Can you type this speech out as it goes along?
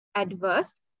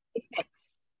adverse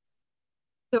effects.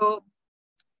 So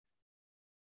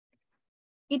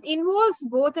it involves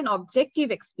both an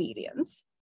objective experience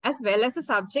as well as a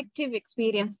subjective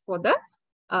experience for the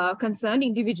concerned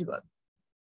individual.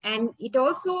 And it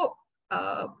also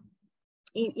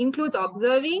includes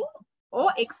observing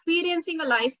or experiencing a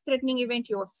life-threatening event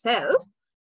yourself,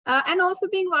 and also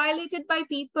being violated by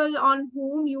people on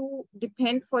whom you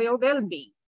depend for your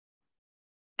well-being.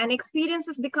 And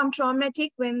experiences become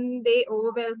traumatic when they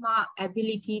overwhelm our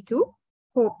ability to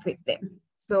cope with them.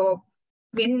 So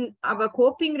when our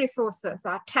coping resources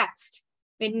are taxed,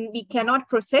 when we cannot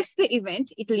process the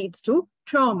event, it leads to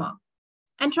trauma.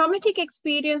 And traumatic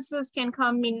experiences can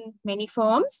come in many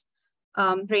forms,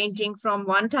 ranging from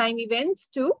one-time events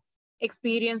to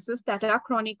experiences that are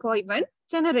chronic or even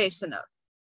generational.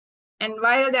 And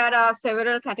while there are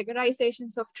several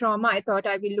categorizations of trauma, I thought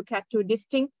I will look at two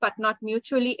distinct but not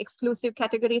mutually exclusive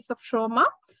categories of trauma.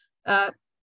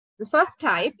 The first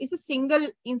type is a single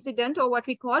incident, or what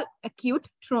we call acute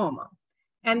trauma.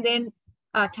 And then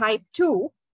type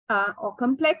 2, or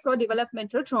complex or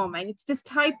developmental trauma. And it's this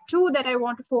type 2 that I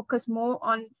want to focus more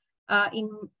on in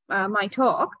my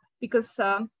talk, because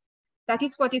that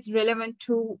is what is relevant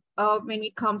to when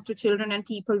it comes to children and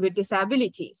people with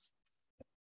disabilities.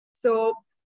 So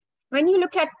when you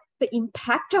look at the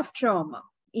impact of trauma,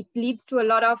 it leads to a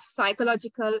lot of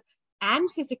psychological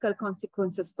and physical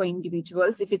consequences for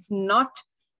individuals if it's not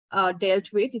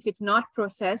dealt with, if it's not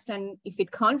processed, and if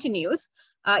it continues.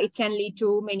 It can lead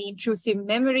to many intrusive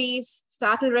memories,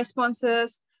 startle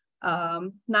responses,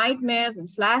 nightmares and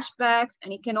flashbacks,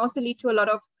 and it can also lead to a lot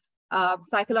of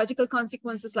psychological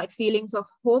consequences like feelings of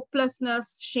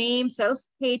hopelessness, shame,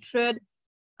 self-hatred,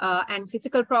 and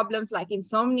physical problems like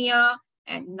insomnia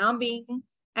and numbing,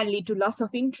 and lead to loss of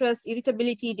interest,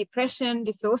 irritability, depression,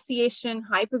 dissociation,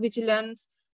 hypervigilance,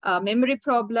 memory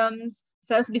problems,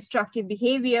 self-destructive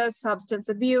behaviors, substance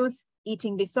abuse,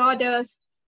 eating disorders,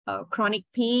 chronic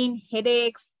pain,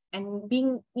 headaches, and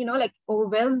being, like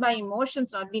overwhelmed by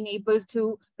emotions, not being able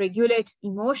to regulate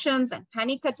emotions, and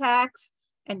panic attacks,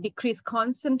 and decreased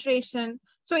concentration.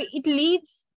 So it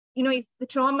leads, if the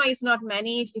trauma is not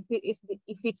managed, if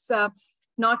it's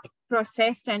not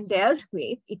processed and dealt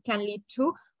with, it can lead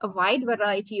to a wide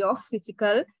variety of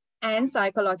physical and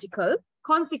psychological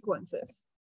consequences.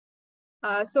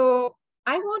 So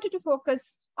I wanted to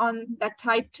focus on that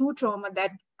type 2 trauma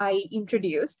that I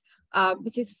introduced,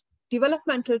 which is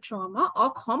developmental trauma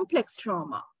or complex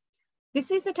trauma. This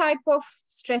is a type of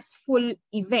stressful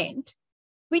event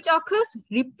which occurs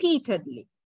repeatedly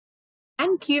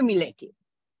and cumulative.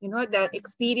 The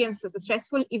experiences, the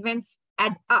stressful events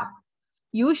add up,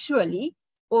 usually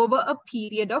over a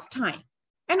period of time.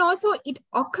 And also it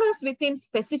occurs within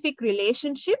specific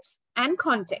relationships and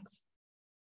contexts.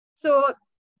 So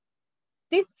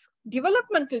this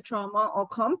developmental trauma or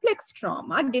complex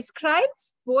trauma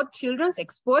describes both children's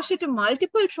exposure to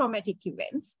multiple traumatic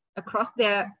events across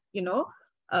their,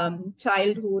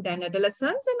 childhood and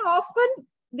adolescence. And often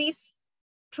this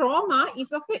trauma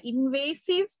is of an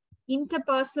invasive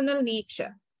interpersonal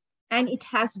nature, and it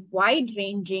has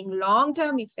wide-ranging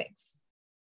long-term effects.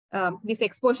 This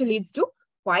exposure leads to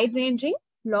wide-ranging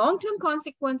long-term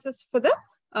consequences for the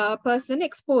person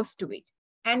exposed to it.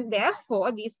 And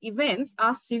therefore, these events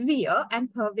are severe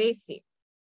and pervasive.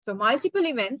 So multiple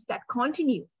events that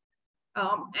continue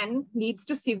and leads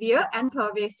to severe and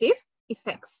pervasive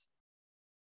effects.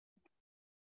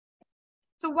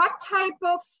 So what type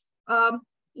of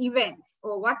events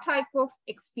or what type of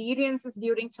experiences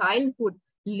during childhood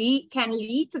can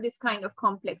lead to this kind of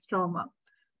complex trauma?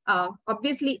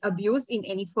 Obviously, abuse in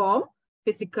any form,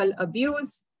 physical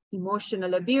abuse,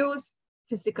 emotional abuse,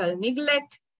 physical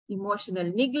neglect,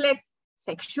 emotional neglect,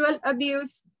 sexual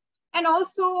abuse, and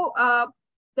also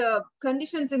the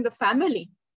conditions in the family.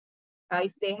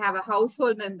 If they have a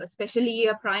household member, especially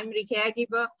a primary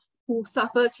caregiver who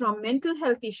suffers from mental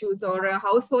health issues, or a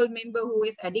household member who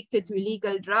is addicted to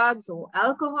illegal drugs or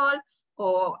alcohol,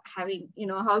 or having,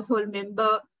 a household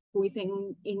member who is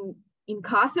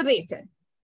incarcerated,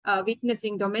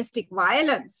 witnessing domestic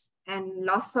violence and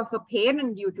loss of a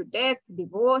parent due to death,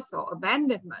 divorce, or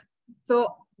abandonment.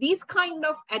 So these kind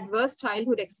of adverse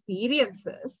childhood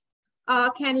experiences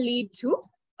can lead to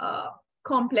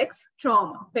complex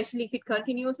trauma, especially if it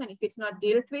continues and if it's not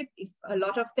dealt with. If a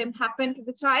lot of them happen to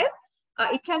the child,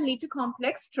 it can lead to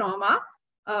complex trauma,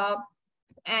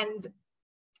 and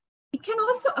it can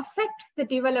also affect the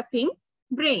developing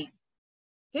brain,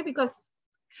 okay? Because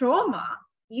trauma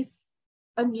is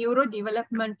a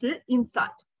neurodevelopmental insult,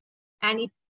 and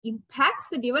it impacts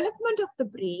the development of the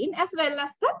brain as well as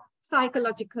the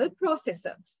psychological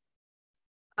processes.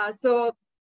 So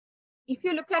if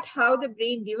you look at how the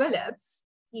brain develops,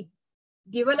 it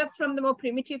develops from the more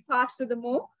primitive parts to the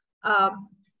more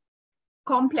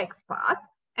complex parts.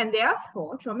 And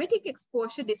therefore, traumatic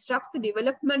exposure disrupts the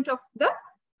development of the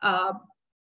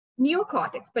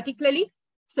neocortex, particularly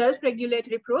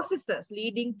self-regulatory processes,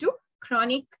 leading to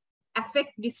chronic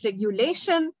affect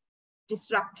dysregulation,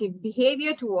 disruptive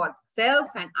behavior towards self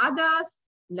and others,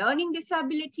 learning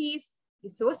disabilities,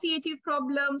 dissociative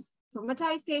problems,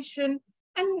 somatization,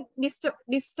 and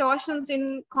distortions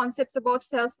in concepts about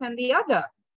self and the other.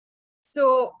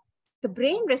 So the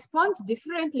brain responds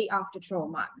differently after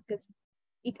trauma because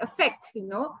it affects,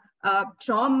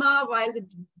 trauma while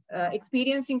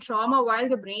experiencing trauma while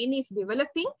the brain is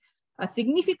developing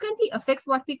significantly affects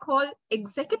what we call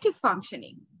executive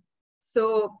functioning.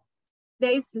 So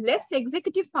there is less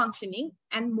executive functioning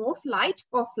and more flight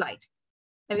or flight.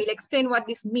 I will explain what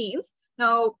this means.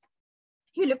 Now,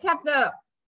 if you look at the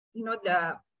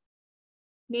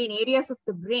main areas of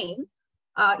the brain,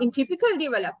 in typical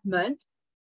development,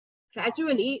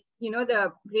 gradually,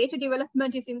 the greater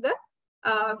development is in the,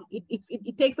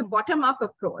 it takes a bottom-up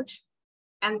approach.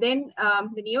 And then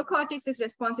the neocortex is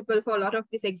responsible for a lot of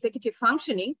this executive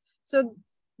functioning. So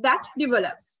that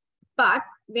develops. But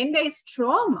when there is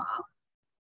trauma,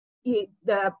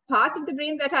 the parts of the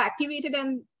brain that are activated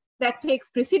and that takes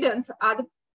precedence are the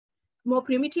more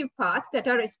primitive parts that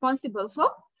are responsible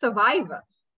for survival.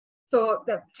 So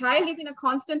the child is in a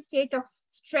constant state of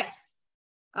stress.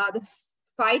 The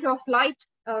fight or flight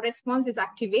response is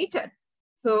activated.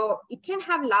 So it can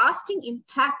have lasting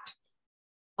impact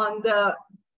on the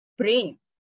brain.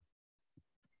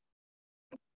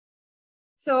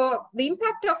 So the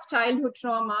impact of childhood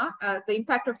trauma,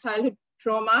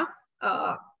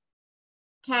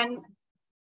 can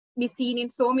be seen in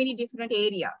so many different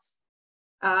areas.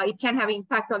 It can have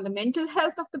impact on the mental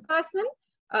health of the person,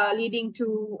 leading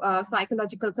to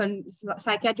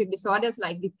psychiatric disorders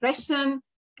like depression,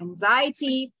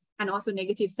 anxiety, and also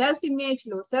negative self-image,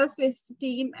 low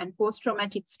self-esteem, and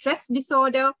post-traumatic stress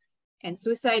disorder, and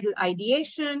suicidal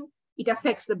ideation. It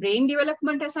affects the brain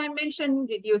development, as I mentioned,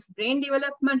 reduced brain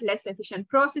development, less efficient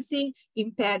processing,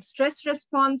 impaired stress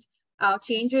response,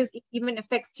 changes. It even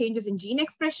affects changes in gene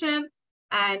expression,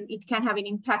 and it can have an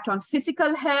impact on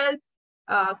physical health.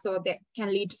 So that can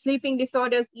lead to sleeping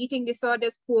disorders, eating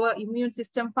disorders, poor immune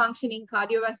system functioning,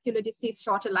 cardiovascular disease,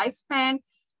 shorter lifespan,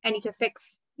 and it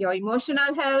affects your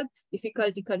emotional health,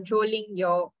 difficulty controlling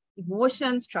your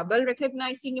emotions, trouble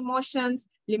recognizing emotions,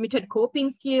 limited coping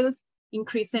skills,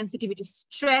 increased sensitivity to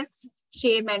stress,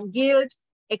 shame and guilt,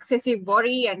 excessive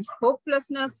worry and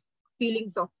hopelessness,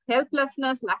 feelings of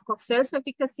helplessness, lack of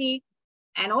self-efficacy.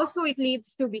 And also it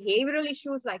leads to behavioral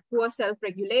issues like poor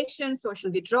self-regulation,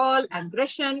 social withdrawal,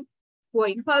 aggression, poor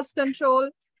impulse control,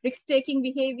 risk-taking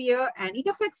behavior, and it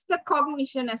affects the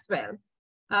cognition as well.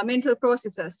 Mental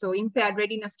processes, so impaired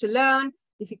readiness to learn,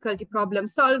 difficulty problem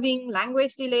solving,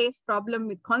 language delays, problem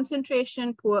with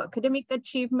concentration, poor academic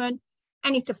achievement,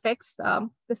 and it affects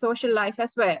the social life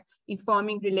as well,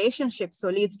 informing relationships, so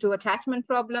leads to attachment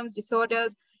problems,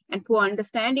 disorders, and poor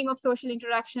understanding of social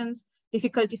interactions,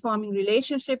 difficulty forming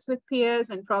relationships with peers,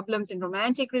 and problems in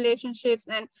romantic relationships.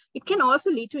 And it can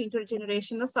also lead to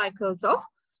intergenerational cycles of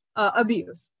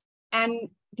abuse. And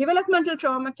developmental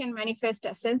trauma can manifest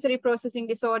as sensory processing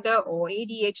disorder or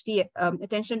ADHD,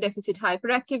 attention deficit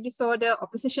hyperactive disorder,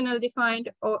 oppositional defiant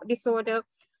disorder,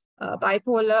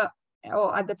 bipolar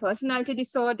or other personality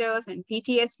disorders, and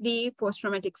PTSD,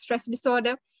 post-traumatic stress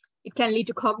disorder. It can lead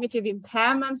to cognitive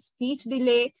impairments, speech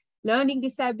delay, learning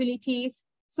disabilities.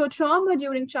 So trauma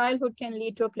during childhood can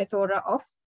lead to a plethora of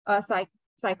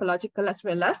psychological as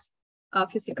well as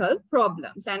physical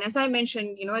problems. And as I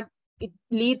mentioned, it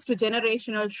leads to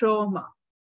generational trauma.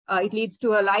 It leads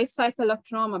to a life cycle of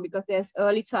trauma because there's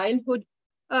early childhood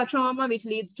trauma, which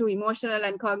leads to emotional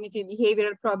and cognitive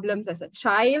behavioral problems as a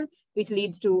child, which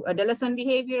leads to adolescent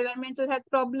behavioral and mental health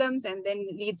problems, and then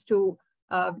leads to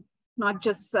not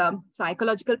just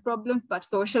psychological problems, but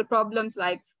social problems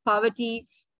like poverty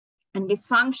and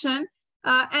dysfunction.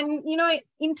 And,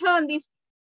 in turn, these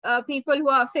people who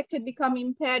are affected become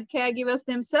impaired caregivers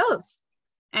themselves.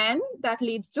 And that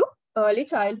leads to early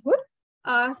childhood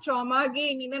trauma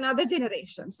again in another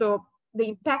generation. So the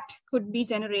impact could be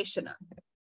generational.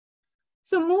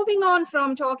 So moving on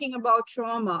from talking about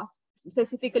trauma,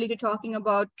 specifically to talking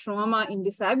about trauma in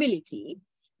disability,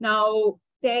 now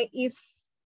there is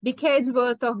decades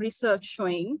worth of research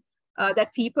showing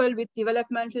that people with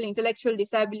developmental intellectual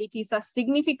disabilities are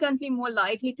significantly more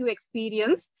likely to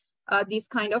experience these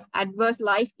kind of adverse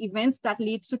life events that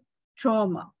lead to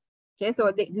trauma. Okay, so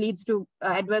it leads to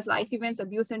adverse life events,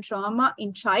 abuse, and trauma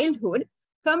in childhood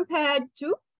compared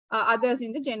to others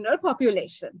in the general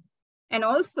population. And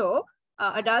also,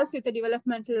 adults with a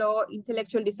developmental or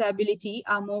intellectual disability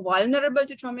are more vulnerable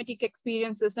to traumatic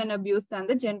experiences and abuse than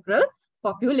the general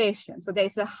population. So there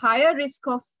is a higher risk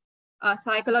of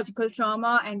psychological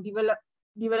trauma and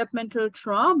developmental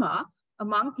trauma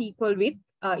among people with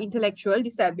intellectual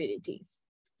disabilities.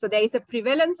 So there is a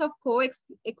prevalence of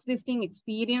coexisting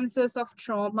experiences of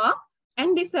trauma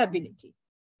and disability.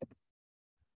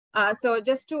 So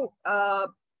just to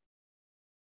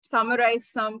summarize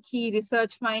some key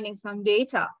research findings, some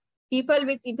data, people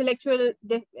with intellectual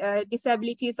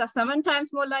disabilities are 7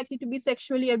 times more likely to be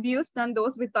sexually abused than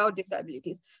those without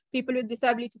disabilities. People with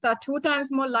disabilities are 2 times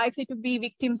more likely to be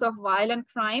victims of violent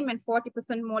crime and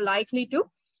 40% more likely to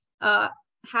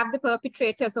have the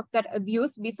perpetrators of that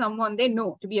abuse be someone they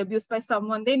know, to be abused by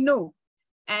someone they know.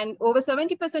 And over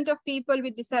 70% of people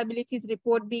with disabilities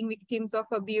report being victims of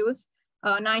abuse.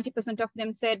 90% of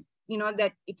them said,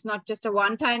 that it's not just a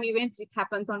one-time event, it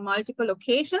happens on multiple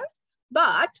occasions.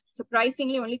 But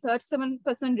surprisingly, only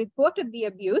 37% reported the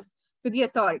abuse to the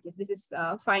authorities. This is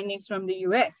findings from the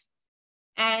US.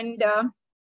 And,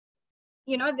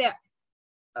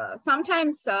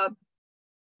 sometimes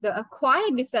the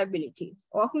acquired disabilities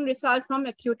often result from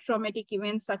acute traumatic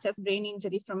events such as brain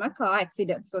injury from a car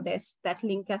accident. So there's that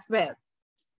link as well.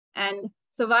 And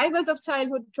survivors of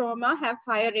childhood trauma have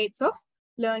higher rates of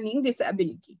learning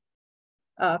disability.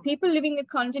 People living with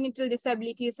congenital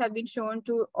disabilities have been shown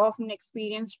to often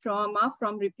experience trauma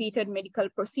from repeated medical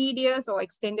procedures or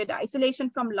extended isolation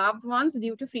from loved ones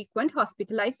due to frequent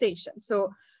hospitalization.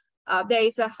 So there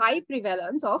is a high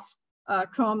prevalence of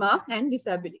trauma and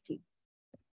disability.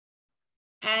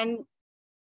 And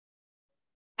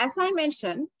as I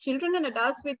mentioned, children and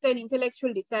adults with an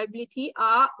intellectual disability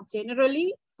are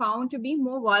generally found to be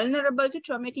more vulnerable to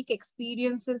traumatic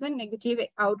experiences and negative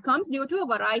outcomes due to a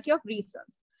variety of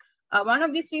reasons. One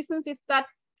of these reasons is that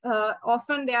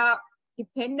often they are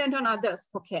dependent on others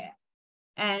for care,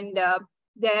 and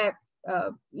they're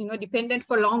dependent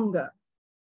for longer,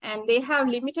 and they have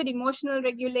limited emotional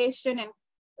regulation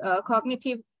and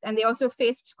cognitive, and they also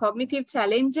face cognitive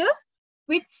challenges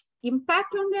which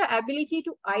impact on their ability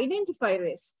to identify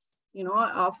risks,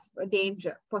 of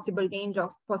danger,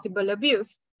 possible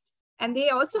abuse. And they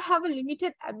also have a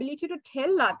limited ability to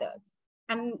tell others.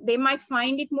 And they might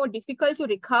find it more difficult to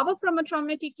recover from a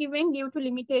traumatic event due to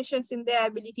limitations in their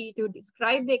ability to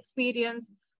describe the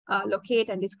experience, locate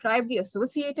and describe the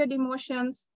associated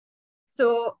emotions.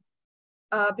 So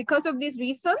because of these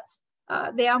reasons,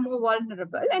 they are more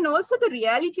vulnerable. And also the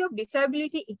reality of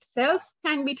disability itself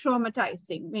can be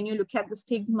traumatizing when you look at the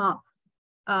stigma,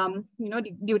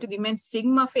 due to the immense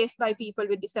stigma faced by people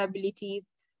with disabilities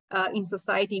in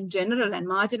society in general and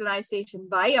marginalization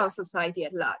by our society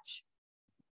at large.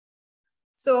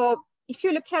 So if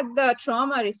you look at the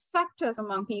trauma risk factors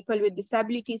among people with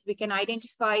disabilities, we can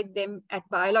identify them at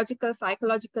biological,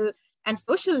 psychological, and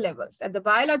social levels. At the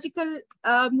biological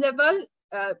level,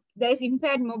 there is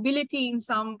impaired mobility in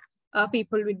some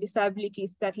people with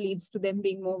disabilities that leads to them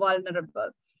being more vulnerable,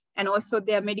 and also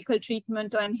their medical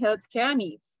treatment and healthcare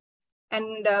needs.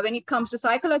 And when it comes to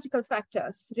psychological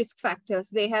factors, risk factors,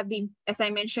 they have been, as I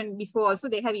mentioned before, also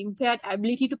they have impaired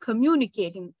ability to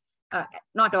communicate in,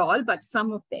 not all, but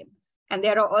some of them. And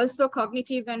there are also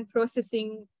cognitive and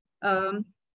processing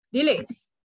delays.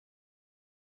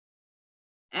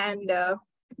 And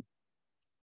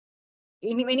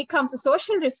when it comes to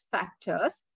social risk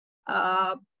factors,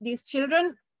 these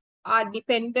children are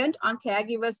dependent on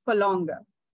caregivers for longer,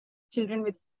 children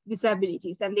with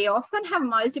disabilities, and they often have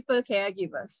multiple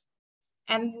caregivers.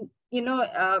 And,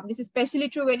 this is especially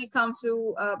true when it comes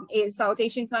to South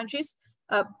Asian countries.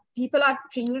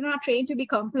 Children are trained to be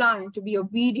compliant, to be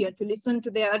obedient, to listen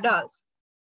to their adults,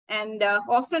 and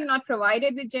often not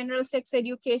provided with general sex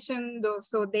education, though,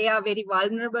 so they are very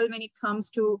vulnerable when it comes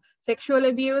to sexual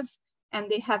abuse, and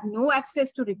they have no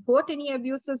access to report any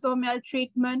abuses or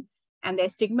maltreatment, and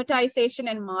there's stigmatization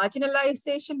and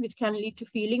marginalization, which can lead to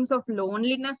feelings of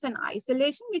loneliness and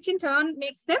isolation, which in turn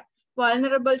makes them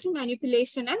vulnerable to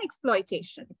manipulation and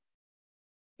exploitation.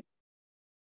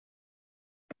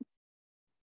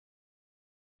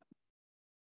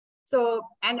 So,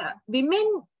 and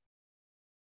women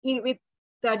with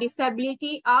the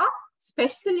disability are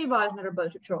especially vulnerable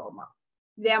to trauma.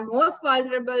 They are most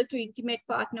vulnerable to intimate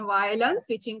partner violence,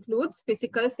 which includes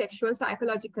physical, sexual,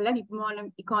 psychological, and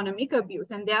economic abuse.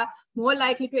 And they are more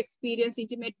likely to experience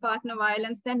intimate partner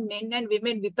violence than men and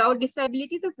women without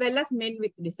disabilities, as well as men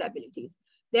with disabilities.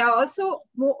 They are also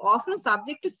more often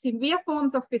subject to severe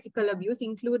forms of physical abuse,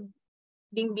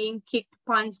 being kicked,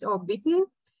 punched, or bitten.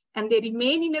 And they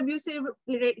remain in abusive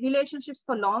relationships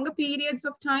for longer periods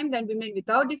of time than women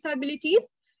without disabilities.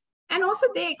 And also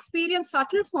they experience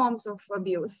subtle forms of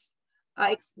abuse,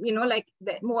 like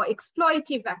the more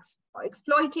exploitative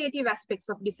aspects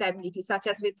of disability, such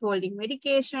as withholding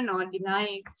medication or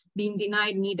being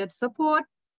denied needed support.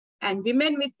 And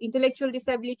women with intellectual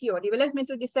disability or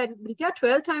developmental disability are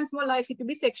 12 times more likely to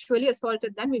be sexually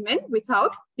assaulted than women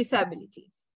without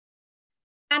disabilities.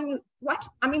 And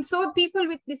so people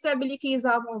with disabilities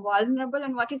are more vulnerable,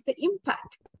 and what is the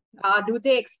impact? Do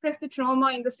they express the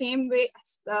trauma in the same way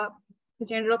as the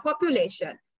general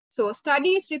population? So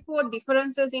studies report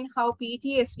differences in how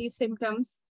PTSD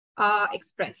symptoms are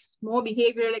expressed. More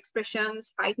behavioral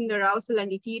expressions, heightened arousal, and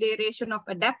deterioration of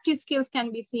adaptive skills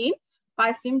can be seen,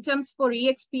 while symptoms for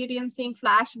re-experiencing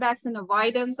flashbacks and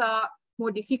avoidance are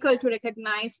more difficult to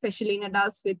recognize, especially in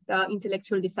adults with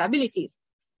intellectual disabilities.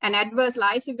 And adverse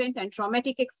life event and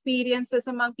traumatic experiences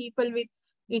among people with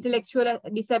intellectual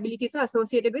disabilities are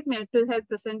associated with mental health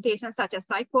presentations such as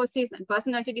psychosis and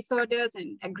personality disorders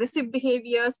and aggressive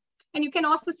behaviors. And you can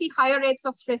also see higher rates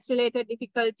of stress-related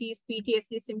difficulties,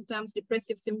 PTSD symptoms,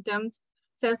 depressive symptoms,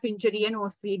 self-injury, and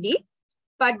OCD.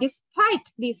 But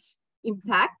despite this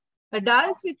impact,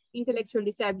 adults with intellectual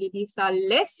disabilities are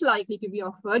less likely to be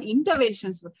offered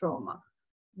interventions for trauma.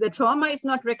 The trauma is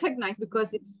not recognized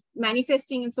because it's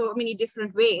manifesting in so many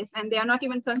different ways, and they are not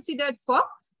even considered for,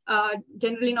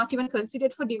 generally not even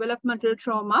considered for developmental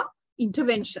trauma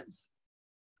interventions.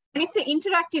 And it's an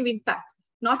interactive impact.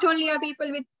 Not only are people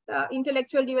with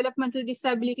intellectual developmental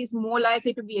disabilities more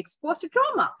likely to be exposed to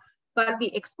trauma, but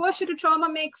the exposure to trauma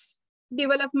makes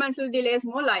developmental delays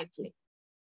more likely.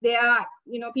 They are,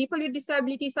 people with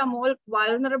disabilities are more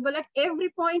vulnerable at every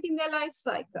point in their life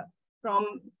cycle,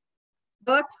 from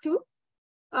birth to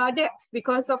death.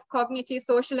 Because of cognitive,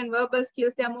 social, and verbal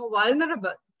skills, they are more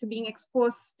vulnerable to being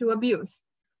exposed to abuse.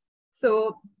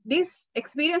 So these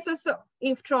experiences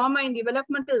of trauma in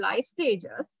developmental life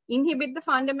stages inhibit the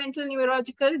fundamental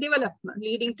neurological development,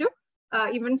 leading to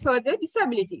even further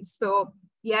disabilities. So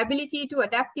the ability to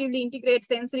adaptively integrate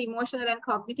sensory, emotional, and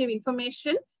cognitive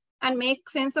information and make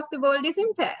sense of the world is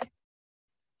impaired.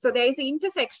 So there is an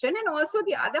intersection. And also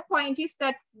the other point is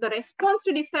that the response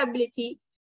to disability,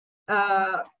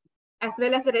 as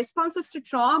well as the responses to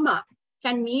trauma,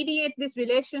 can mediate this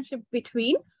relationship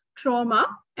between trauma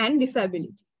and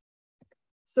disability.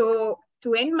 So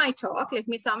to end my talk, let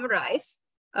me summarize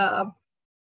some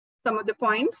of the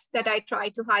points that I try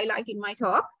to highlight in my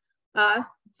talk.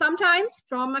 Sometimes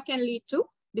trauma can lead to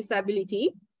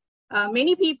disability.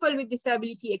 Many people with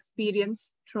disability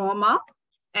experience trauma,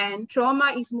 and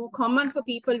trauma is more common for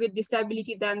people with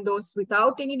disability than those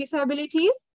without any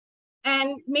disabilities.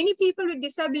 And many people with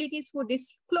disabilities who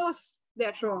disclose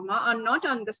their trauma are not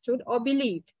understood or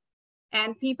believed.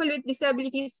 And people with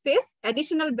disabilities face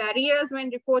additional barriers when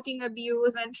reporting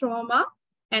abuse and trauma.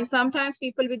 And sometimes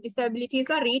people with disabilities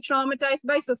are re-traumatized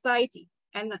by society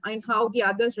and how the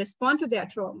others respond to their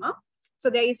trauma. So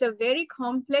there is a very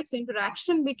complex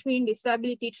interaction between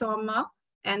disability, trauma,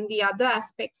 and the other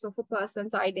aspects of a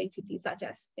person's identity, such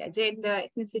as their gender,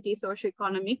 ethnicity,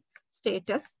 socioeconomic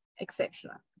status,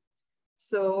 etc.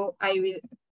 So I will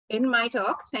end my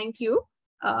talk. Thank you.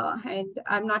 And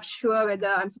I'm not sure whether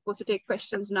I'm supposed to take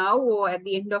questions now or at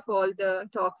the end of all the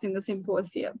talks in the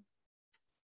symposium.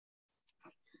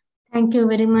 Thank you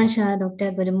very much,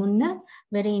 Dr. Gurumunda.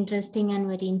 Very interesting and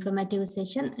very informative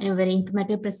session, a very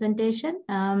informative presentation.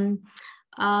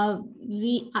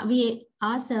 We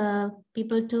ask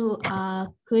people to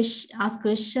ask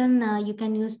question. You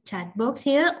can use chat box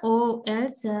here, or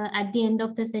else at the end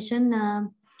of the session,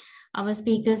 our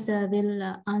speakers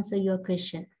will answer your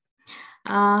question.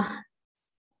 I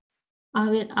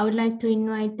would like to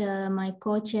invite my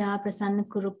co-chair, Prasanna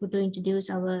Kurupu, to introduce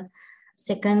our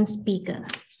second speaker.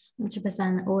 Mr.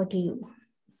 Prasanna, over to you.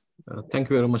 Thank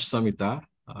you very much, Samita.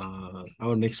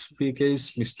 Our next speaker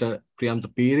is Mr. Priyantha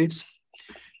Pirits.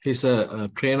 He's a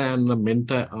trainer and a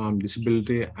mentor on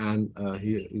disability, and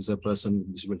he is a person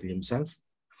with disability himself.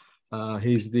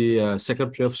 He's the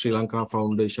Secretary of Sri Lanka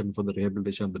Foundation for the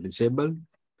Rehabilitation of the Disabled,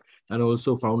 and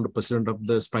also founder president of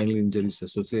the Spinal Injuries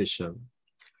Association.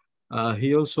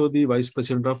 He also the Vice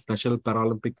President of National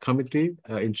Paralympic Committee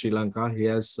in Sri Lanka. He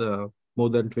has more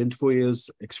than 24 years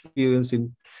experience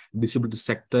in disability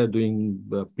sector, doing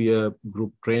peer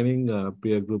group training,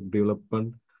 peer group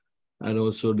development, and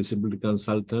also disability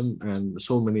consultant, and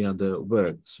so many other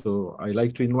work. So I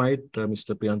like to invite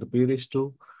Mr. Priyantha Pirits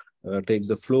to take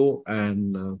the floor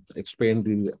and explain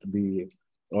the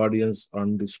audience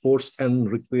on the sports and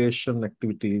recreation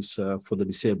activities for the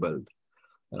disabled.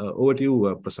 Over to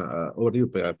you,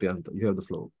 Priyant. You have the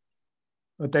floor.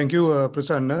 Thank you,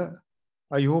 Prasanna.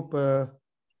 I hope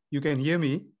you can hear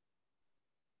me.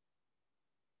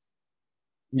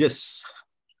 Yes,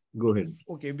 go ahead.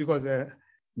 Okay, because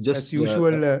Just as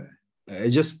usual,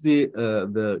 just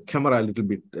the camera a little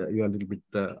bit. You are a little bit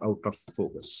out of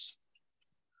focus.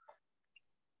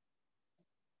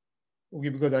 okay,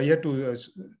 because I had to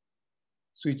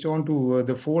switch on to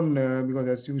the phone because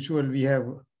as usual we have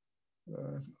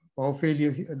power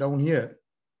failure down here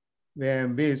where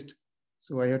I'm based.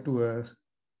 So I had to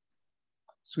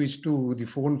switch to the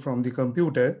phone from the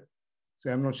computer.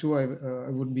 So I'm not sure I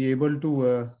would be able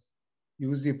to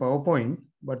use the PowerPoint,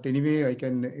 but anyway, I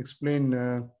can explain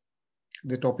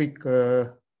the topic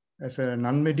as a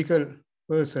non-medical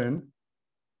person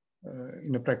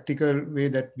in a practical way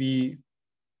that we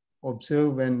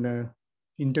observe and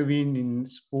intervene in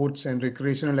sports and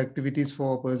recreational activities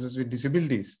for persons with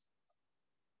disabilities.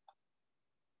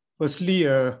 Firstly,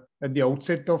 at the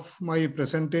outset of my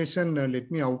presentation,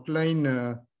 let me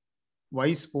outline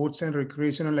why sports and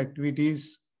recreational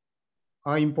activities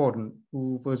are important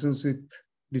to persons with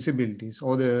disabilities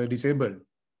or the disabled.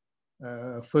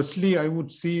 Firstly, I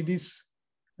would see this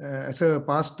as a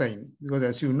pastime because,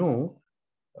 as you know,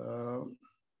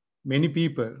 many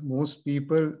people, most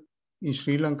people in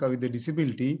Sri Lanka with a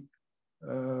disability,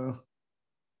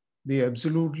 they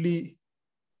absolutely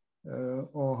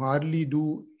or hardly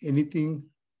do anything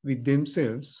with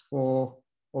themselves for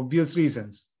obvious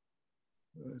reasons.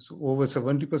 So over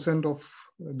 70% of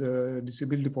the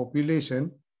disability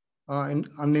population are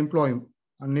unemployed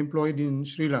in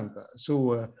Sri Lanka.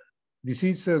 So this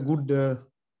is a good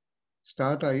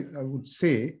start, I would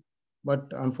say, but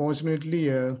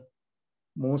unfortunately,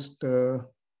 most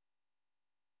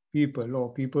people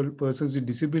or persons with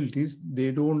disabilities,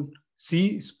 they don't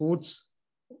see sports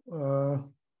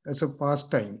as a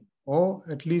pastime or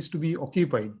at least to be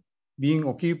occupied. Being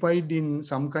occupied in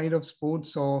some kind of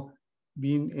sports or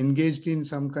being engaged in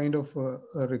some kind of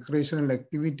recreational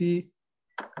activity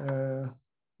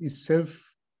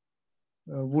itself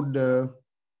would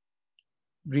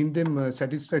bring them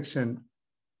satisfaction.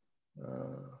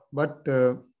 But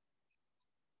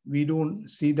we don't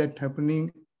see that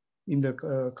happening in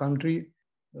the country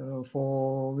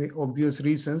for obvious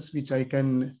reasons, which I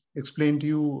can explain to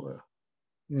you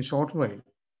in a short while.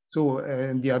 So,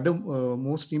 and the other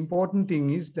most important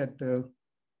thing is that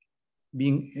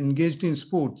being engaged in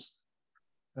sports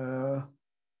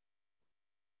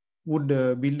would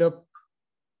build up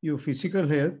your physical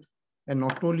health, and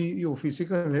not only your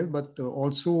physical health, but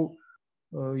also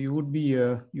you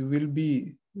will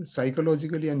be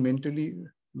psychologically and mentally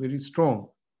very strong.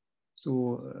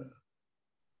 So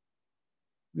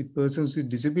with persons with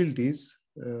disabilities,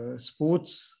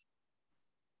 sports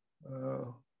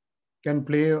can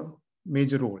play a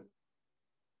major role.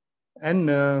 And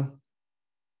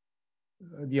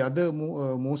the other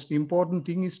most important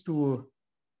thing is to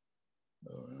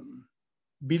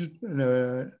build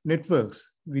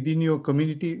networks within your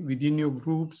community, within your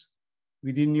groups,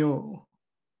 within your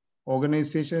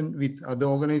organization, with other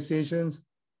organizations.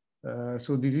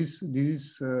 So this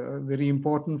is very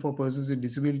important for persons with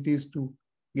disabilities to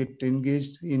get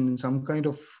engaged in some kind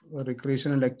of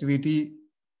recreational activity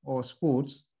or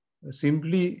sports,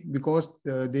 simply because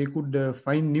they could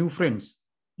find new friends,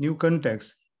 new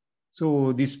contacts.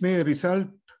 So this may result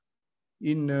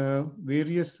in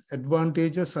various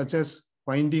advantages such as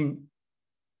finding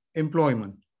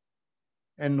employment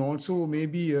and also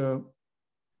maybe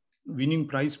winning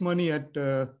prize money at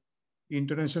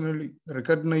internationally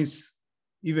recognized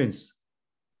events,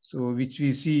 so which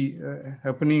we see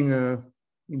happening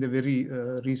in the very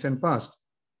recent past.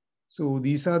 So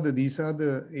these are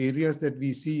the areas that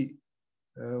we see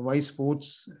why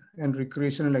sports and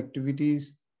recreational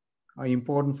activities are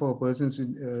important for persons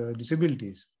with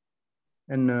disabilities.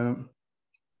 And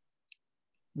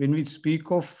when we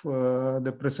speak of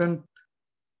the present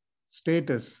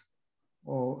status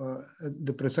or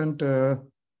the present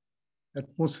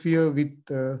atmosphere with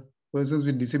persons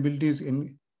with disabilities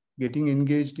in getting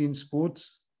engaged in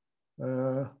sports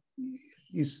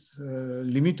is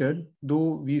limited,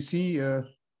 though we see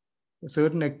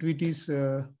certain activities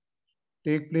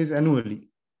take place annually.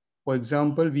 For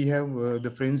example, we have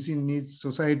the Friends in Need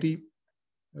Society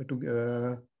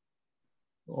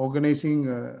organizing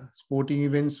sporting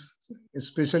events,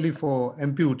 especially for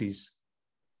amputees,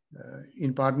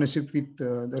 in partnership with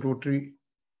the Rotary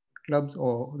clubs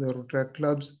or the Rotaract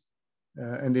clubs,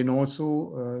 and then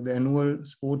also the annual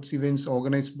sports events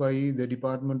organized by the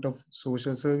Department of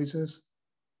Social Services.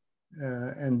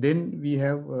 And then we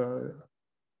have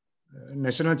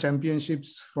national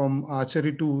championships from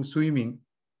archery to swimming,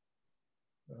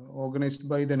 organized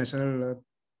by the National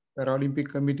Paralympic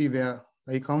Committee where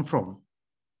I come from.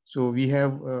 So we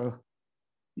have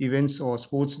events or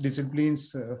sports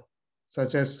disciplines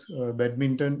such as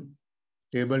badminton,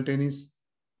 table tennis,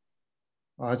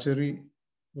 archery,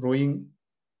 rowing,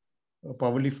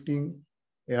 powerlifting,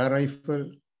 air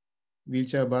rifle,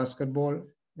 wheelchair basketball,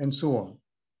 and so on.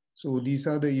 So these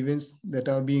are the events that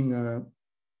are being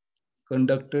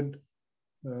conducted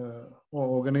or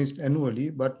organized annually,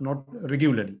 but not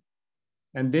regularly.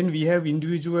 And then we have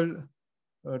individual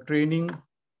training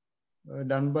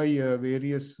done by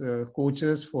various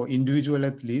coaches for individual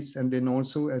athletes, and then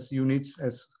also as units,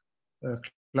 as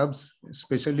clubs,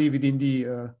 especially within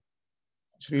the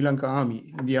Sri Lanka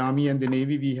Army. In the Army and the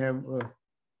Navy, we have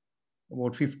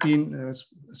about 15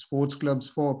 sports clubs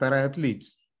for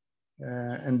para-athletes.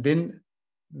 And then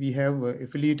we have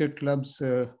affiliated clubs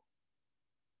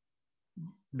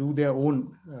do their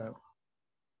own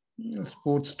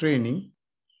sports training.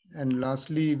 And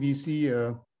lastly, we see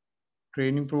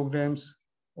training programs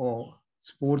or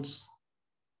sports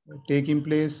taking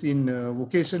place in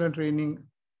vocational training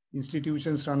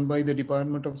institutions run by the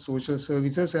Department of Social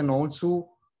Services, and also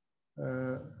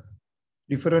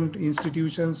different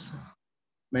institutions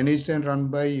managed and run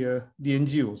by the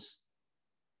NGOs,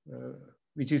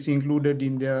 which is included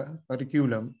in their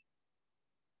curriculum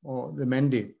or the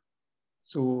mandate.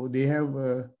 So they have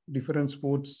different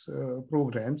sports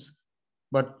programs,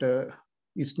 but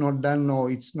it's not done or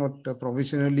it's not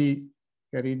professionally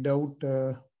carried out,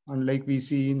 unlike we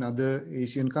see in other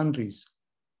Asian countries.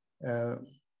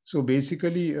 So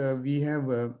basically, we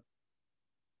have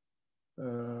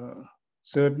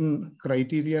certain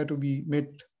criteria to be met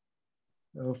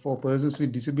for persons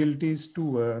with disabilities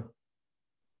to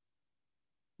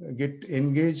get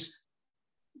engaged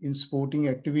in sporting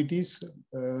activities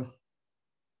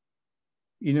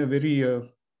in a very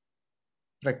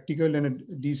practical and a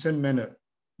decent manner,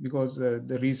 because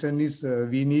the reason is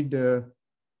we need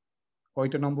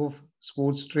quite a number of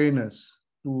sports trainers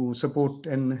to support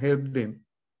and help them,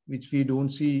 which we don't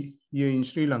see here in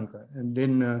Sri Lanka. And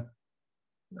then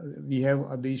we have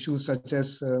other issues such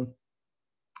as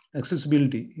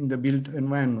accessibility in the built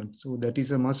environment. So that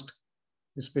is a must,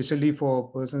 especially for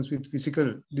persons with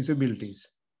physical disabilities.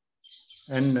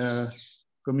 And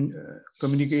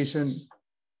communication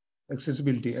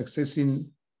accessibility, access in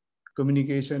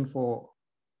communication for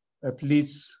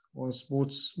athletes or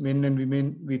sportsmen and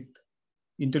women with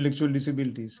intellectual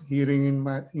disabilities, hearing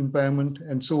impairment,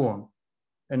 and so on.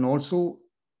 And also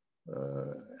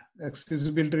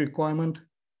accessibility requirement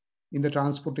in the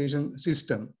transportation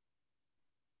system.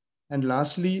 And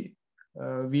lastly,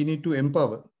 we need to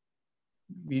empower.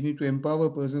 We need to empower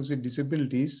persons with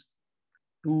disabilities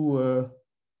to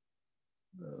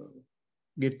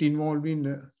get involved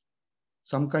in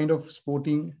some kind of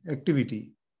sporting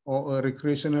activity or a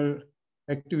recreational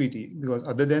activity, because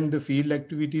other than the field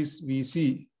activities we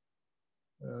see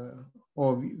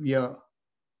or we are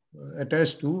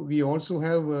attached to, we also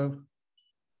have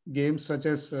games such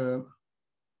as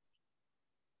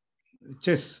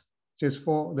chess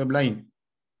for the blind.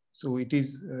 So it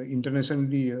is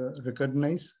internationally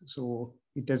recognized. So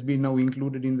it has been now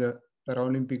included in the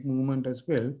Paralympic movement as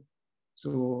well.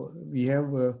 So we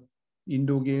have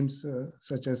indoor games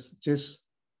such as chess,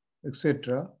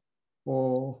 etc.,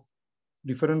 for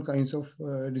different kinds of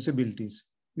disabilities.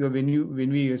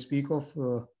 When we speak of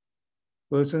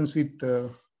persons with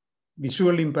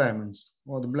visual impairments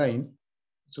or the blind,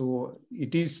 so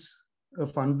it is a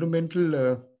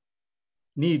fundamental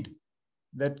need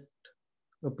that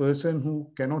a person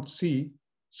who cannot see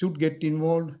should get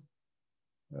involved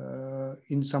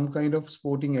in some kind of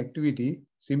sporting activity,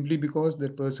 simply because the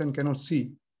person cannot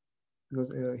see,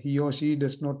 because he or she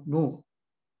does not know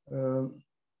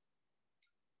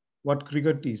what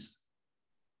cricket is,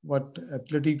 what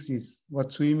athletics is,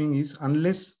 what swimming is,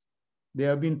 unless they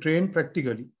have been trained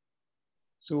practically.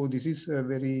 So this is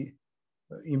very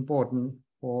important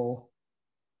for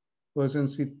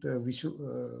persons with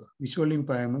visual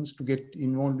impairments to get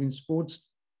involved in sports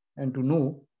and to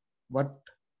know what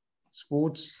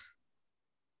sports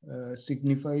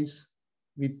signifies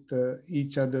with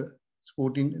each other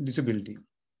sporting disability.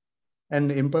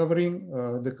 And empowering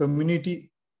the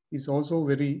community is also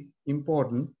very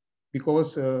important,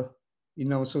 because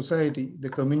in our society, the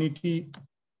community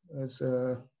has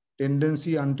a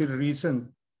tendency until the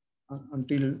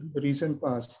recent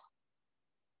past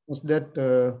was that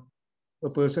a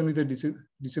person with a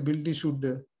disability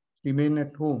should remain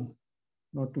at home,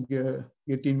 not to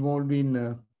get involved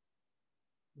in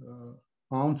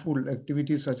harmful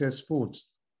activities such as sports.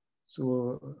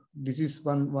 So this is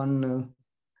one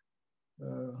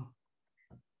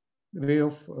way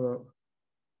of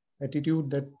attitude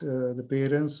that the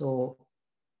parents or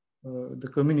the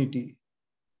community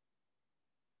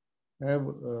have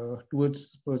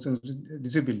towards persons with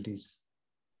disabilities.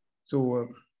 So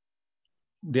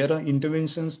there are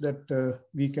interventions that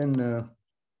we can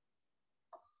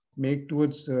make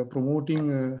towards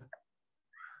promoting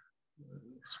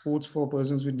sports for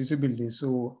persons with disabilities.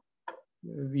 So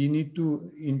we need to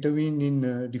intervene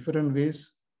in different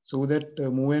ways so that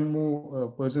more and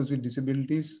more persons with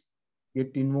disabilities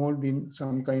get involved in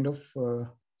some kind of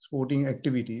sporting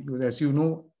activity. Because as you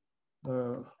know,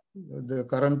 the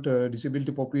current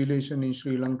disability population in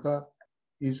Sri Lanka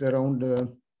is around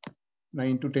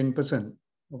 9 to 10%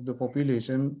 of the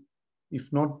population,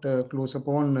 if not close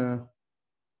upon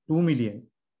 2 million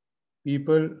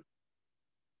people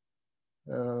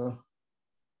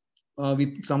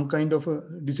with some kind of a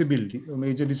disability, a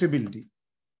major disability.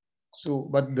 So,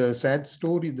 but the sad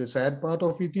story, the sad part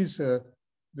of it is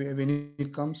when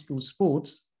it comes to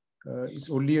sports, it's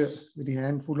only a very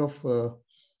handful of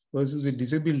persons with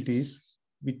disabilities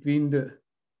between the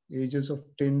ages of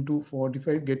 10 to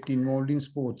 45 get involved in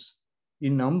sports.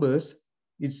 In numbers,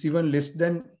 it's even less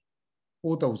than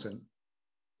 4,000.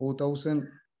 4,000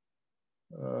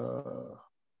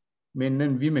 men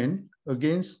and women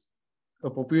against a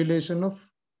population of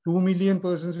 2 million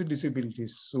persons with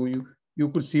disabilities. So you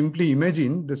could simply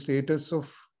imagine the status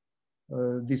of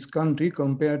this country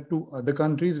compared to other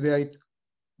countries where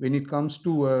when it comes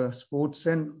to sports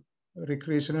and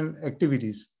recreational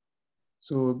activities.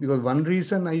 So because one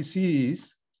reason I see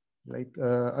is like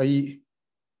I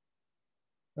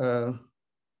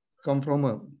come from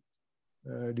a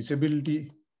disability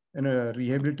and a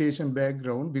rehabilitation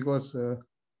background because a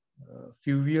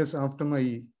few years after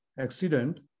my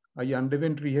accident, I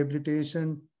underwent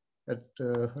rehabilitation at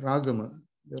Ragama,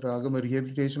 the Ragama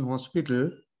Rehabilitation Hospital,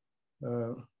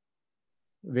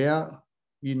 where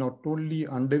we not only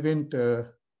underwent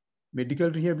medical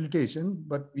rehabilitation,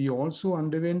 but we also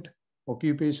underwent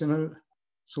occupational,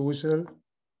 social,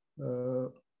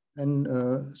 and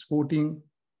sporting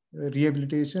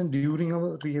rehabilitation during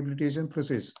our rehabilitation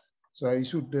process. So I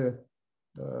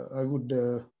would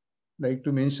like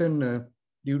to mention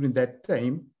during that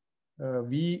time,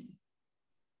 we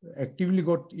actively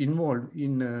got involved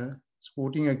in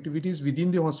sporting activities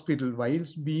within the hospital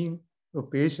whilst being a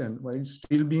patient, while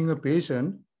still being a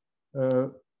patient.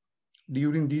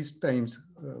 During these times,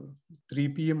 3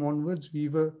 p.m. onwards, we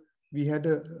had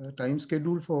a time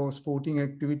schedule for sporting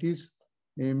activities,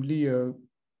 namely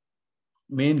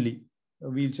mainly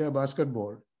wheelchair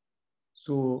basketball.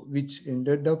 So which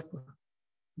ended up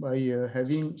by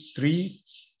having three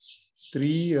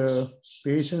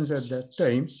patients at that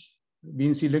time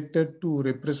being selected to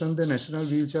represent the national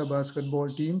wheelchair basketball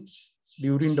team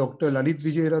during Dr. Lalit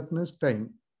Vijayaratna's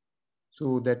time.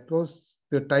 So that was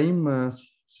the time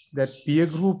that peer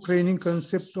group training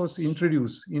concept was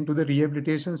introduced into the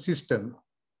rehabilitation system.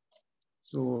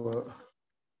 So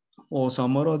for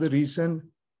some or other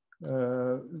reason,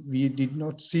 we did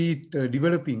not see it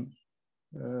developing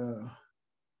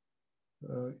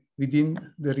within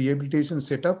the rehabilitation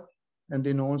setup, and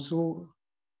then also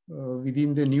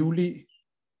within the newly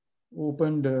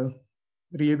opened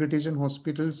rehabilitation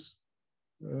hospitals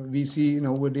we see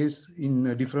nowadays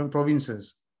in different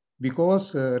provinces.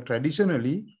 Because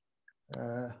traditionally,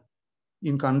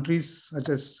 in countries such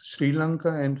as Sri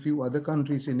Lanka and few other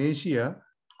countries in Asia,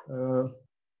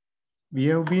 we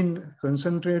have been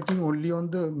concentrating only on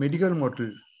the medical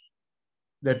model.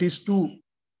 That is to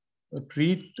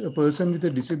treat a person with a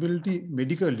disability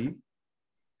medically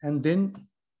and then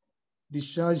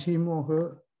discharge him or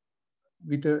her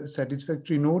with a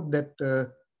satisfactory note that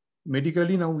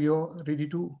medically now we are ready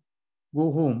to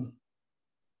go home.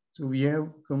 So we have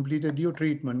completed your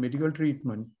treatment, medical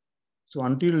treatment. So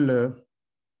until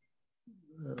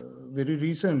very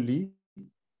recently,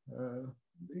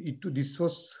 this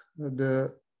was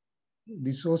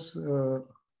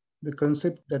the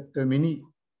concept that many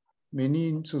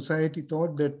in society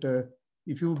thought that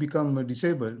if you become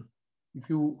disabled, if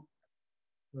you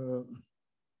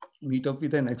meet up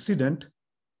with an accident,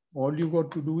 all you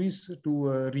got to do is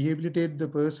to rehabilitate the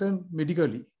person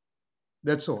medically.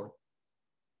 That's all.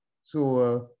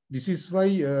 So this is why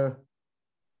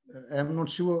I'm not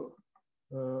sure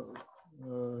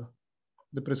the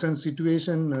present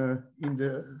situation in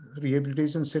the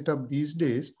rehabilitation setup these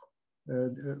days,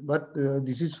 but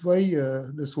this is why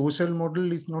the social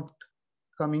model is not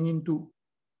coming into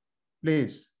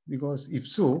place. Because if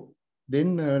so,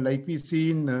 then like we see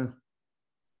in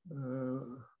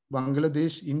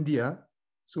Bangladesh, India,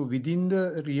 So within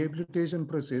the rehabilitation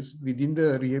process, within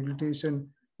the rehabilitation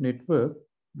network,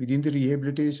 within the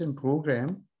rehabilitation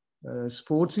program,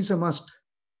 sports is a must.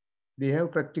 They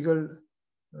have practical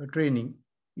training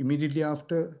immediately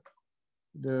after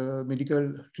the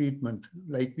medical treatment.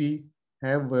 Like we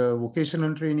have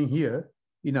vocational training here.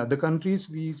 In other countries,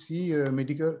 we see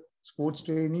medical sports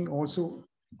training also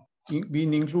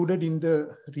being included in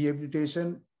the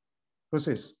rehabilitation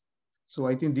process. So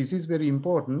I think this is very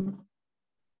important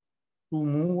to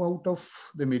move out of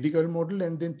the medical model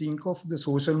and then think of the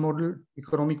social model,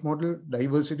 economic model,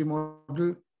 diversity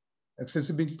model,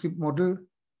 accessibility model,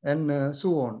 and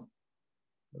so on.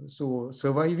 So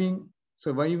survival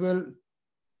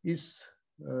is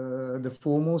the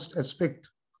foremost aspect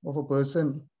of a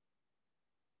person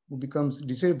who becomes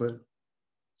disabled.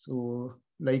 So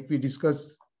like we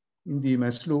discussed in the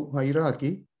Maslow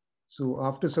hierarchy, so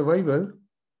after survival,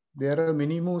 there are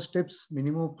many more steps,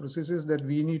 many more processes that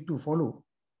we need to follow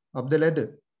up the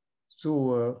ladder.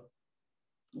 So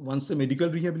once the medical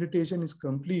rehabilitation is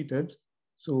completed,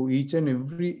 so each and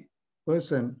every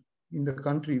person in the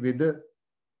country, whether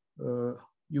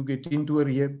you get into a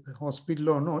rehab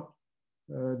hospital or not,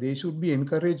 they should be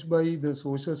encouraged by the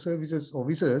social services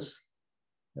officers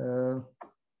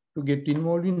to get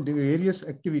involved in the various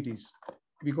activities.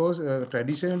 Because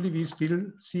traditionally, we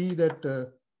still see that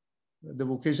the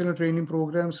vocational training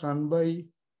programs run by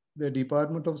the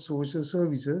Department of Social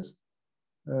Services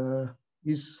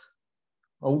is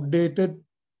outdated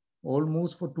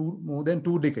almost for more than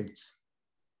 2 decades.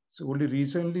 So only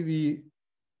recently we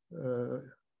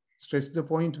stressed the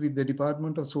point with the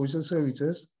Department of Social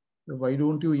Services, why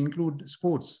don't you include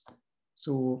sports?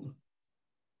 So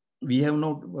we have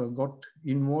not got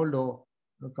involved or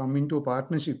come into a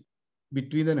partnership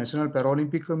between the National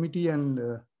Paralympic Committee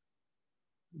and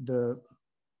the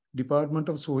Department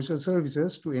of Social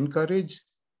Services to encourage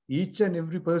each and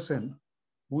every person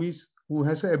who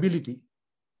has an ability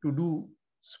to do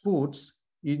sports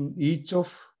in each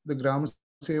of the Gram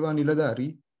Seva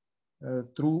Niladhari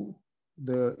through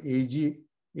the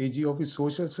AG office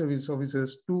social service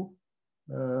officers to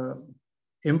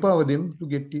empower them to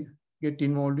get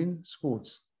involved in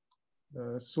sports.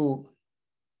 So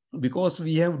because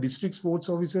we have district sports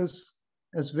officers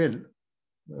as well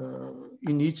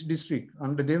in each district,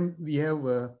 under them we have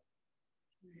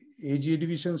AG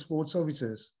division sports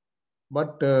officers,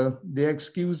 but their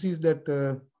excuse is that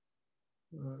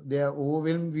they are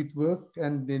overwhelmed with work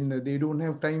and then they don't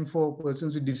have time for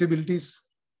persons with disabilities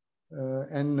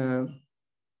and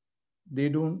they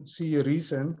don't see a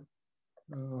reason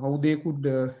how they could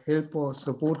help or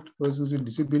support persons with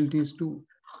disabilities to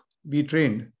be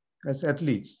trained as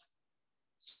athletes.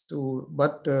 So,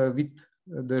 but with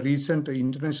the recent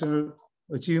international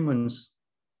achievements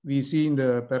we see in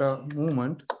the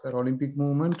Paralympic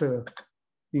movement,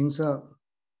 things are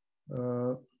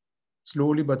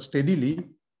slowly but steadily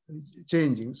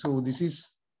changing. So this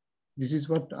is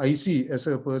what I see as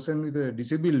a person with a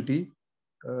disability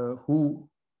who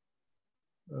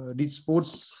did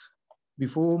sports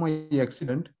before my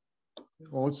accident,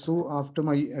 also after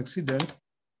my accident,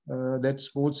 that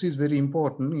sports is very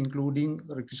important, including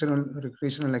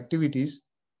recreational activities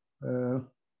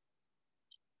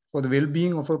for the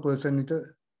well-being of a person with a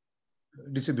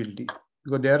disability.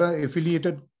 Because there are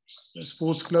affiliated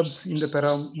sports clubs in the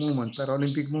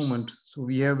Paralympic movement. So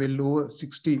we have well over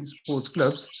 60 sports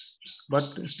clubs,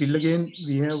 but still again,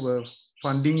 we have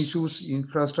funding issues,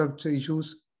 infrastructure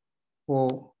issues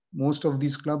for most of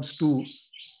these clubs to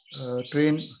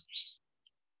train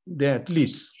their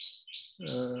athletes.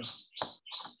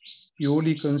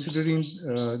 Purely considering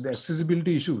the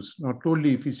accessibility issues, not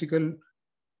only physical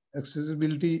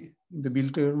accessibility in the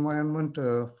built environment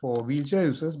for wheelchair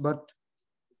users, but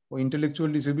for intellectual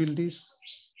disabilities,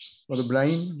 for the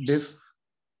blind, deaf,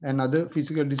 and other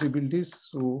physical disabilities.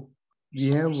 So we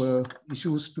have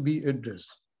issues to be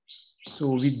addressed.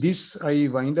 So with this, I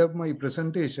wind up my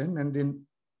presentation and then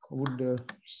I would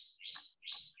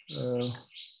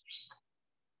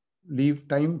leave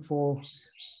time for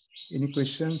any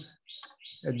questions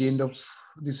at the end of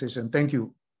this session. Thank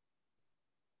you.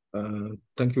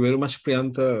 Thank you very much,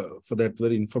 Priyantha, for that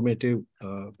very informative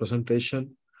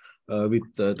presentation.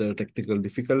 With the technical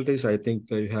difficulties, I think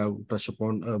you have touched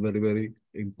upon very, very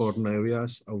important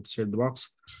areas outside the box,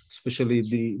 especially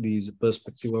these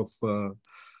perspective of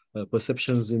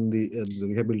perceptions in the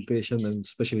rehabilitation and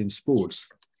especially in sports.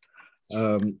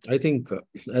 I think,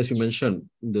 as you mentioned,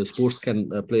 the sports can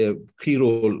play a key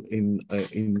role in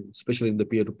especially in the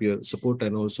peer-to-peer support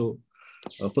and also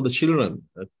for the children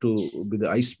to be the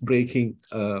ice-breaking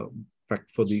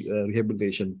for the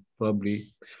rehabilitation.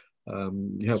 Probably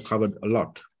you have covered a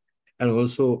lot. And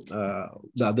also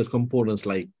the other components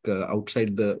like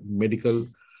outside the medical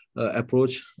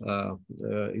approach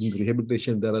in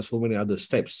rehabilitation, there are so many other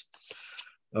steps.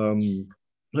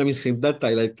 Let me say that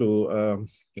I like to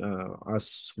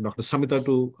ask Dr. Samita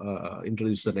to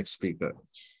introduce the next speaker.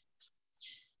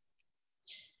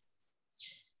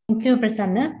 Thank you,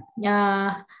 Prasanna.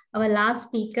 Our last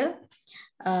speaker,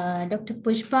 Dr.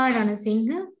 Pushpa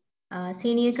Ranasinghe,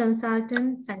 Senior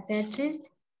Consultant Psychiatrist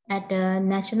at the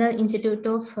National Institute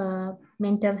of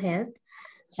Mental Health.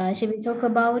 She will talk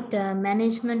about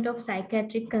management of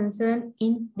psychiatric concern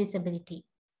in disability.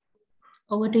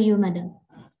 Over to you, madam.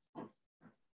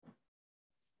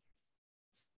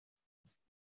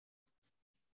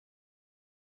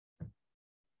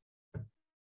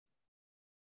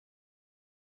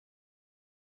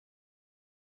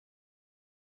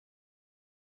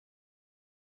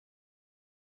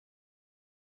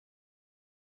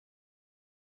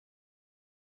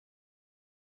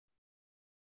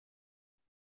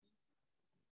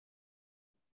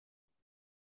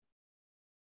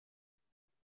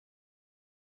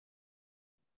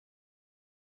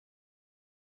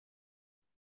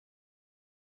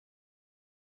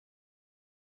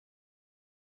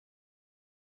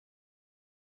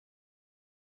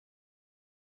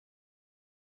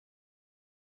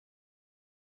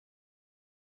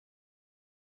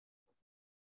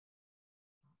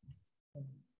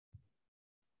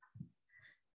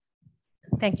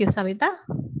 Thank you, Samita.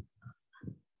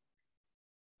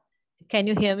 Can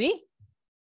you hear me?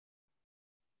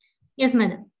 Yes,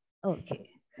 madam. Okay.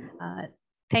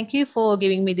 Thank you for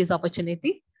giving me this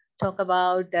opportunity to talk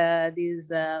about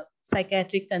these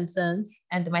psychiatric concerns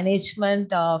and the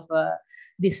management of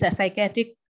these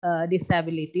psychiatric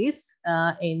disabilities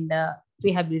in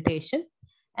rehabilitation.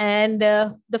 And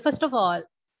the first of all,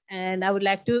 and I would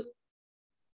like to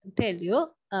tell you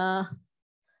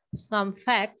some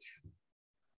facts.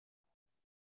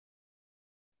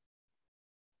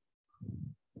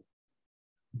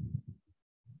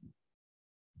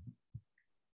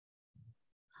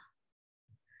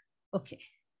 Okay.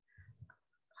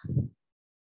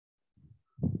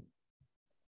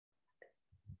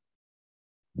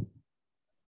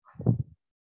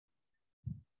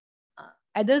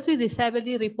 Adults with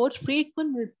disability report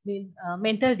frequent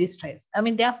mental distress. I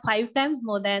mean, they are 5 times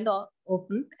more than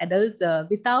often adults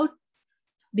without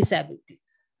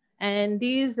disabilities. And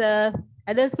these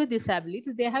adults with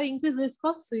disabilities, they have increased risk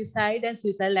of suicide and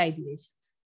suicidal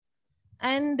ideations.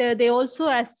 And they also,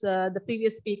 as the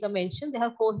previous speaker mentioned, they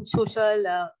have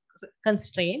social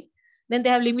constraint. Then they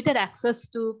have limited access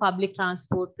to public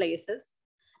transport places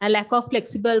and lack of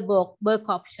flexible work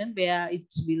option where it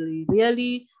will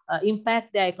really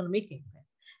impact their economic impact.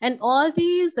 And all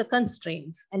these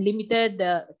constraints and limited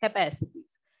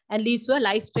capacities and leads to a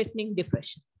life-threatening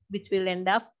depression, which will end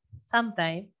up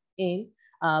sometime in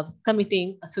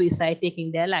committing suicide,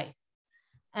 taking their life.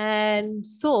 And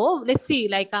so let's see,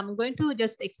 like I'm going to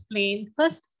just explain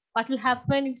first what will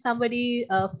happen if somebody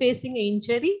facing an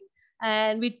injury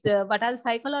and with what are the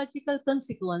psychological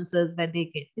consequences that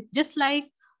they get. It's just like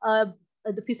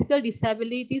the physical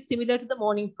disability is similar to the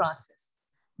mourning process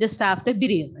just after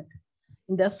bereavement.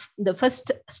 In the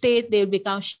first state, they will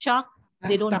become shocked.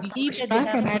 They don't Dr. believe Pushpa,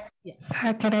 that they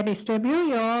have. can I disturb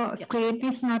you? Your screen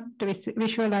is not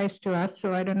visualized to us,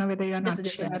 so I don't know whether you're not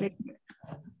sharing.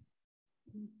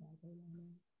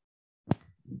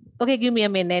 Okay, give me a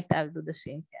minute. I'll do the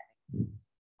same.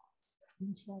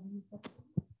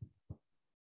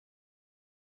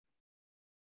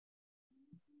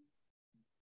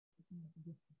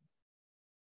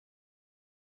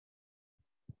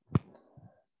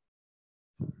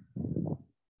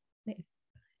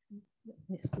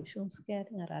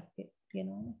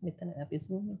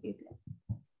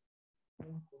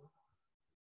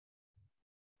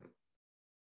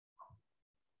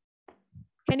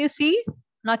 Can you see?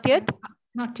 Not yet?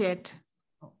 Not yet.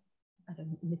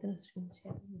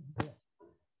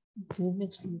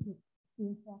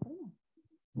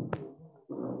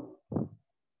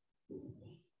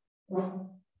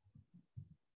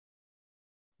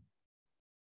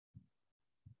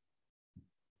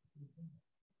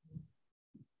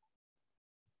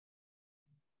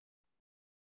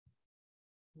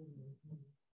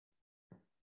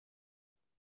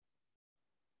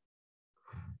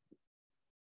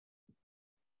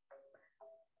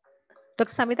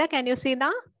 Dr. Samita, can you see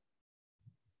now?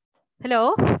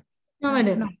 Hello? No,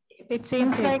 madam. No. It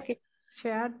seems like it's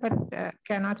shared, but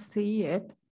cannot see it.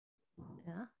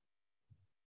 Yeah.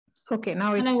 Okay,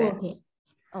 now it's No, there. okay.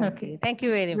 Okay, thank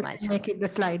you very much. Make it the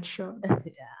slideshow. Yeah.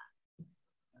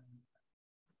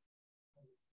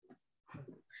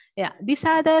 Yeah, these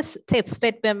are the steps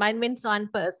that when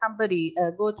somebody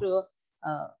go through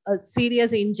a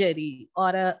serious injury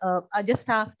or just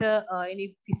after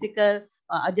any physical,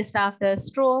 just after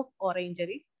stroke or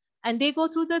injury, and they go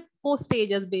through the 4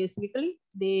 stages basically.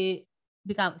 They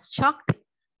become shocked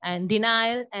and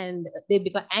denial, and they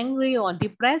become angry or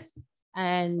depressed,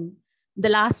 and the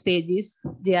last stage is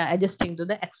they are adjusting to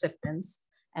the acceptance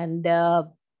and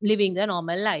living the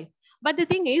normal life. But the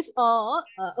thing is,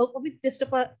 just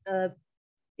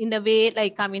in a way,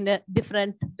 like I'm in a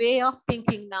different way of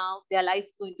thinking now, their life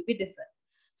is going to be different.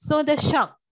 So the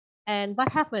shock, and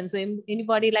what happens when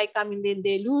anybody like, I mean,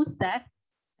 they lose that,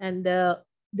 and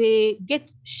they get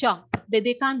shocked that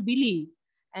they can't believe,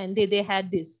 and they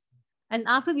had this. And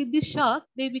after with this shock,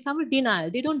 they become a denial.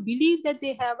 They don't believe that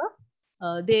they have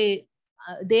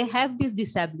they have this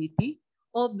disability,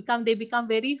 or they become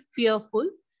very fearful.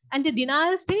 And the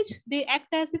denial stage, they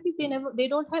act as if they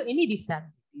don't have any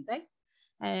disability, right?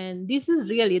 And this is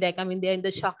really like, I mean, they're in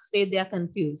the shock state, they are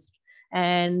confused,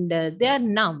 and they are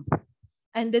numb.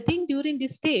 And the thing during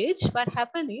this stage, what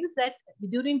happens is that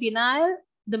during denial,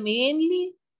 the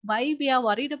mainly why we are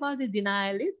worried about the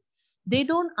denial is they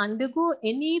don't undergo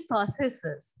any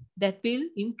processes that will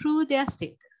improve their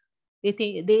status. They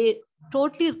think they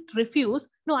totally refuse.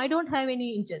 No, I don't have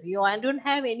any injury, or I don't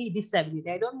have any disability.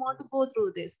 I don't want to go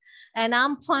through this. And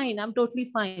I'm fine. I'm totally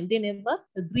fine. They never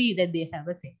agree that they have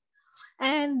a thing.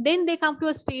 And then they come to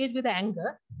a stage with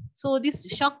anger. So this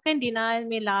shock and denial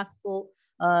may last for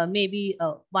maybe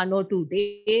 1 or 2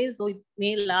 days, or it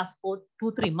may last for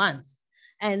 2-3 months.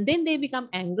 And then they become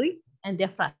angry, and they're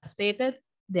frustrated.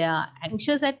 They are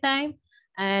anxious at times.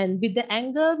 And with the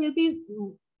anger will be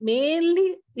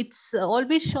mainly, it's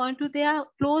always shown to their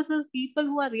closest people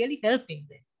who are really helping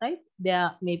them, right? They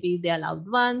are maybe their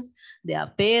loved ones, their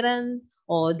parents,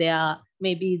 or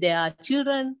maybe their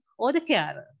children, or the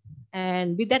carer.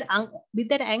 And with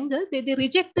that anger, they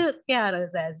reject the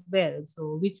carers as well.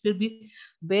 So which will be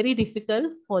very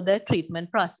difficult for the treatment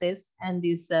process and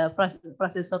this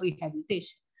process of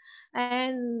rehabilitation.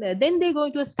 And then they go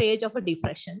into a stage of a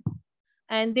depression,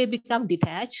 and they become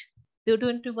detached. They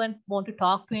don't even want to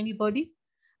talk to anybody.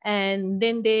 And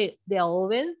then they are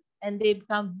overwhelmed, and they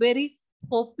become very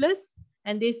hopeless,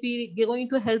 and they feel they're going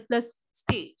to a helpless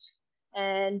stage.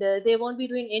 And they won't be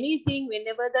doing anything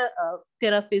whenever the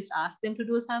therapist asks them to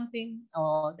do something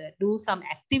or they do some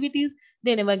activities.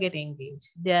 They never get engaged.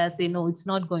 They say, no, it's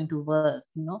not going to work,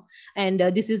 you know. And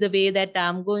this is the way that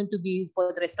I'm going to be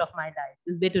for the rest of my life.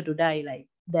 It's better to die like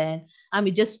then. I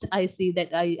mean, I see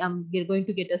that I'm going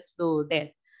to get a slow death.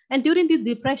 And during this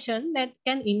depression, that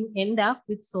can end up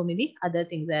with so many other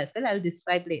things as well. I'll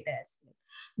describe later as well.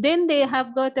 Then they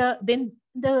have got then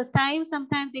the time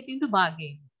sometimes they came to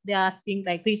bargain. They're asking,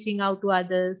 like reaching out to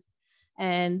others.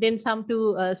 And then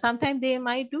sometimes they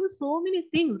might do so many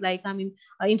things. Like, I mean,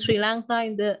 in Sri Lanka,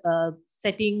 in the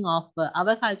setting of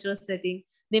our cultural setting,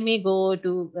 they may go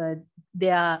to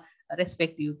their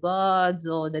respective gods,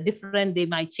 or they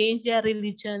might change their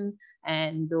religion,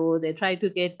 and though they try to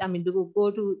get, I mean, to go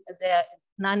to their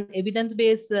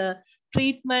non-evidence-based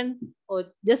treatment, or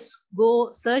just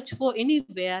go search for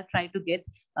anywhere, try to get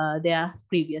their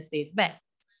previous state back.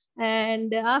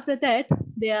 And after that,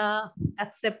 their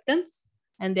acceptance,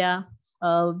 and their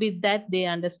with that, they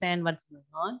understand what's going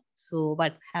on. So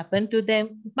what happened to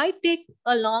them might take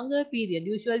a longer period.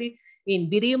 Usually in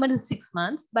bereavement is 6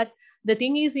 months, but the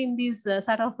thing is, in this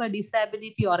sort of a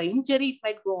disability or injury, it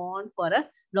might go on for a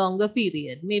longer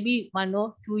period, maybe 1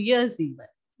 or 2 years even.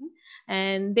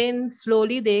 And then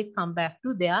slowly they come back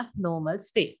to their normal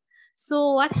state.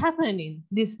 So what happened in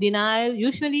this denial?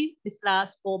 Usually this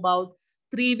lasts for about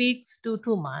 3 weeks to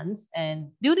 2 months.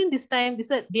 And during this time,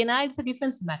 denial is a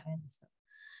defense mechanism.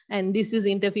 And this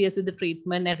interferes with the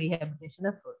treatment and rehabilitation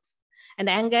efforts. And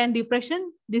anger and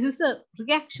depression, this is a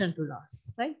reaction to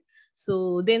loss, right?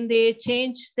 So then they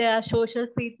change their social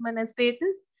treatment and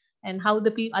status, and how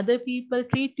the other people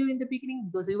treat you in the beginning,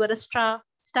 because you were a star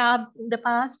in the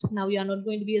past. Now you are not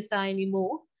going to be a star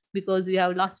anymore, because you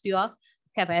have lost your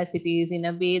capacities in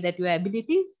a way, that your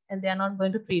abilities, and they are not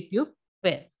going to treat you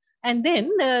well. And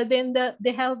then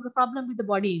they have a problem with the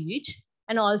body image.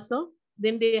 And also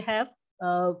then they have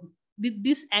with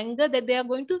this anger, that they are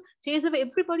going to chase away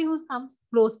everybody who comes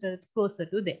closer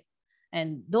to them,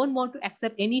 and don't want to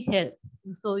accept any help.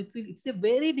 So it's a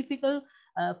very difficult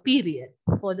period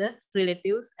for the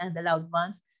relatives and the loved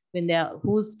ones when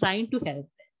who's trying to help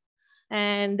them.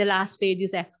 And the last stage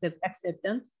is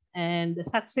acceptance and the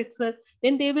successful.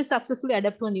 Then they will successfully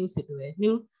adapt to a new situation,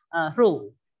 new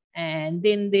role. And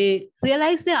then they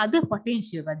realize the other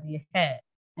potential that they have,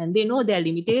 and they know their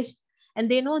limitation, and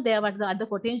they know what the other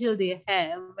potential they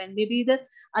have, and maybe the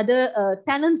other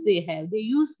talents they have. They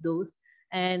use those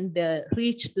and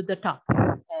reach to the top,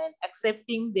 and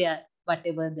accepting their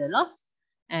whatever they lost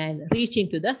and reaching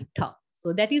to the top.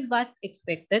 So that is what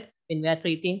expected when we are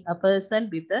treating a person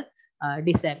with a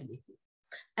disability.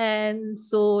 And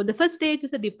so the first stage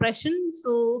is a depression.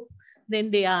 So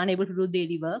then they are unable to do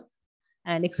daily work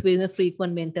and experience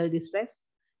frequent mental distress,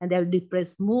 and they have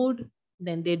depressed mood.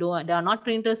 Then they are not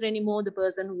interested anymore. The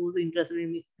person who's interested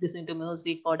in listening to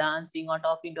music or dancing or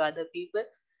talking to other people.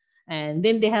 And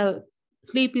then they have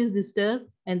sleep is disturbed,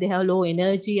 and they have low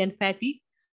energy and fatigue,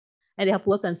 and they have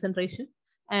poor concentration,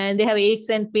 and they have aches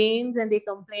and pains, and they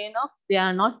complain of they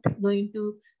are not going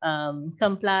to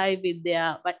comply with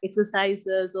their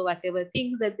exercises or whatever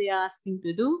things that they are asking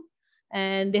to do,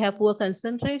 and they have poor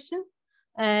concentration,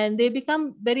 and they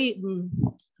become very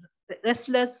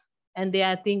restless, and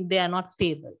they think they are not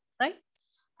stable, right?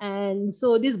 And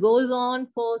so this goes on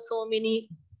for so many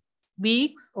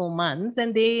weeks or months,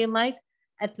 and they might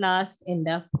at last end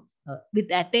up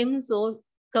with attempts or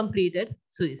completed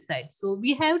suicide. So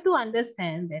we have to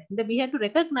understand that we have to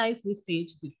recognize this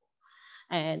stage before.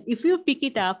 And if you pick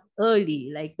it up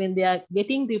early, like when they are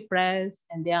getting depressed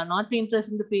and they are not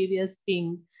interested in the previous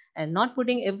things and not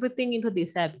putting everything into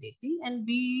disability, and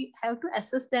we have to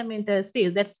assess their mental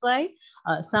state. That's why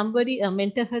somebody, a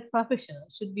mental health professional,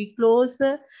 should be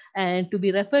closer and to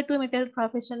be referred to a mental health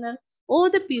professional, or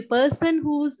the person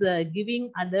who's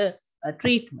giving other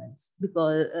treatments,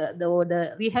 because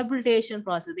the rehabilitation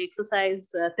process, the exercise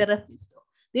therapist,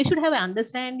 they should have an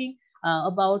understanding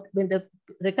about when the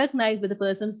recognize whether the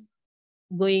person's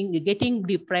getting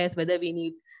depressed, whether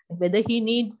he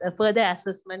needs a further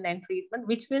assessment and treatment,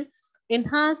 which will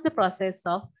enhance the process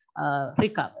of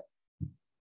recovery.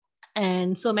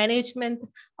 And so management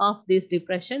of this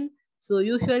depression. So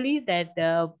usually that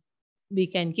we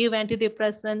can give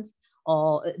antidepressants,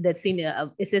 or that's in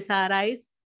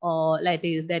SSRIs, or that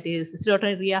is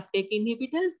serotonin reuptake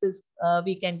inhibitors. This,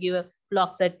 we can give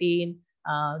fluoxetine,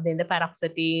 then the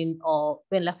paroxetine or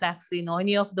venlafaxine or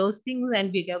any of those things,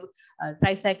 and we give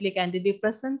tricyclic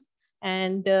antidepressants.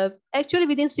 And actually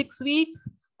within 6 weeks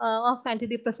of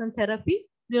antidepressant therapy,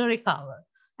 they'll recover.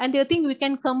 And the thing we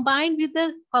can combine with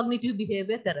the cognitive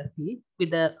behavior therapy with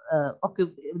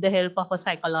the help of a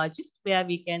psychologist, where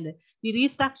we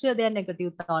restructure their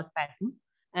negative thought pattern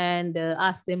and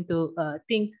ask them to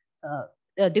think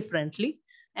differently.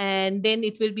 And then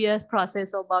it will be a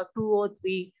process of about 2 or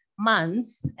 3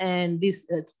 months, and this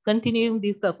continuing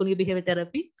this cognitive behavior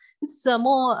therapy is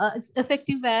more it's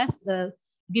effective as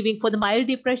giving for the mild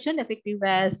depression, effective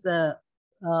as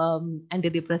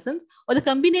antidepressants, or the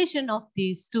combination of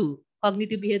these two,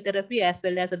 cognitive behavior therapy as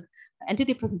well as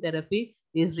antidepressant therapy,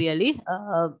 is really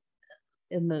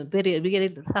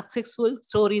very successful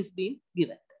stories being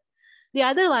given. The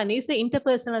other one is the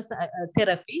interpersonal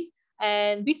therapy.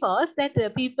 And because that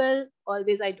people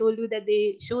always, I told you that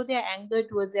they show their anger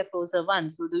towards their closer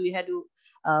ones. So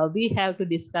we have to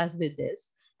discuss with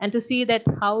this and to see that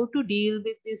how to deal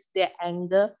with this, their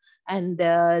anger, and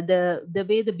the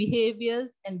way the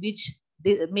behaviors and which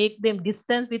they make them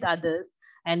distant with others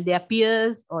and their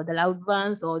peers or the loved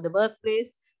ones or the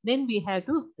workplace. Then we have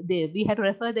to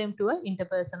refer them to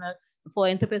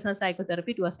interpersonal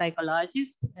psychotherapy, to a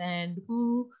psychologist, and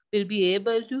who will be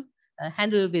able to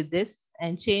handle with this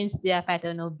and change their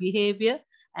pattern of behavior,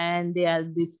 and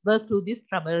work through this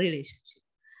trouble relationship.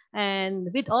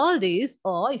 And with all this,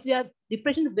 or if you have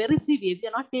depression very severe, if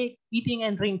you're not eating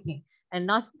and drinking and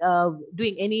not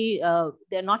doing any,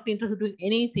 they're not interested in doing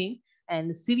anything,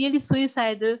 and severely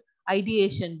suicidal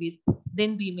ideation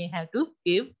then we may have to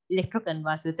give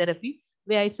electroconvulsive therapy,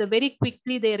 where it's a very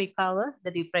quickly they recover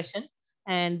the depression,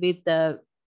 and with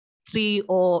 3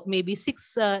 or maybe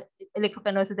 6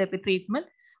 electroconvulsive therapy treatment,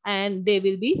 and they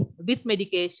will be with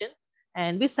medication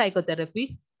and with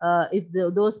psychotherapy. If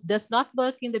those does not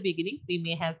work in the beginning, we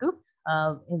may have to,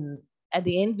 at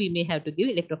the end, we may have to give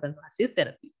electroconvulsive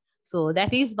therapy. So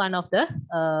that is one of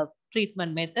the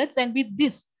treatment methods. And with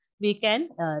this, they can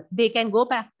go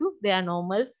back to their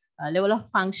normal level of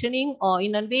functioning, or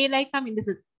in a way like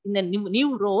in a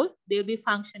new role, they'll be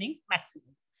functioning maximum.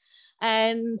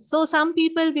 And so some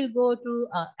people will go to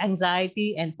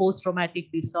anxiety and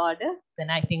post-traumatic disorder. Then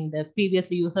I think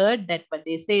previously you heard that, but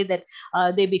they say that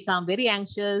they become very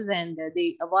anxious, and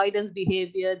the avoidance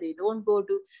behavior, they don't go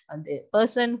to the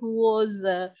person who was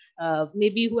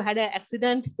maybe who had an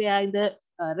accident there in the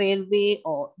railway,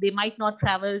 or they might not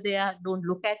travel there, don't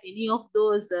look at any of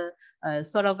those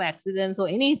sort of accidents or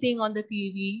anything on the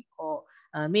TV or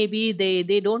maybe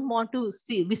they don't want to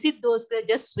visit those places,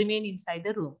 just remain inside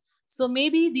the room. So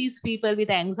maybe these people with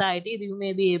anxiety, you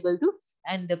may be able to,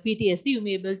 and the PTSD, you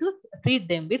may be able to treat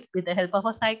them with the help of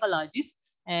a psychologist.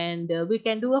 And we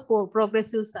can do a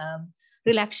progressive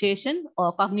relaxation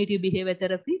or cognitive behavior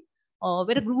therapy or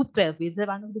with a group therapy. It's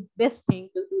one of the best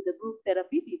things to do the group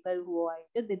therapy. People who are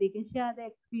that they can share their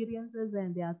experiences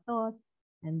and their thoughts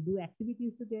and do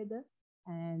activities together,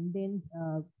 and then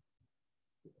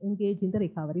engage in the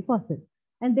recovery process.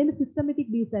 And then the systematic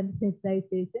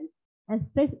desensitization and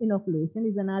stress inoculation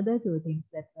is another two things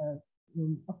that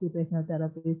occupational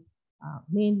therapists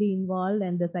mainly involved,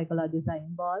 and the psychologists are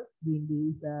involved doing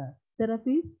these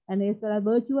therapies. And as well as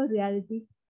virtual reality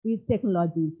with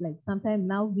technologies, like sometimes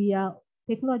now we are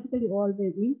technologically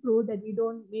always improved that we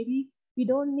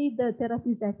don't need the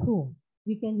therapist at home.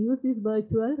 We can use this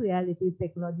virtual reality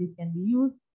technologies can be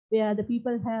used where the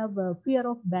people have fear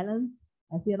of balance,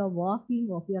 a fear of walking,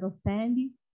 or fear of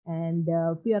standing, and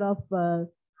fear of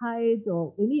height,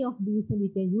 or any of these. We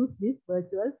can use this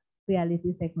virtual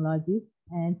reality technologies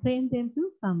and train them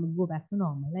to go back to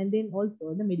normal. And then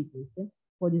also the medication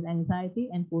for this anxiety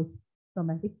and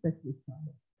post-traumatic stress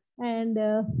disorder. And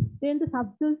then the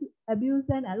substance abuse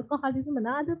and alcoholism,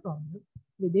 another problem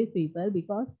with these people,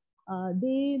 because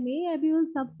they may abuse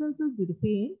substances due to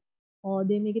pain, or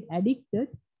they may get addicted,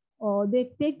 or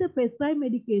they take the prescribed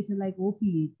medication like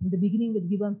opiates in the beginning it's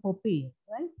given for pain,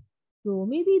 right? So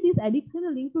maybe this addiction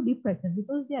is linked to depression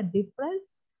because they are depressed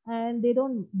and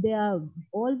they are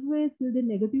always with the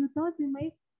negative thoughts. They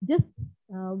might just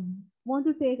want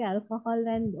to take alcohol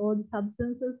and or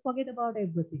substances, forget about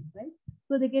everything, right?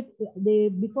 So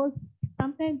because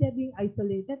sometimes they're being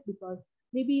isolated because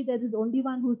maybe there is only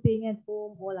one who's staying at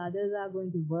home, all others are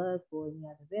going to work or any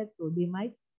other way. So they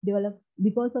might develop,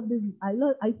 because of this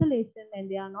isolation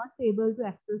and they are not able to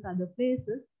access other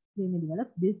places, they may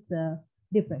develop this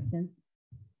depression.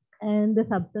 And the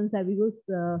substance abuse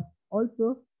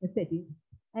also a setting.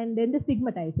 And then the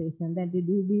stigmatization, that it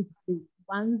will be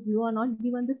once you are not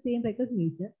given the same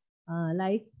recognition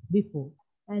like before.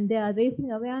 And they are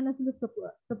raising awareness in the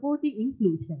supporting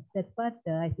inclusion. That's what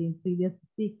I think previous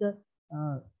speaker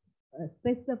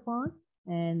stressed upon,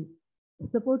 and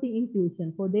supporting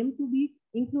inclusion for them to be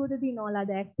included in all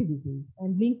other activities,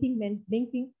 and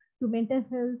linking to mental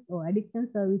health or addiction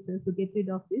services to get rid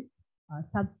of this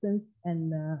substance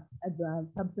and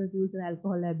substance use and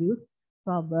alcohol abuse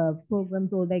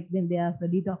programs, or like when there are the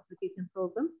detoxification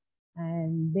programs,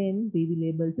 and then we will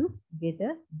able to get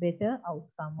a better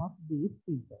outcome of these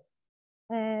people.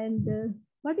 And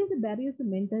what is the barriers to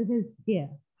mental health care?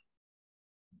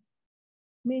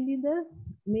 Maybe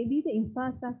the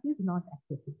infrastructure is not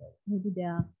accessible. Maybe they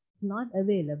are not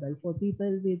available for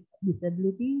people with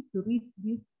disabilities to reach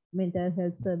these mental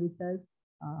health services,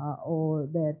 or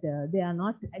that they are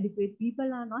not adequate.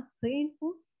 People are not trained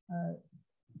for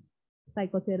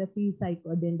psychotherapy,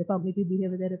 then the cognitive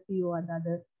behavior therapy or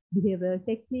other behavioral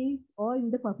techniques, or in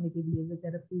the cognitive behavior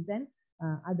therapies and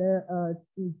other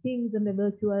things in the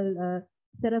virtual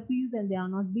therapies, and they are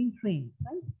not being trained,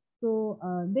 right? So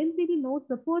then there is no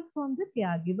support from the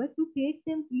caregiver to take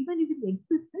them, even if it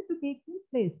existed, to take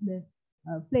them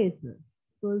places.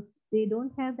 So they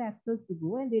don't have the access to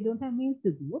go, and they don't have means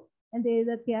to go, and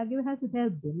the caregiver has to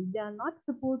help them. If they are not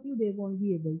supportive, they won't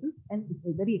be able to, and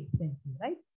it's very expensive,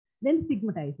 right? Then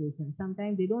stigmatization.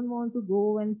 Sometimes they don't want to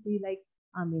go and see, like,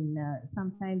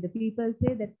 sometimes the people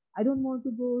say that I don't want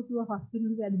to go to a hospital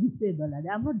where I'm disabled.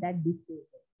 I'm not that disabled.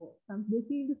 They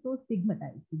feel so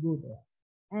stigmatized to go there.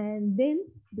 And then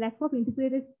lack of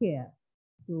integrated care.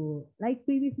 So like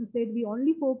previously said, we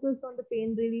only focus on the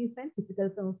pain relief and physical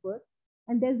comfort,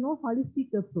 and there's no holistic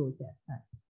approach as such.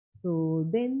 So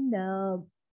then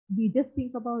we just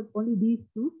think about only these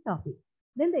two topics.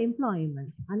 Then the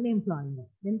employment, unemployment,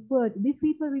 then poor. These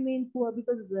people remain poor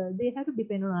because they have to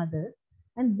depend on others,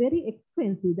 and very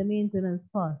expensive, the maintenance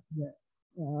costs.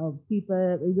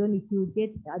 People, even if you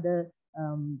get other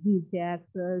wheelchair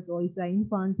access, or if you are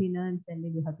incontinent, then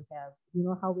you have to have,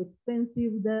 how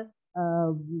expensive the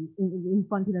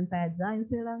incontinent pads are in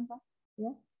Sri Lanka.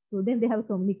 Yeah. So then they have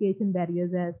communication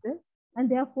barriers as well. And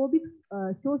they are phobic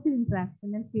social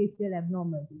interaction and facial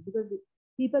abnormalities, because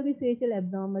people with facial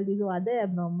abnormalities or other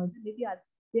abnormalities, maybe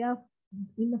they are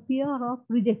in the fear of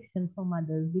rejection from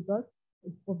others because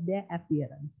of their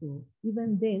appearance. So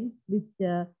even then,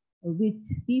 which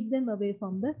keep them away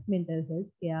from the mental health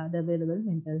care, the available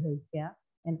mental health care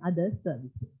and other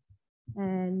services.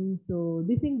 And so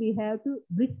this thing, we have to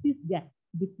bridge this gap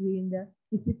between the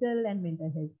physical and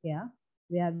mental health care,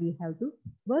 where we have to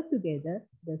work together,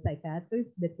 the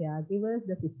psychiatrists, the caregivers,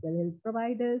 the physical health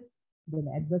providers, then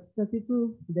advocacy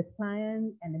groups, the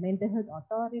client and the mental health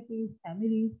authorities,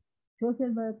 families,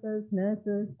 social workers,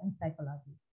 nurses, and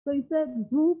psychologists. So it's a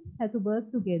group has to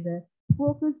work together,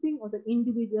 focusing on the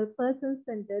individual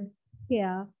person-centered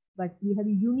care, but we have a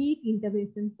unique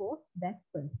intervention for that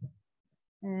person.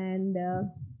 And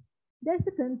there's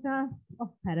a contrast of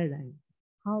paradigm,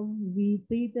 how we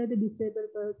treated a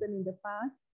disabled person in the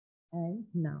past and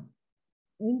now.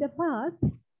 In the past,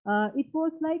 it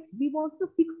was like we want to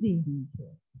fix the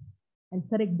individual and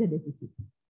correct the deficit.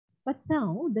 But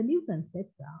now the new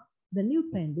concepts are, the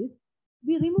new trend is,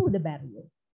 we remove the barriers,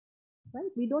 right?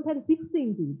 We don't have to fix the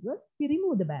individual, we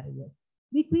remove the barriers.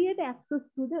 We create access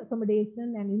to the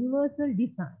accommodation and universal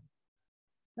design,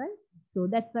 right? So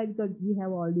that's why, because we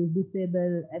have all these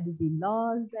disability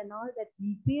laws and all that,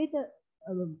 we create a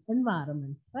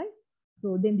environment, right?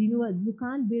 So then you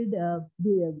can't build a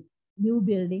new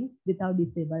buildings without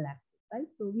disabled access, right?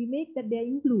 So we make that they're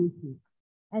inclusive,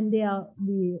 and they are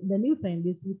the new trend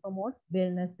is we promote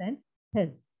wellness and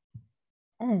health.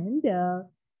 And the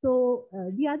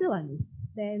other one is,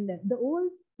 then the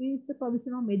old is the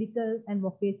provision of medical and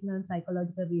vocational and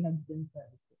psychological rehabilitation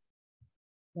services.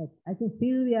 That I think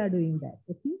still we are doing that,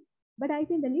 okay? But I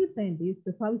think the new trend is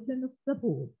the provision of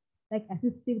support, like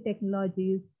assistive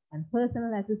technologies and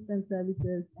personal assistance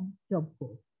services and job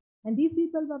force. And these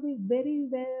people will be very,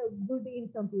 very good in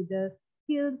computer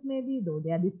skills, maybe, though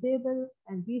they are disabled,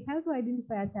 and we have to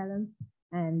identify our talents.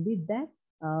 And with that,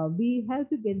 we have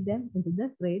to get them into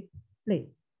the great place.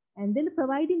 And then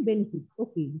providing benefits.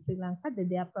 Okay, in Sri Lanka,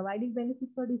 they are providing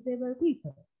benefits for disabled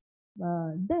people.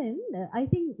 Then I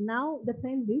think now the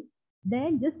trend is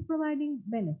then just providing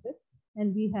benefits,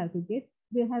 and we have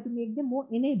to make them more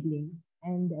enabling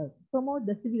and promote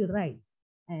the civil rights.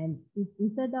 And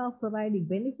instead of providing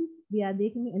benefits, we are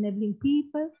making enabling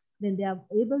people, then they are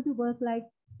able to work like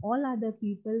all other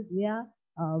people, where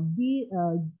we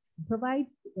provide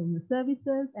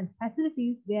services and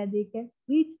facilities where they can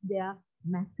reach their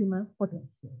maximum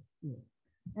potential. Yeah.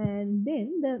 And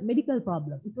then the medical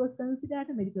problem, it was considered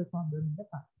a medical problem in the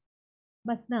past.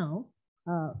 But now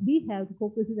we have to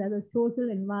focus it as a social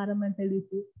environmental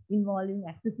issue involving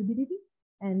accessibility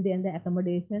and then the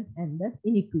accommodation and the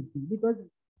inequity, because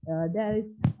there is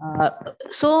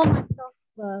so much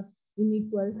of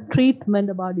unequal treatment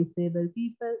about disabled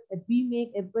people that we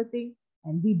make everything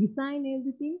and we design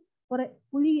everything for a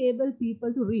fully able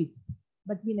people to reach,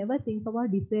 but we never think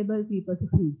about disabled people to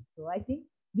reach. So I think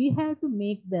we have to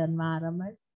make the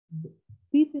environment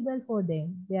feasible for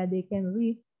them, where they can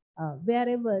reach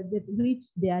wherever they reach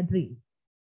their dreams.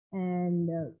 And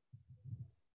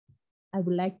I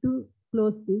would like to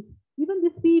close this. Even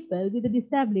these people with a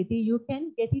disability, you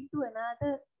can get into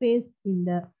another phase in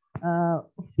the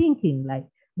thinking. Like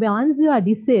once you are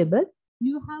disabled,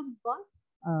 you have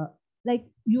got like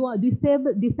you are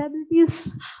disabled.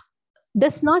 Disabilities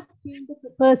does not change the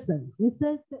person.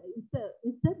 Instead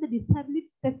the disability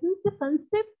presents the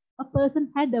concept a person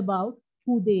had about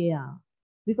who they are.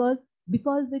 Because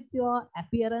with your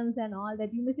appearance and all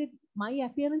that, you may say, my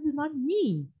appearance is not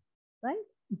me, right?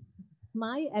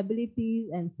 My abilities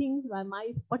and things are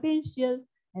my potential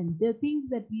and the things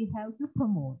that we have to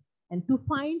promote. And to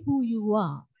find who you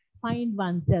are, find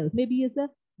oneself. Maybe it's a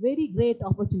very great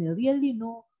opportunity. Really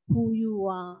know who you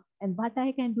are and what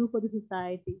I can do for the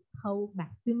society, how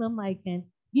maximum I can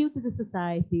give to the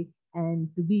society, and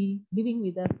to be living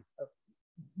with a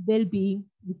well-being,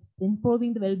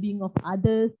 improving the well-being of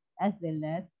others as well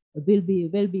as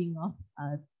well-being of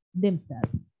themselves.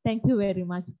 Thank you very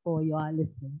much for your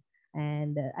listening.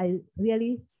 And I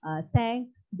really thank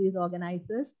these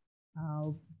organizers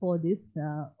for this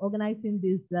organizing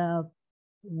this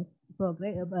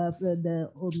program,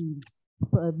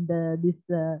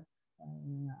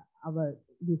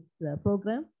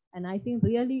 program. And I think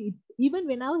really, even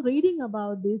when I was reading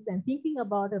about this and thinking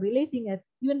about relating it,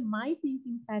 even my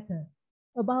thinking pattern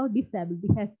about disability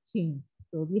has changed.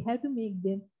 So we have to make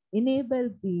them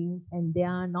enabled beings, and they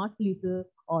are not little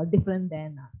or different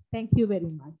than us. Thank you very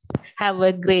much. Have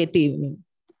a great evening.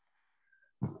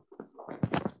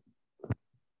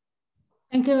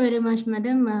 Thank you very much,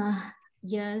 madam.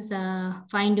 Yes,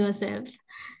 find yourself.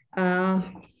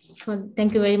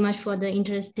 Thank you very much for the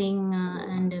interesting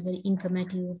and very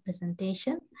informative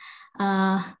presentation.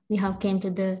 We have came to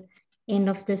the end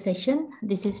of the session.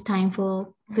 This is time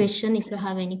for question. If you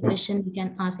have any question, you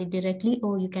can ask it directly,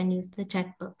 or you can use the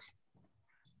chat box.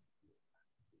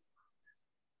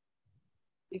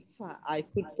 If I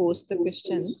could post the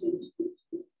question.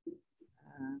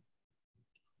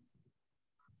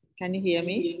 Can you hear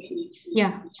me?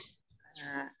 Yeah.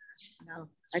 Now,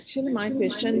 actually, my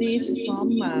question is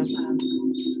from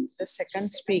the second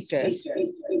speaker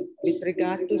with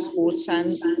regard to sports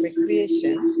and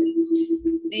recreation,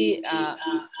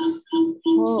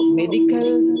 for medical,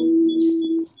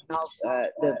 now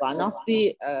the one of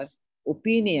the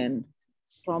opinion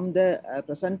from the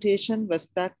presentation was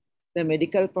that the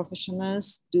medical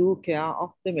professionals do care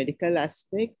of the medical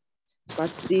aspect, but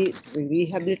the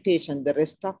rehabilitation, the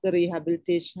rest of the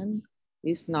rehabilitation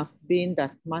is not being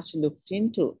that much looked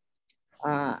into.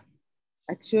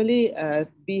 Actually,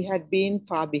 we had been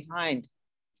far behind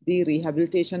the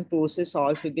rehabilitation process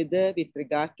altogether with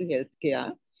regard to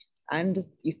healthcare. And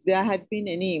if there had been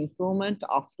any improvement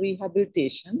of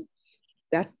rehabilitation,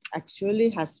 that actually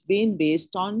has been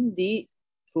based on the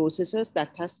processes that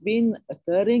has been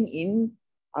occurring in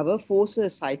our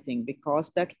forces, I think,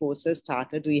 because that forces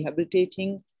started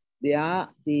rehabilitating the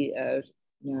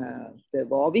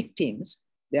war victims.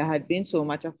 There had been so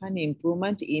much of an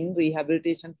improvement in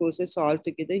rehabilitation process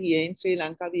altogether here in Sri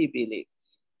Lanka, we believe.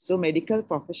 So medical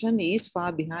profession is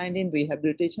far behind in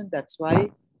rehabilitation. That's why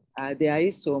there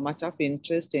is so much of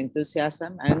interest,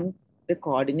 enthusiasm, and the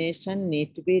coordination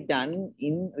need to be done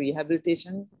in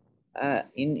rehabilitation,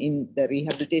 in the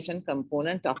rehabilitation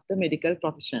component of the medical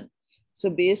profession. So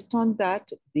based on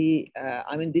that,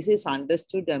 I mean, this is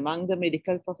understood among the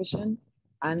medical profession,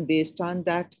 and based on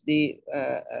that,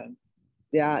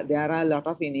 there are a lot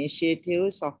of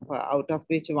initiatives out of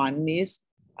which one is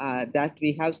that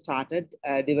we have started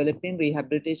developing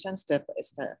rehabilitation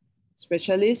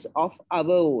specialists of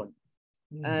our own.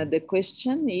 The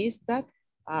question is that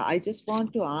I just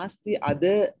want to ask the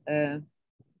other,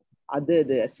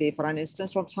 say for an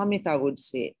instance from Samita would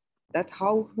say that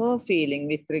how her feeling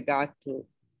with regard to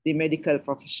the medical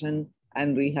profession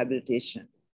and rehabilitation.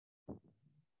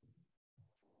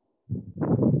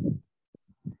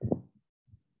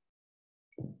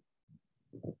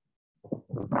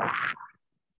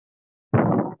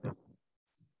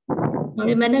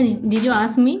 Sorry, madam, did you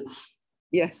ask me?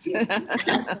 Yes.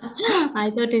 I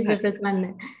thought it's the first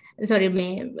one. Sorry,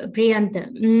 Priyanta.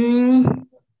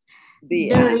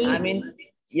 I mean,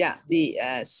 yeah,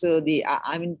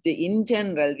 I mean, in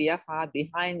general, we are far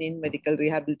behind in medical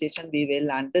rehabilitation. We will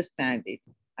understand it.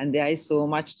 And there is so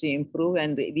much to improve.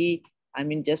 And I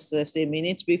mean, just say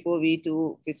minutes before we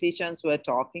two physicians were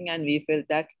talking, and we felt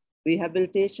that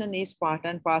rehabilitation is part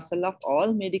and parcel of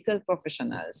all medical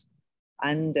professionals.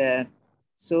 And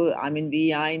so, I mean,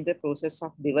 we are in the process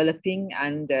of developing,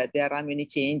 and there are many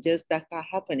changes that are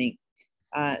happening.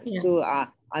 So,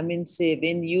 I mean, say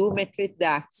when you met with the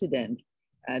accident,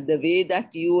 the way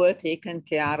that you were taken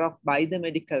care of by the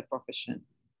medical profession,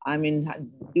 I mean,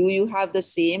 do you have the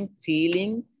same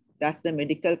feeling that the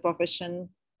medical profession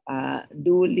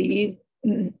do leave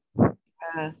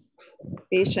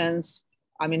patients,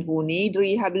 I mean, who need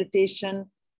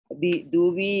rehabilitation?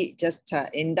 Do we just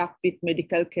end up with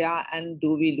medical care, and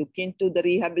do we look into the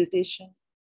rehabilitation?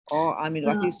 Or, I mean,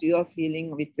 what is your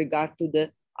feeling with regard to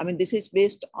the, I mean, this is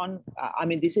based on, I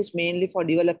mean, this is mainly for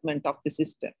development of the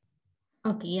system.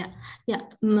 Okay,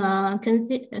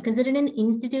 considering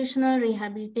institutional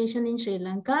rehabilitation in Sri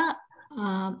Lanka,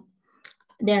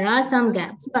 there are some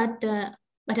gaps, but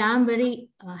I'm very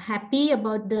happy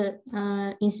about the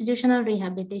institutional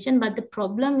rehabilitation. But the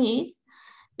problem is,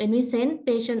 when we send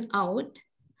patients out,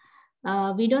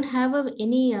 we don't have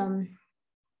any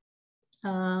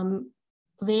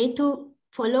way to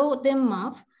follow them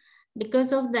up.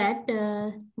 Because of that,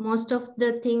 most of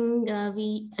the things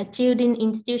we achieved in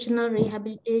institutional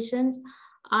rehabilitations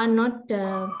are not,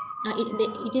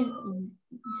 it's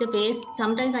a waste.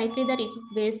 Sometimes I feel that it is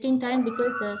wasting time,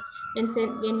 because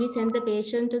when we send the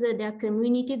patient to their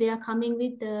community, they are coming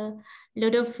with a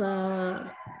lot of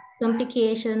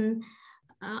complication.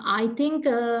 I think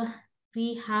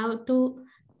we have to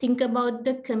think about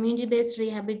the community-based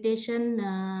rehabilitation,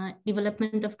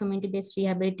 development of community-based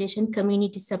rehabilitation,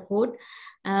 community support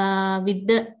with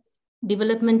the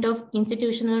development of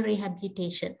institutional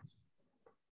rehabilitation.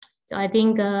 So I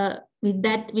think with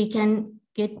that, we can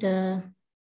get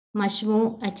much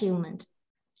more achievement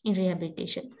in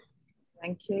rehabilitation.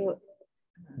 Thank you.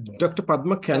 Dr.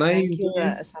 Padma, can thank you,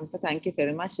 Sampha, thank you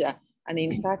very much. And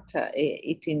in fact,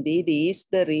 it indeed is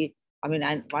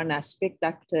and one aspect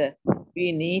that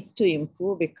we need to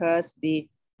improve, because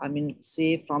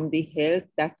say from the health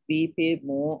that we pay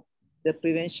more the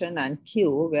prevention and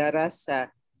cure, whereas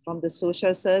from the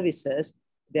social services,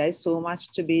 there is so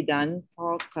much to be done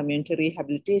for community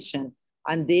rehabilitation,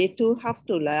 and they too have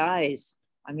to liaise,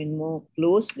 more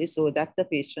closely, so that the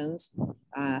patients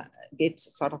get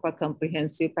sort of a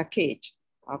comprehensive package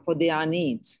for their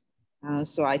needs.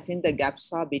 So I think the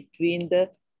gaps are between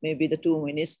maybe the two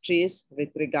ministries with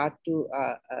regard to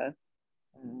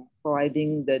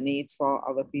providing the needs for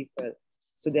our people.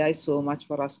 So there is so much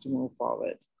for us to move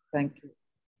forward. Thank you.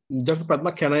 Dr.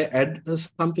 Padma, can I add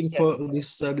something Yes. for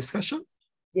this discussion?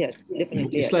 Yes,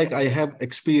 definitely. It's yes. like I have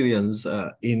experience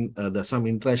in some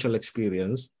international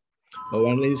experience.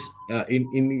 One is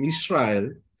in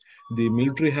Israel, the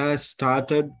military has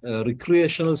started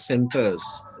recreational centers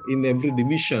in every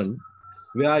division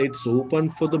where it's open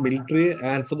for the military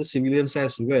and for the civilians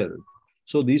as well.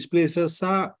 So these places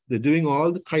they're doing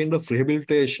all the kind of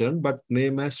rehabilitation, but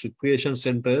named as recreation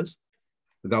centers,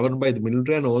 governed by the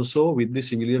military and also with the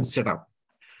civilian setup.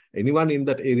 Anyone in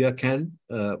that area can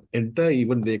enter,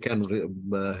 even they can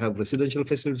have residential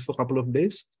facilities for a couple of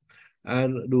days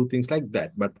and do things like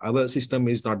that. But our system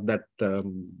is not that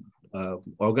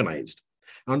organized.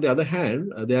 On the other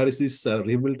hand, there is this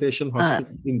rehabilitation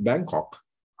hospital in Bangkok,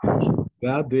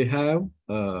 where they have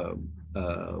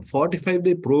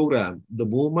 45-day program. The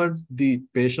moment the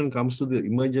patient comes to the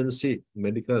emergency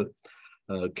medical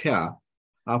care,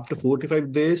 after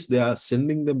 45 days, they are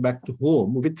sending them back to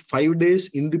home with 5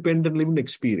 days independent living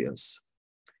experience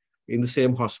in the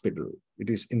same hospital.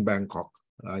 It is in Bangkok.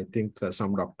 I think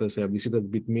some doctors have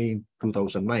visited with me in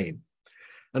 2009.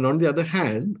 And on the other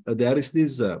hand, there is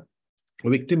this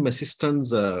victim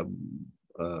assistance,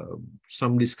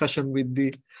 some discussion with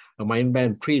the mine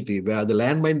ban treaty, where the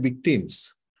landmine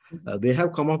victims, they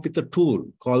have come up with a tool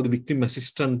called the victim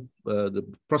assistance the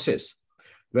process,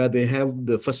 where they have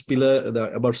the first pillar,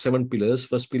 about 7 pillars.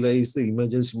 First pillar is the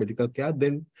emergency medical care.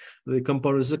 Then the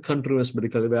component is the continuous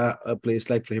medical, where a place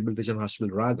like Rehabilitation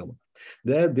Hospital Ragam.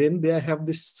 Then they have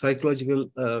this psychological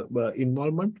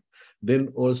involvement. Then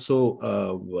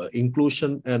also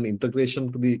inclusion and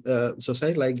integration to the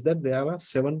society. Like that, there are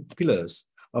 7 pillars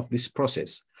of this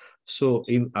process. So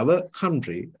in our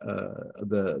country,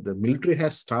 the military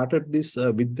has started this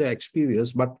with the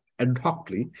experience, but ad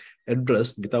hocly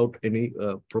addressed without any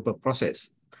proper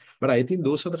process. But I think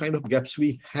those are the kind of gaps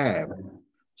we have.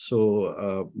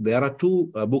 So there are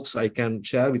 2 books I can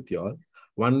share with you all.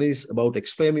 One is about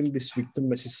explaining this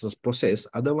victim assistance process.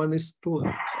 Other one is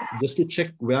just to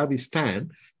check where we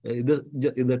stand in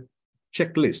the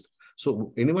checklist.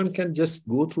 So anyone can just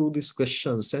go through these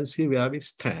questions and see where we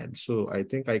stand. So I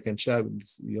think I can share with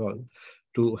you all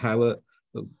to have a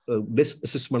this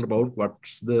assessment about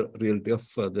what's the reality of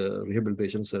the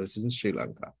rehabilitation services in Sri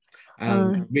Lanka.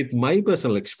 And with my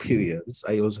personal experience,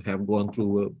 I also have gone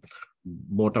through a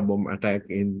mortar bomb attack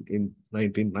in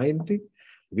 1990.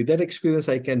 With that experience,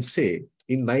 I can say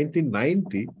in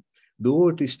 1990, though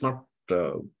it is not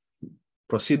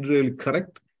procedurally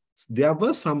correct, there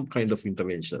were some kind of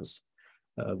interventions.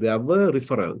 There were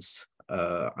referrals.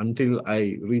 Until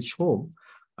I reached home,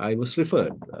 I was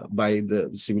referred by the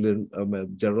civilian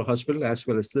general hospital as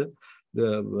well as the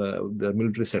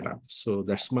military setup. So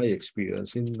that's my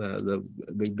experience. In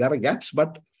there are gaps,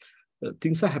 but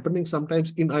things are happening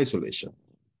sometimes in isolation.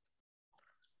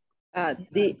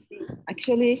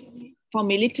 Actually, for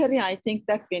military, I think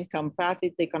that when compared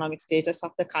with the economic status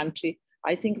of the country,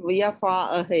 I think we are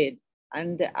far ahead.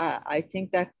 And I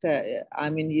think that,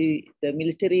 the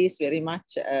military is very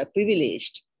much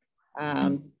privileged.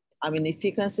 I mean, if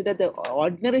you consider the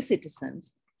ordinary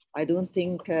citizens, I don't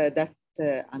think that,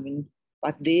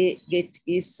 what they get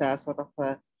is sort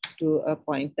of to a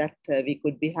point that we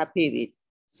could be happy with.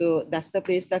 So that's the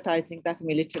place that I think that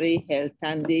military, health,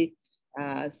 and the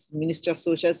Ministry of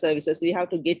Social Services, we have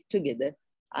to get together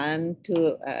and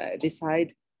to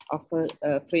decide of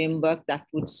a framework that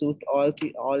would suit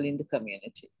all in the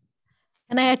community.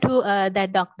 Can I add to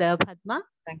that, Dr. Padma?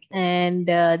 Thank you. And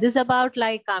this is about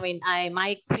like, my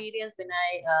experience when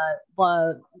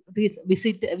I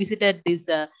visited this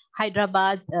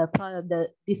Hyderabad the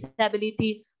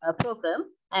disability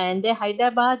program, and the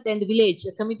Hyderabad and the village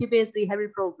community-based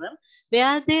rehabilitation program,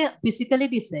 where they physically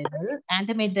disabled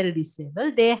and mentally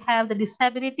disabled, they have the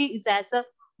disability is as a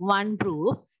one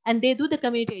group, and they do the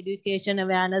community education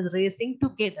awareness raising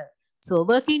together. So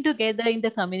working together in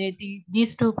the community,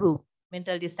 these 2 groups,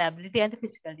 mental disability and the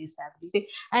physical disability,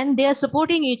 and they are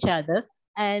supporting each other,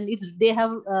 and they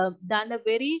have done a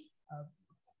very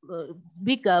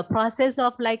big process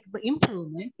of like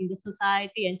improvement in the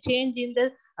society and change in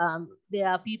the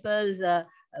their people's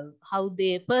how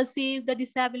they perceive the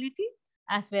disability,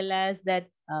 as well as that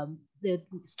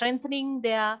strengthening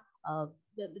their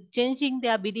changing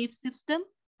their belief system,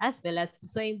 as well as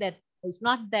saying that it's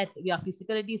not that you are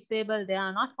physically disabled, they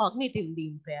are not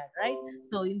cognitively impaired, right?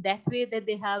 So in that way that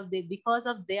because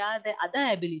of the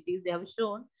other abilities they have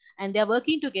shown, and they're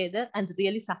working together and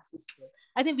really successful.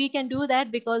 I think we can do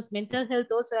that because mental health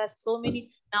also has so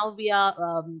many, now we are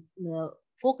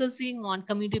focusing on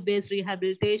community-based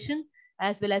rehabilitation,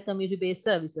 as well as community-based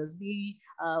services. We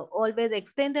always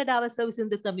extended our service in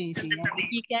the community, and if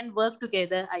we can work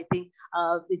together, I think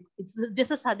it's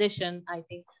just a suggestion. I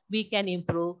think we can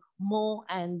improve more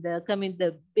and come in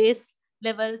the base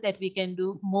level that we can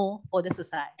do more for the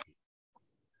society.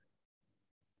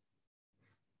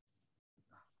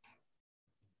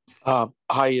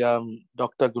 Hi,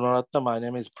 Dr. Gunaratna. My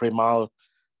name is Primal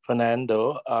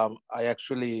Fernando.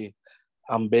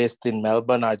 I'm based in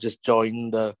Melbourne. I just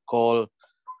joined the call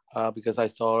because I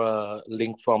saw a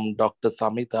link from Dr.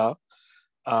 Samita.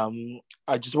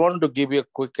 I just wanted to give you a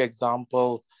quick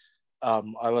example.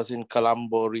 I was in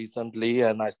Colombo recently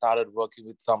and I started working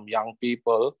with some young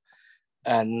people.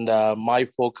 And my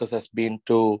focus has been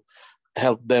to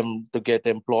help them to get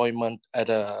employment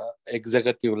at an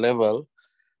executive level.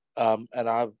 And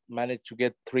I've managed to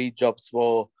get 3 jobs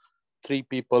for 3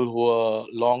 people who are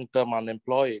long-term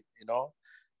unemployed, you know.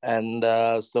 And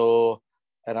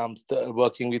and I'm still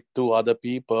working with 2 other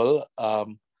people. I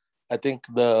think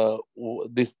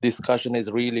this discussion is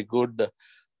really good.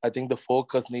 I think the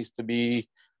focus needs to be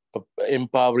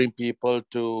empowering people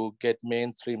to get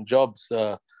mainstream jobs.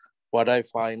 What I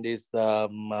find is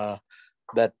that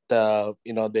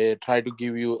you know, they try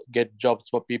to get jobs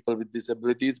for people with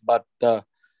disabilities, but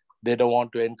they don't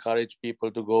want to encourage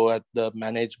people to go at the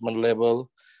management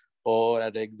level or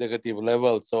at the executive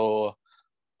level. So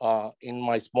in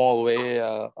my small way,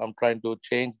 I'm trying to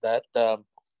change that. To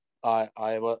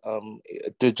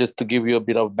give you a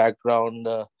bit of background,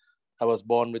 I was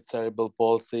born with cerebral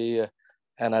palsy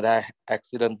and had an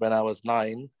accident when I was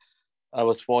 9. I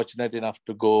was fortunate enough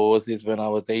to go overseas when I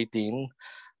was 18,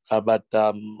 but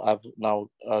I've now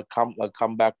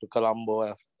come back to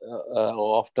Colombo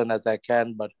often as I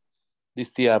can. But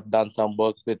this year I've done some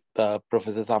work with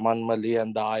Professor Saman Mali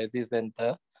and the IIT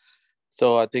Center.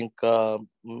 So I think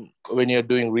when you're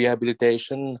doing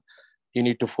rehabilitation, you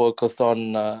need to focus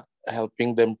on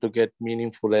helping them to get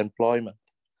meaningful employment.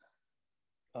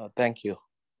 Thank you.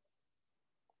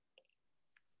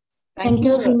 Thank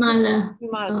you, Primal.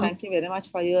 Thank you very much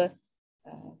for your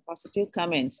positive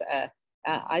comments.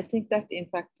 I think that, in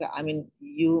fact, I mean,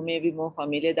 you may be more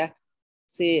familiar that,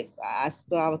 say, as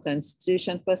per our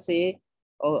constitution per se,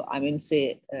 or I mean,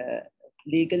 say,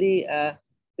 legally,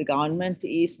 the government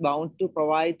is bound to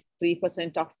provide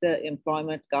 3% of the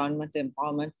government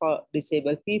employment for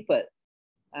disabled people.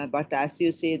 But as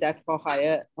you say that for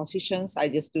higher positions, I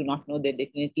just do not know. They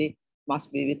definitely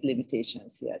must be with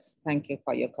limitations. Yes, thank you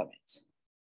for your comments.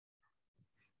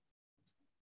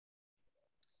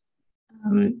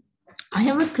 I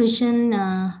have a question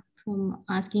from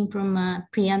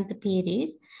Priyantha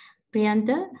Perez.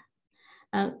 Priyantha,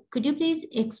 could you please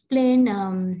explain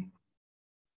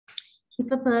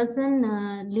if a person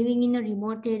living in a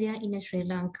remote area in Sri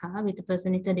Lanka with a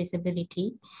person with a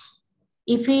disability,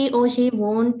 if he or she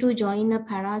want to join a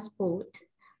para sport,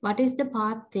 what is the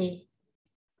path there?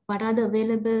 What are the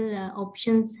available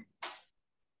options?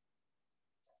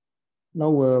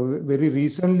 Now, very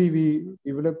recently, we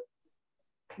developed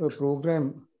a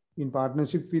program in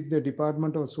partnership with the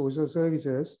Department of Social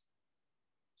Services.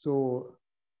 So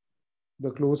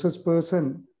the closest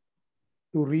person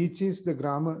to reach is the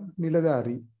Grama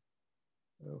Niladhari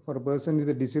for a person with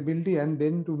a disability, and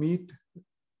then to meet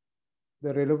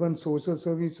the relevant social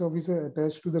service officer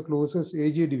attached to the closest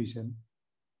AGA division.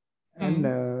 And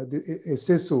the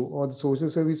SSO or the social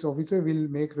service officer will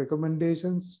make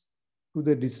recommendations to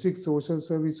the district social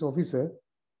service officer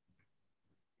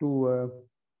to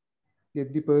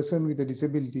get the person with a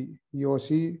disability, he or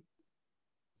she,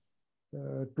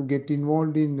 to get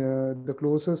involved in the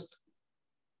closest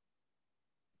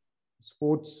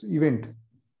sports event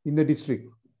in the district,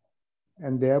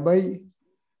 and thereby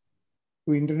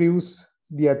to introduce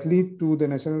the athlete to the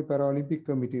National Paralympic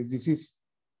Committee.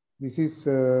 This is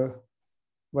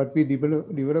what we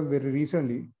developed very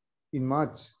recently in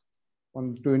March.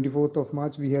 On the 24th of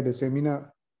March, we had a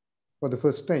seminar for the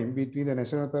first time between the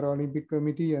National Paralympic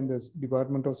Committee and the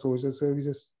Department of Social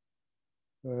Services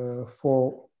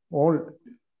for all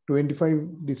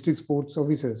 25 district sports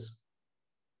officers.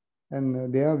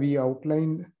 And there we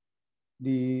outlined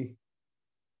the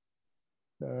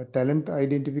talent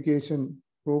identification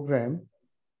program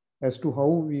as to how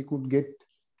we could get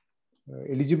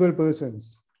eligible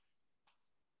persons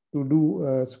to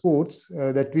do sports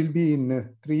that will be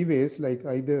in 3 ways, like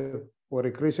either for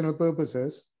recreational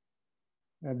purposes,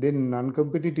 and then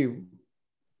non-competitive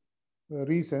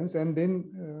reasons, and then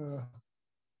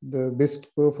the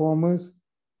best performers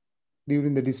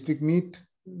during the district meet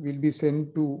will be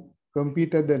sent to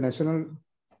compete at the National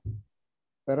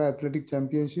Para-Athletic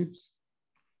Championships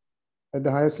at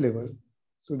the highest level.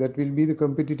 So that will be the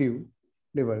competitive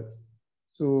level.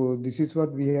 So this is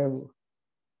what we have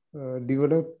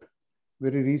developed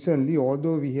very recently,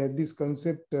 although we had this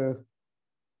concept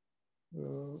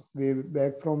way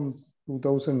back from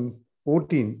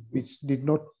 2014, which did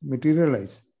not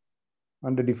materialize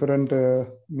under different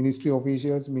ministry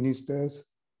officials, ministers,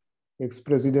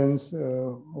 ex-presidents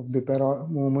of the para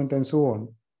movement and so on.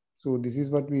 So this is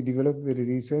what we developed very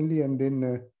recently, and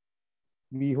then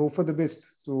we hope for the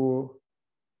best. So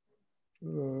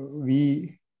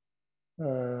we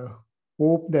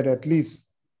hope that at least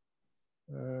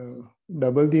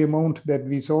double the amount that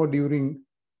we saw during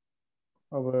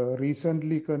our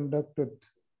recently conducted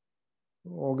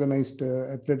organized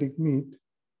athletic meet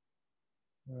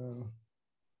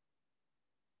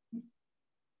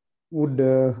would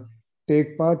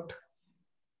take part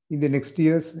in the next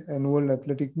year's annual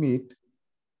athletic meet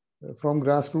from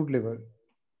grassroots level.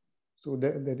 So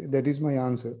that is my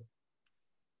answer.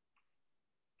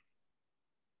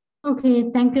 Okay,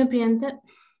 thank you, Priyanta.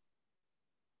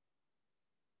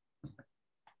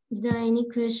 If there are any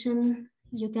question,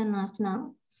 you can ask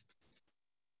now.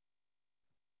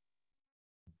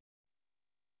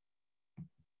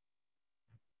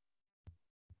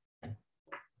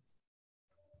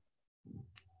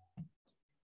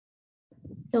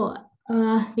 So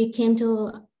we came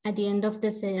to at the end of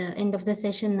this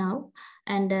session now,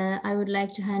 and I would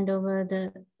like to hand over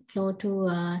the floor to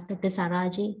Dr.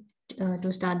 Saraji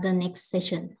to start the next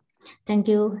session. Thank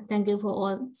you for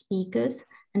all speakers,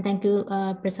 and thank you,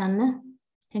 Prasanna.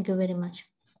 Thank you very much.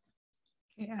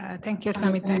 Thank you,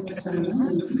 Samita and Prasanna,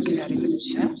 for sharing the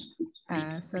session.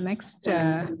 So next,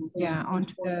 on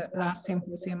to the last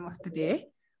symposium of the day.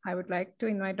 I would like to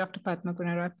invite Dr. Padma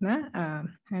Gunaratna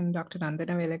and Dr.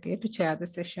 Nandana Velage to chair the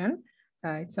session.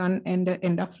 It's on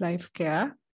end of life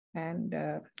care and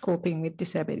coping with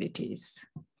disabilities.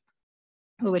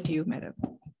 Over to you, madam.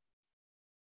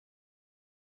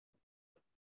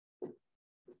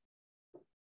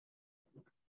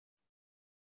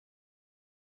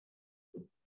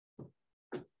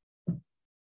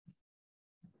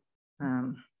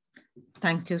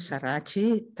 Thank you,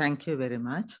 Sarachi. Thank you very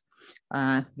much.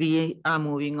 We are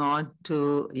moving on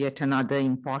to yet another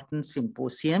important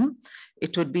symposium.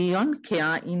 It would be on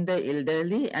care in the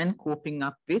elderly and coping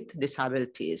up with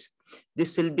disabilities.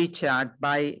 This will be chaired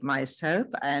by myself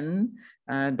and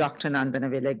Dr. Nandana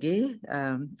Velage,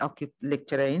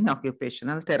 lecturer in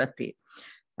occupational therapy.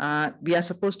 We are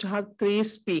supposed to have 3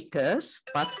 speakers,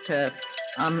 but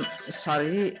I'm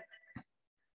sorry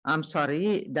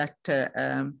that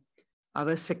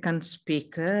our second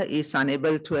speaker is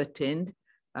unable to attend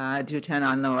due to an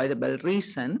unavoidable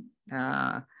reason.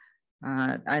 It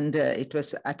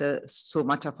was at so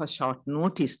much of a short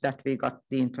notice that we got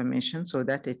the information, so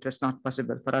that it was not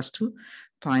possible for us to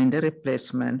find a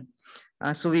replacement.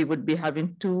 So we would be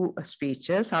having 2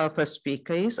 speeches. Our first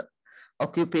speaker is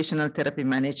occupational therapy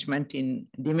management in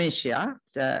dementia.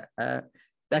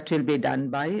 That will be done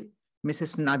by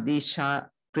Mrs. Nadisha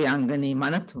Priyangani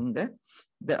Manatunga,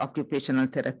 the occupational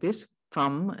therapist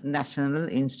from National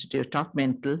Institute of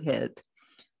Mental Health.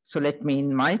 So let me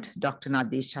invite Dr.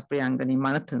 Nadisha Priyangani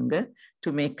Manatunga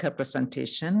to make her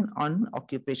presentation on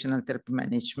occupational therapy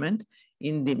management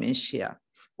in dementia.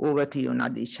 Over to you,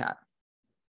 Nadisha.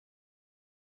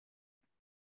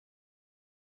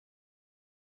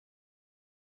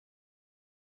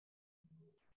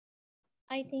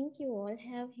 I think you all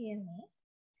have heard me.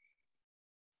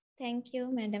 Thank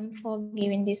you, madam, for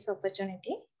giving this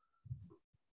opportunity.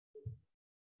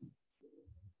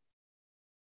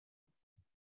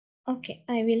 Okay,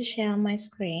 I will share my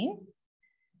screen.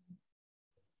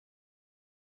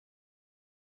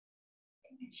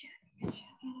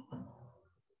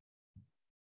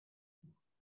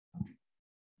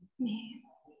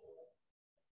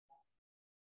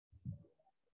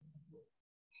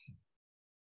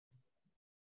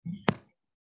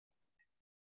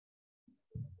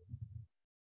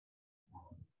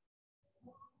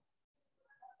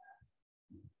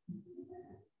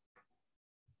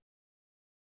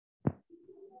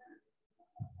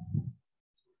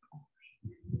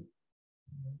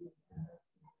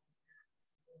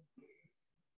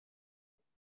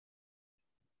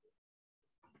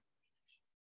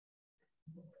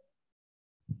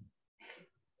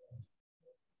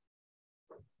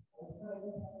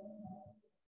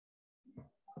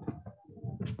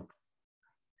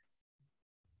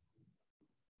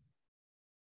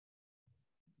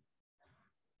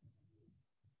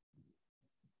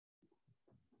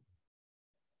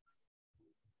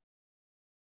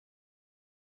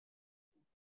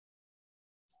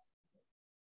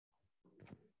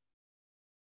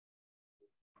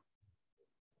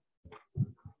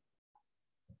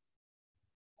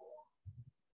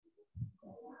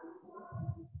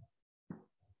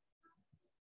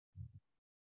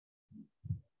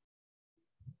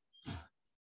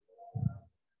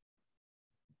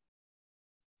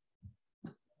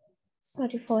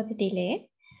 Sorry for the delay.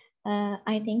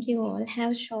 I think you all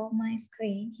have shown my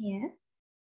screen here.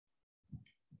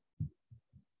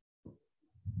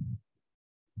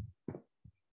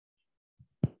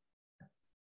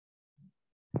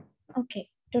 Okay,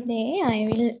 today I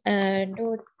will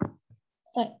do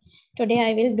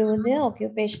the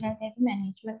occupational health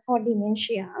management for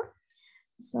dementia.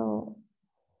 So,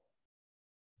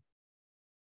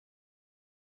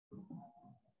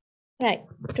 right,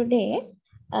 today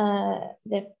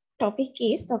the topic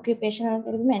is occupational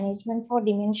health management for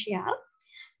dementia.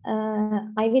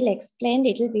 I will explain a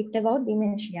little bit about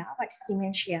dementia. What is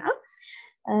dementia?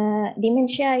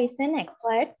 Dementia is an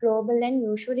acquired global and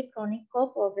usually chronic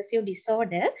or progressive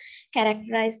disorder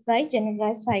characterized by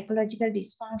generalized psychological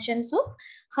dysfunctions of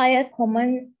higher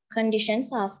common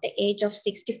conditions after age of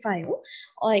 65.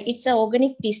 Or it's an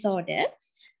organic disorder.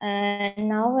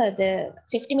 Now the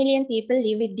 50 million people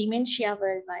live with dementia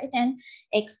worldwide and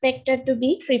expected to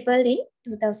be triple in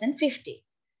 2050.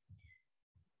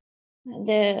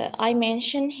 I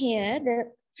mentioned here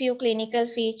the few clinical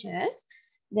features.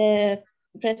 The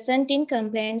present in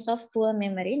complaints of poor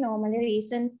memory. Normally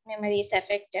recent memory is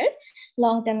affected,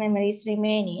 long-term memory is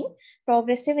remaining,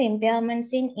 progressive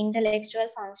impairments in intellectual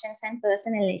functions and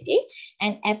personality,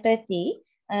 and apathy,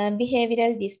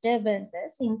 behavioral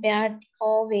disturbances, impaired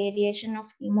or variation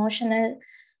of emotional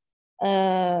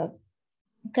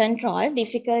control,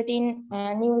 difficulty in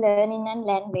new learning and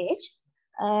language,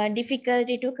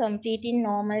 difficulty to complete in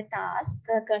normal tasks,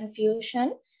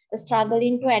 confusion,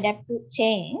 struggling to adapt to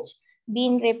change,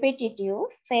 being repetitive,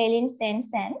 failing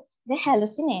sense, and the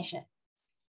hallucination.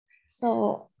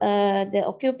 So the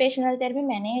occupational therapy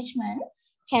management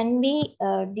can be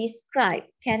described,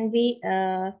 can be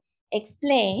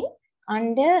explained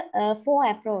under 4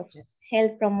 approaches: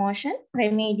 health promotion,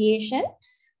 remediation,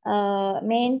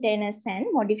 maintenance, and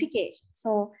modification.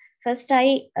 So first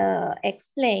I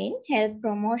explain health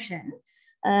promotion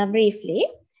briefly.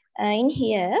 In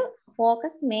here,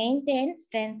 focus maintain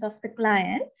strengths of the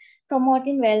client,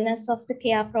 promoting wellness of the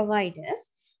care providers,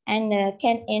 and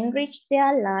can enrich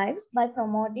their lives by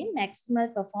promoting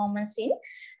maximal performance in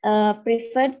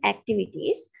preferred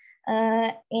activities.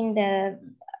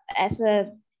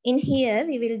 In here,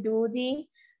 we will do the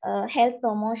health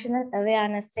promotional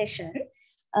awareness session,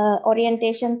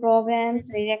 orientation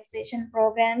programs, relaxation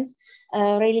programs,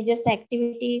 religious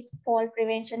activities, fall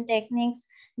prevention techniques.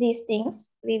 These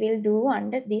things we will do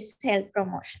under this health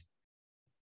promotion.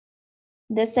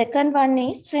 The second one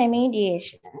is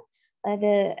remediation.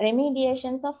 The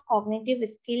remediations of cognitive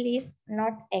skill is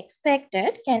not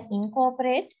expected can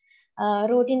incorporate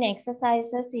routine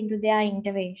exercises into their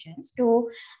interventions to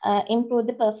improve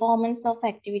the performance of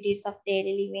activities of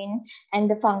daily living and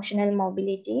the functional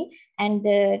mobility, and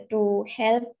to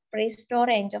help restore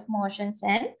range of motions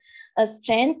and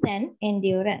strength and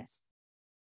endurance.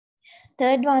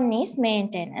 Third one is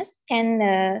maintenance.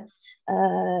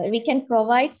 We can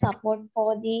provide support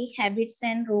for the habits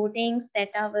and routines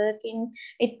that are working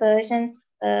with persons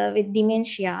with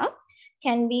dementia,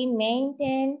 can be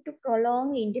maintained to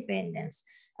prolong independence.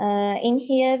 In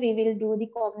here, we will do the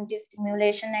cognitive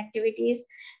stimulation activities,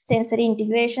 sensory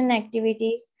integration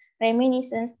activities,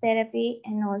 reminiscence therapy,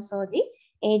 and also the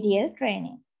ADL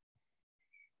training.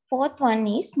 Fourth one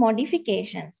is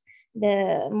modifications.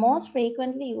 The most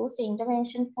frequently used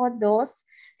intervention for those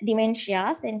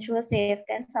dementias ensure safe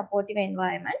and supportive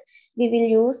environment. We will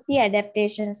use the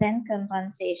adaptations and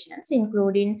compensations,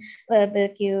 including verbal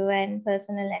cue and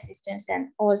personal assistance, and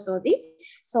also the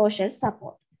social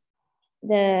support.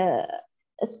 The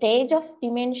stage of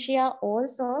dementia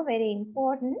also very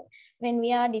important when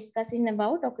we are discussing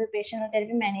about occupational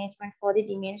therapy management for the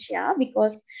dementia,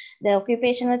 because the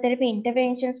occupational therapy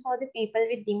interventions for the people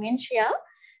with dementia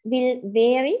will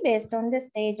vary based on the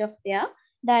stage of their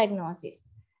diagnosis.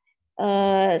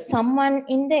 Someone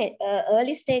in the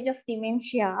early stage of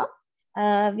dementia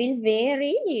will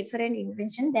vary different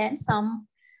intervention than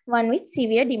someone with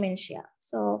severe dementia.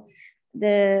 So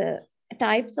the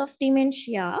types of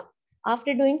dementia,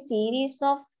 after doing series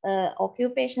of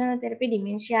occupational therapy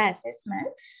dementia assessment,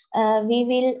 we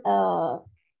will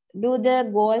do the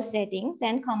goal settings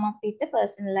and come up with a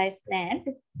personalized plan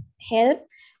to help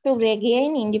to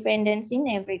regain independence in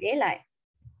everyday life.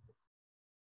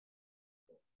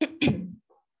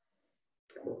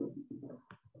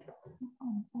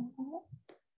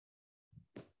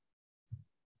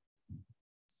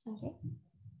 Sorry.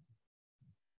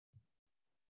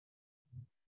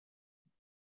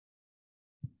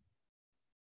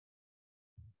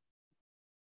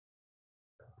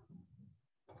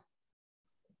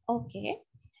 Okay.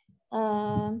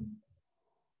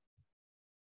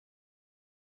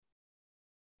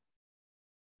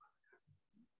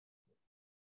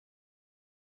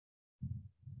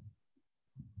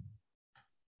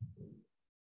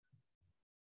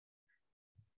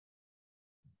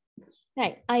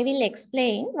 Right, I will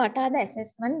explain what are the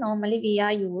assessment normally we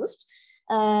are used.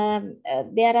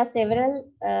 There are several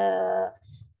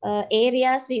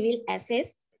areas we will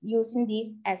assess using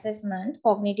these assessment,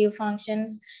 cognitive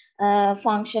functions,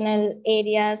 functional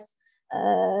areas.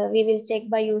 We will check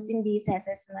by using these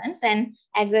assessments, and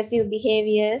aggressive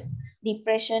behaviors,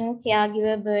 depression,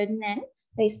 caregiver burden, and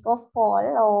risk of fall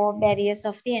or barriers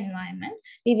of the environment.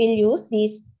 We will use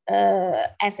these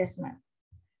assessment.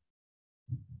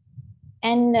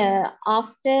 And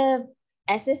after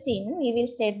assessing, we will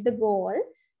set the goal.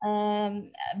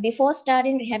 Before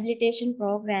starting rehabilitation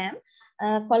program,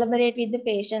 collaborate with the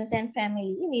patients and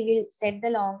family. We will set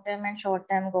the long-term and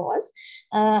short-term goals.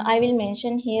 I will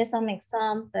mention here some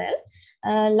example.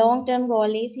 Long-term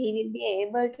goal is he will be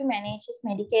able to manage his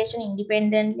medication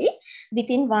independently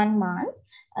within 1 month.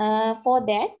 For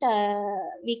that,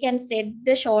 we can set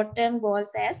the short-term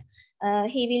goals as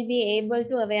he will be able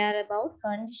to aware about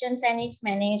conditions and its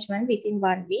management within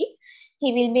 1 week.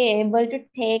 He will be able to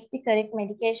take the correct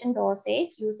medication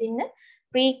dosage using a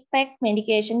pre-packed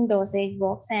medication dosage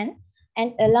box and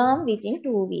an alarm within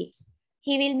 2 weeks.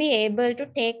 He will be able to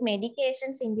take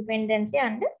medications independently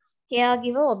under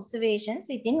caregiver observations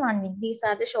within 1 week. These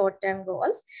are the short-term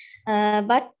goals.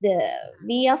 But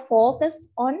we are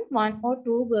focused on 1 or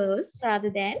 2 goals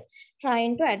rather than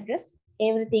trying to address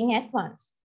everything at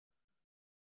once.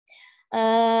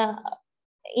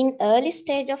 In early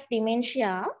stage of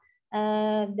dementia,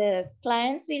 the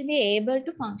clients will be able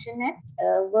to function at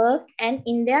work and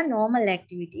in their normal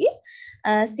activities.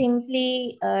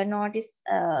 Simply notice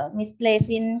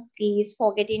misplacing keys,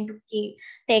 forgetting to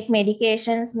take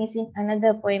medications, missing another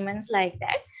appointments like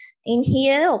that. In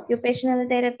here, occupational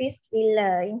therapist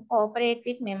will incorporate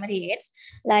with memory aids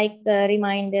like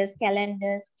reminders,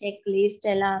 calendars, checklists,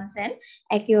 alarms, and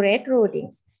accurate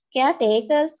routines.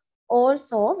 Caretakers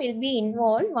also will be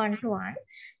involved one-to-one.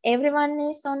 Everyone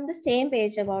is on the same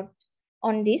page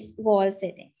on these goal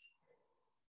settings.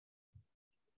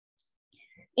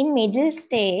 In middle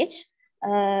stage,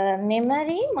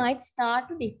 memory might start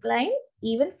to decline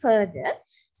even further.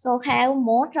 So have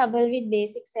more trouble with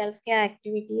basic self-care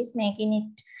activities, making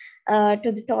it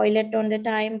to the toilet on the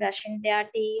time, brushing their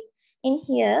teeth. In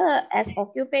here, as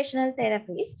occupational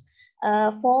therapist,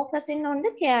 focusing on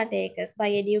the caretakers by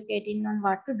educating on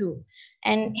what to do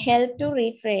and help to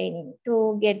retraining,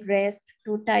 to get dressed,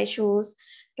 to tie shoes,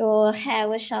 to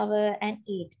have a shower and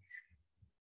eat.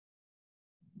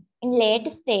 In late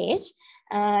stage,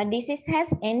 disease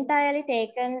has entirely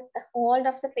taken hold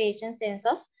of the patient's sense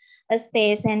of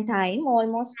space and time,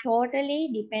 almost totally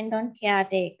depend on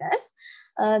caretakers.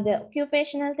 The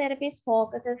occupational therapist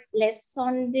focuses less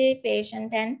on the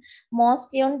patient and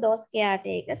mostly on those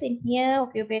caretakers. In here,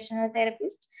 occupational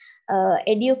therapist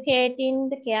educating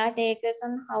the caretakers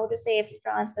on how to safely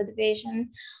transfer the patient,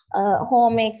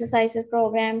 home exercises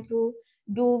program to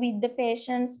do with the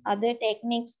patients, other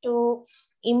techniques to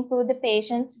improve the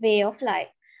patient's way of life,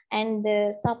 and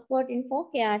the supporting for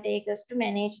caretakers to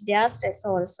manage their stress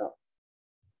also.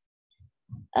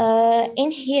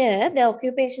 In here, the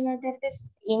occupational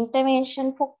therapist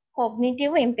intervention for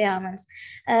cognitive impairments.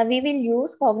 We will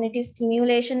use cognitive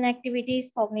stimulation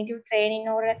activities, cognitive training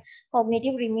or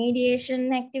cognitive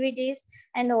remediation activities,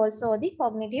 and also the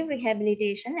cognitive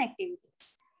rehabilitation activities.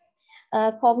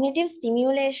 Cognitive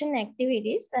stimulation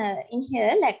activities, in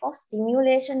here, lack of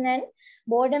stimulation and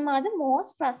boredom are the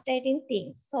most frustrating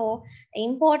things. So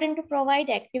important to provide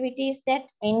activities that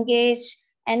engage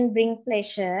and bring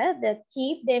pleasure, that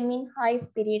keep them in high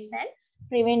spirits and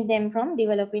prevent them from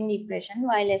developing depression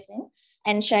while lessening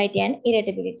anxiety and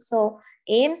irritability. So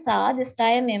aims are to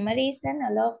stir memories and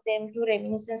allow them to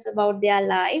reminiscence about their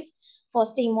life,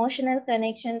 foster emotional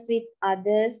connections with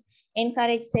others,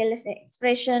 encourage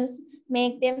self-expressions,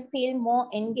 make them feel more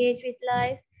engaged with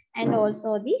life, and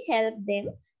also help them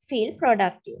feel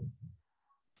productive.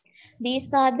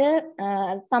 These are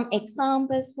the some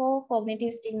examples for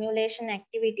cognitive stimulation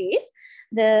activities: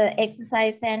 the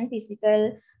exercise and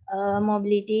physical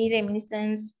mobility,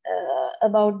 reminiscence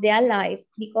about their life,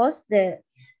 because the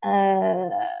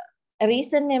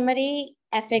recent memory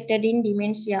affected in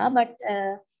dementia, but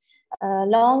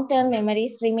long-term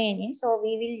memories remaining. So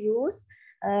we will use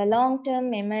long-term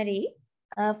memory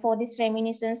for this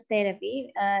reminiscence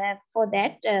therapy. For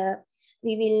that,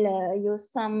 we will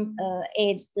use some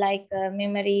aids like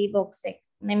memory box,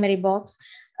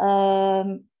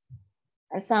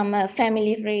 some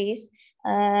family trees,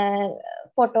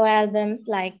 photo albums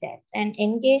like that, and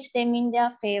engage them in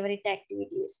their favorite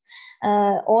activities.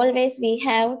 Always we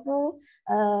have to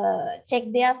check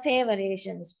their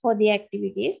favoritions for the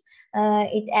activities.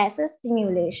 It as a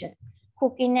stimulation.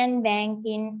 cooking and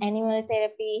banking, animal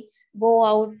therapy, go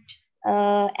out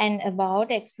and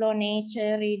about, explore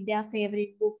nature, read their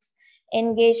favorite books,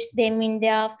 engage them in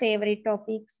their favorite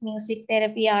topics, music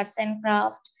therapy, arts and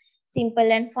craft,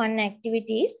 simple and fun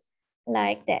activities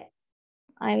like that.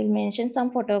 I will mention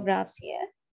some photographs here.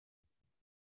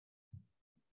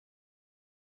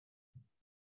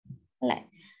 Like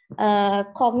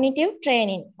cognitive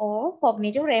training or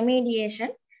cognitive remediation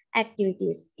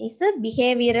activities is a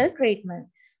behavioral treatment.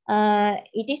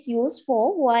 It is used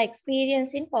for who are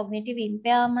experiencing cognitive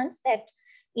impairments that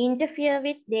interfere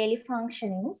with daily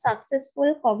functioning.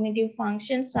 Successful cognitive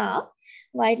functions are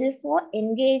vital for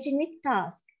engaging with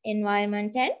task,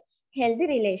 environment, and healthy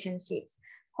relationships.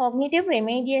 Cognitive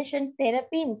remediation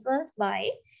therapy influenced by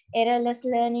errorless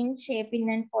learning, shaping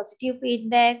and positive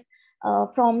feedback,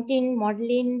 prompting,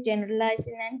 modeling,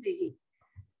 generalizing, and bridging.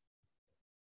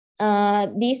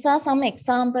 These are some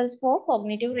examples for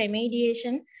cognitive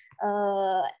remediation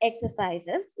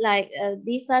exercises. Like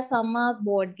these are some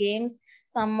board games,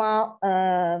 some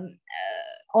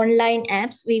online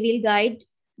apps. We will guide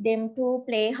them to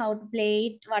play, how to play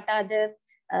it, what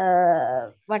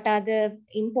are the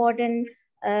important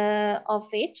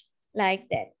of it, like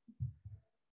that.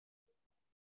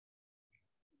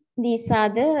 These are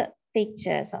the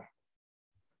pictures of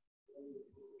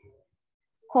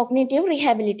cognitive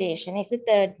rehabilitation is the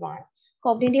third one.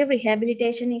 Cognitive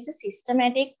rehabilitation is a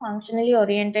systematic, functionally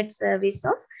oriented service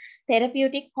of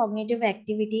therapeutic cognitive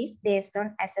activities based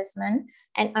on assessment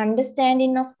and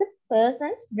understanding of the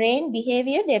person's brain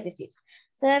behavior deficits.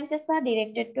 Services are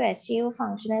directed to achieve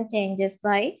functional changes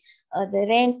by the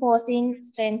reinforcing,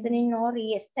 strengthening, or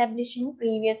re-establishing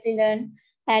previously learned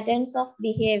patterns of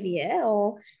behavior,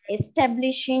 or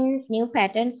establishing new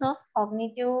patterns of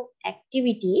cognitive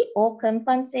activity or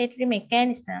compensatory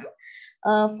mechanism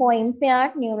for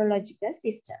impaired neurological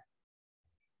system.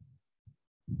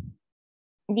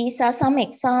 These are some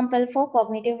examples for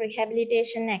cognitive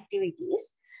rehabilitation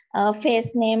activities.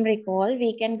 Face name recall,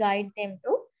 we can guide them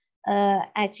to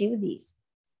achieve these.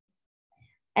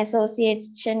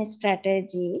 Association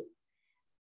strategy,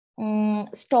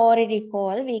 story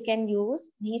recall, we can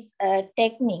use these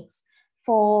techniques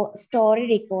for story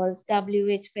recalls,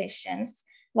 WH questions,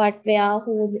 what, where,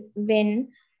 who,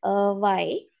 when,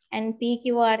 why, and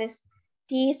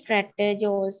PQRST strategy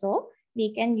also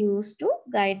we can use to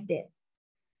guide them.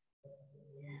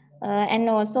 And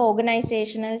also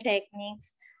organizational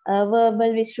techniques,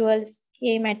 verbal, visual,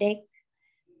 schematic,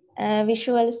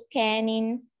 visual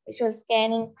scanning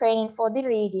training for the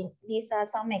reading. These are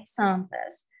some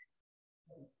examples.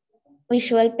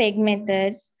 Visual PEG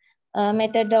methods,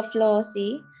 method of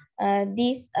lossy.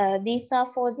 These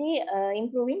are for the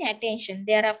improving attention.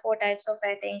 There are 4 types of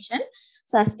attention: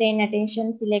 sustained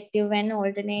attention, selective and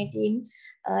alternating,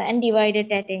 and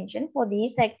divided attention. For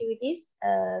these activities,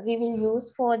 we will use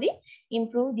for the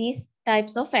improve these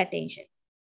types of attention.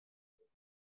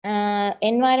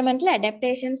 Environmental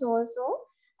adaptations also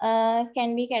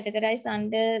can be categorized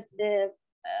under the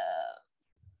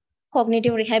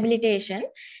cognitive rehabilitation,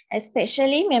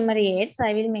 especially memory aids.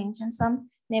 I will mention some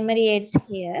memory aids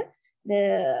here.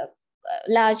 The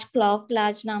large clock,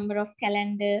 large number of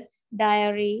calendar,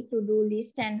 diary, to-do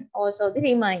list, and also the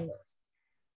reminders.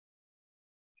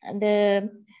 The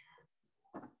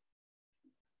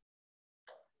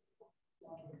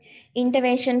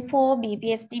intervention for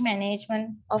BPSD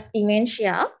management of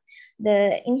dementia.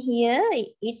 In here,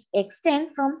 it's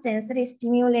extend from sensory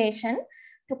stimulation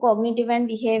to cognitive and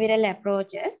behavioral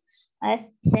approaches.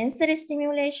 As sensory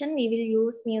stimulation, we will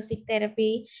use music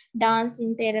therapy,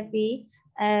 dancing therapy,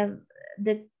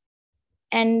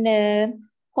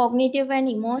 cognitive and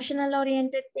emotional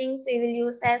oriented things we will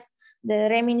use as the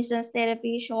reminiscence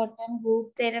therapy, short-term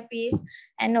group therapies,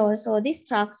 and also the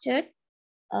structured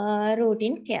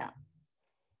routine care.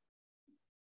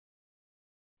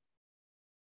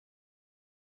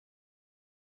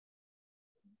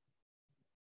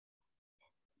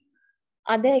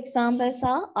 Other examples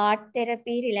are art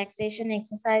therapy, relaxation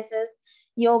exercises,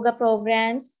 yoga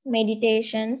programs,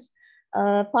 meditations,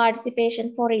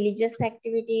 participation for religious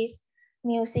activities,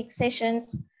 music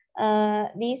sessions.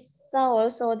 These are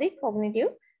also the cognitive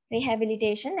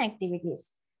rehabilitation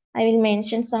activities. I will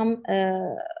mention some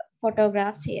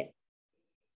photographs here.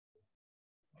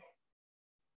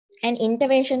 And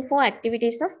intervention for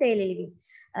activities of daily living.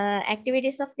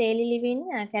 Activities of daily living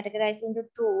categorized into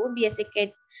 2: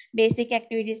 basic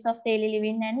activities of daily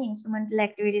living and instrumental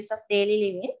activities of daily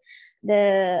living.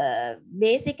 The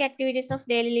basic activities of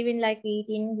daily living, like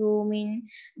eating, grooming,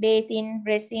 bathing,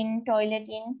 dressing,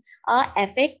 toileting, are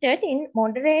affected in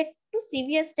moderate to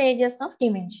severe stages of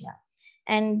dementia.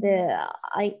 And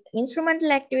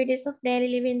instrumental activities of daily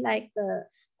living like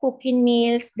cooking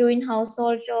meals, doing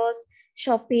household chores,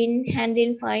 shopping,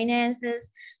 handling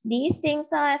finances, these things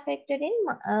are affected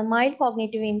in mild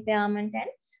cognitive impairment and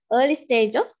early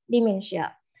stage of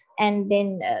dementia. And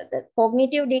then the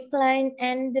cognitive decline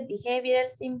and the behavioral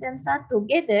symptoms are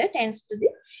together tends to the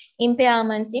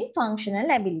impairments in functional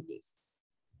abilities.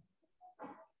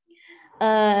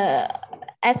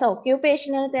 As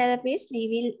occupational therapists, we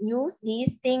will use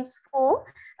these things for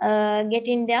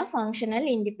getting their functional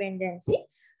independency.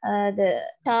 The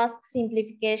task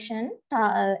simplification,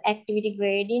 activity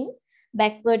grading,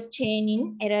 backward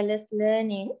chaining, errorless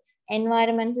learning,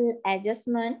 environmental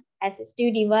adjustment,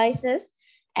 assistive devices,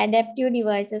 adaptive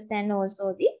devices, and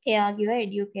also the caregiver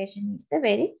education is the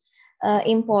very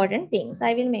important things.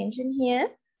 I will mention here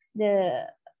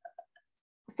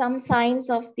some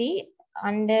signs of the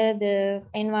under the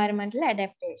environmental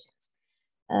adaptations.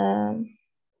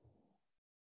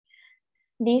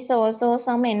 These are also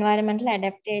some environmental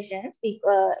adaptations.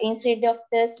 Instead of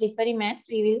the slippery mats,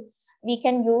 we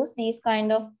can use these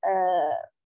kind of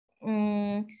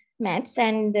mats,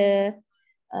 and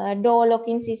door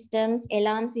locking systems,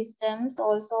 alarm systems,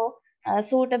 also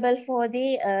suitable for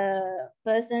the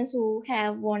persons who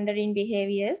have wandering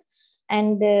behaviors.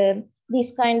 And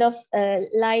this kind of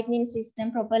lighting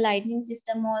system, proper lighting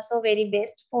system, also very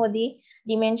best for the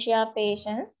dementia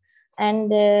patients. And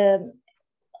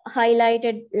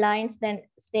highlighted lines, then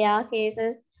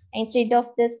staircases. Instead of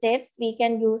the steps, we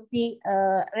can use the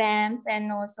ramps,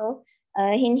 and also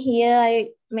in here I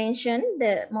mentioned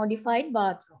the modified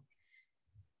bathroom.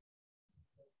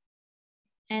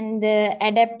 And the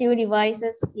adaptive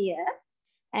devices here.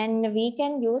 And we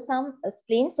can use some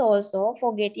sprints also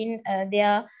for getting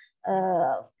their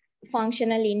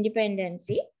functional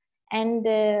independency. And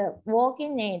the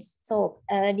walking aids. So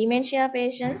dementia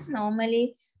patients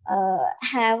normally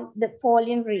have the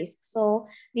falling risk. So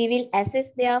we will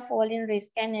assess their falling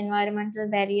risk and environmental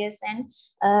barriers,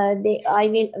 and we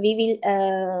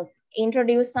will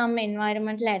introduce some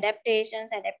environmental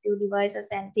adaptations, adaptive devices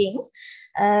and things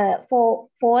for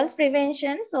falls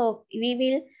prevention. So we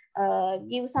will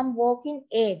give some walking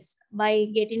aids by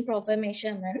getting proper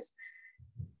measurements.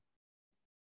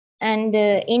 And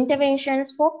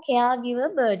interventions for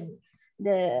caregiver burden.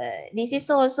 This is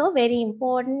also very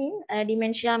important in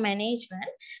dementia management.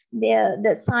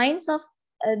 The signs of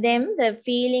them, the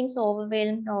feelings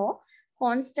overwhelmed or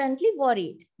constantly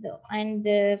worried, and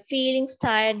the feelings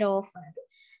tired often,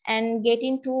 and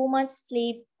getting too much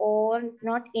sleep or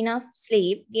not enough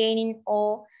sleep, gaining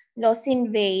or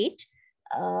losing weight,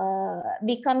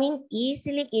 becoming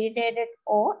easily irritated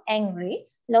or angry,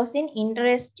 losing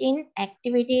interest in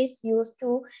activities used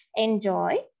to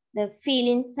enjoy, the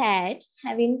feeling sad,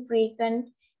 having frequent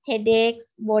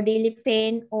headaches, bodily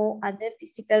pain or other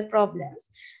physical problems,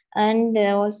 and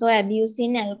also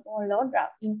abusing alcohol or drug,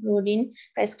 including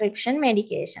prescription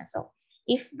medication. So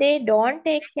if they don't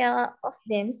take care of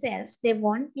themselves, they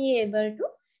won't be able to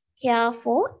care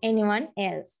for anyone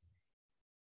else.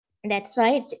 That's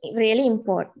why it's really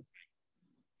important.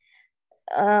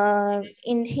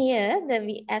 In here,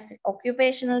 as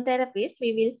occupational therapist,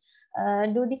 we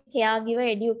will do the caregiver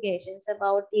educations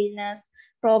about illness,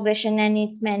 progression and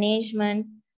its management,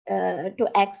 to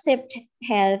accept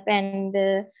help, and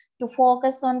to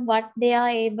focus on what they are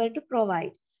able to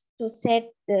provide, to set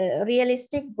the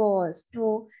realistic goals,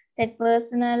 to set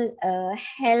personal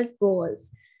health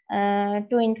goals,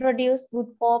 to introduce good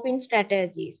coping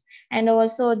strategies, and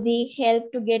also the help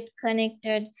to get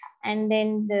connected, and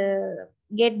then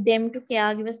get them to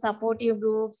caregiver supportive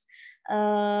groups,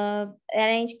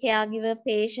 arrange caregiver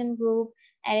patient group,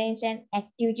 arrange an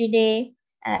activity day.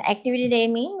 Activity day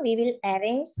mean we will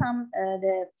arrange some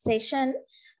the session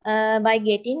by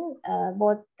getting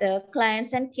both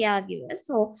clients and caregivers.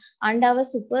 So under our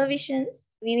supervisions,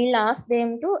 we will ask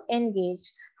them to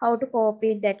engage, how to cope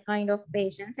with that kind of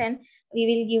patients, and we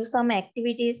will give some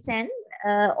activities and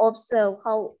observe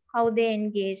how they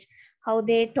engage, how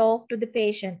they talk to the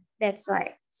patient. That's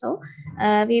why. So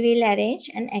we will arrange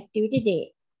an activity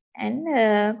day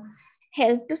and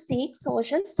help to seek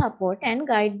social support and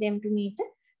guide them to meet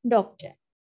a doctor.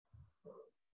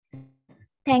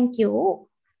 Thank you.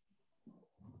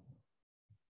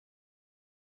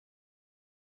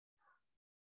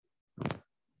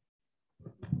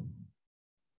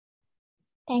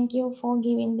 Thank you for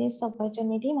giving this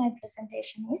opportunity. My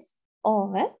presentation is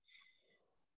over.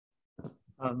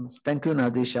 Thank you,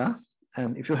 Nadisha.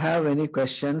 And if you have any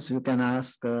questions, you can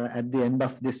ask at the end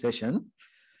of this session.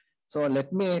 So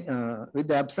let me, with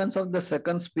the absence of the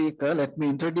second speaker, let me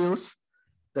introduce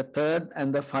the third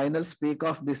and the final speaker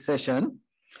of this session,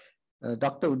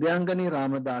 Dr. Udayangani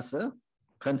Ramadasa,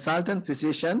 consultant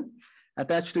physician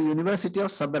attached to University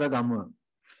of Sabaragamuwa.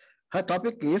 Her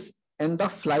topic is end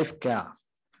of life care.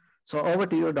 So over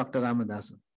to you, Dr.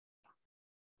 Ramadasa.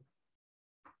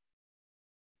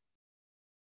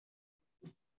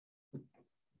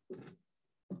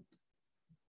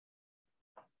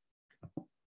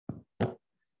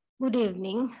 Good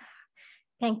evening.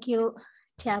 Thank you,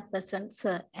 Chairperson,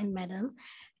 Sir and Madam.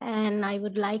 And I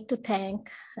would like to thank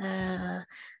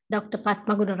Dr.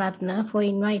 Padma Gunaratna for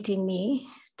inviting me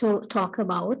to talk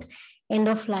about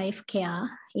end-of-life care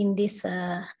in this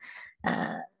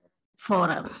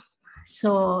forum.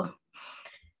 So,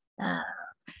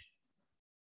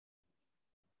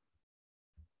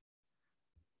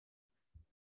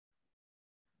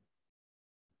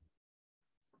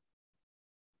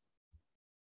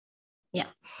 yeah.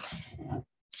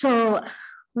 So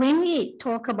when we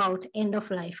talk about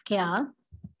end-of-life care,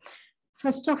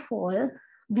 first of all,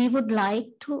 we would like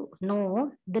to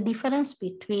know the difference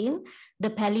between the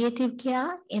palliative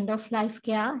care, end-of-life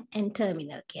care, and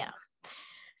terminal care.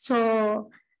 So,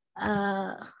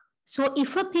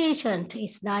 if a patient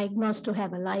is diagnosed to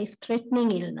have a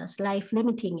life-threatening illness,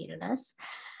 life-limiting illness,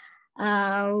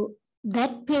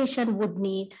 that patient would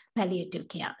need palliative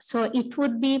care. So it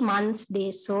would be months,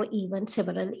 days, or even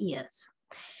several years.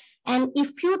 And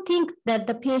if you think that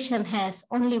the patient has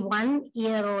only 1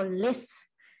 year or less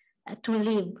to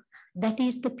live, that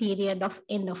is the period of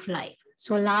end of life.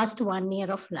 So last 1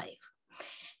 year of life.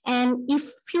 And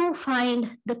if you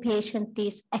find the patient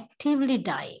is actively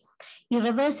dying,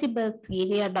 irreversible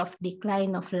period of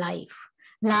decline of life,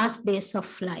 last days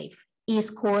of life, is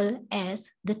called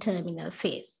as the terminal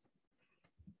phase.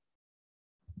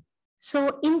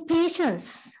 So in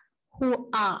patients who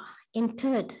are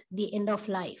entered the end of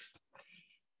life,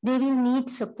 they will need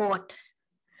support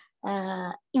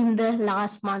in the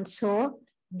last month or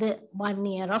the 1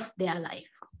 year of their life.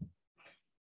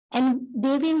 And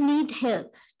they will need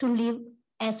help to live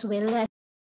as well as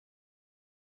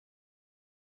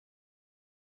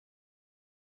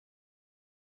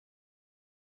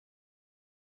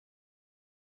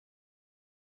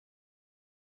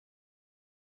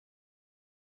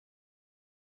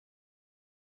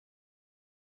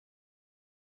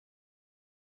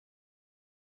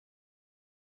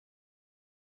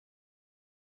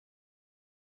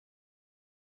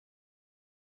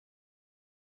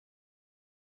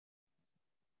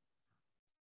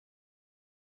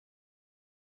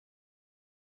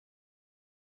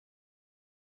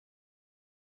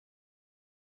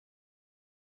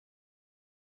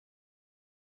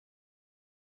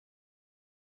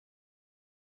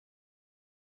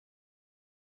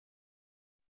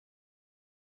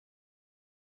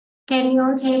Can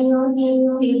you see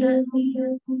the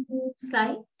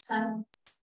slides?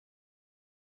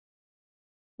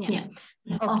 Yeah.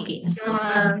 Okay. So,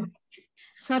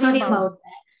 sorry about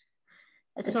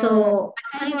that. So,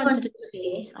 what I wanted to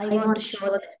say, I want to show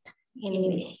that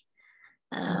anyway.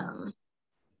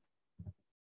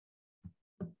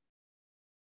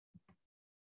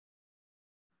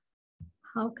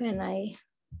 How can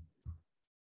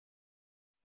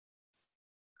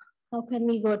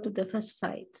we go to the first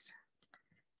slides?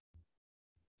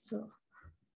 So,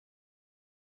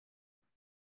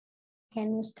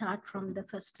 can you start from the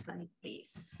first slide,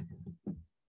 please?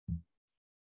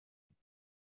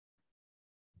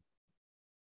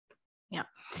 Yeah.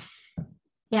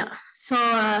 Yeah. So,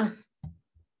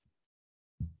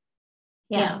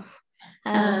 yeah.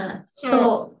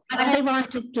 So what I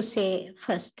wanted to say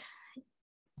first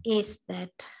is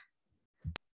that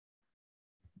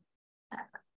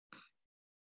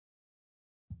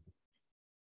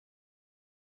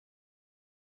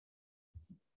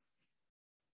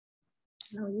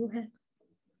now you have.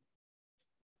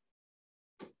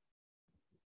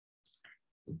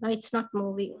 No, it's not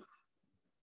moving.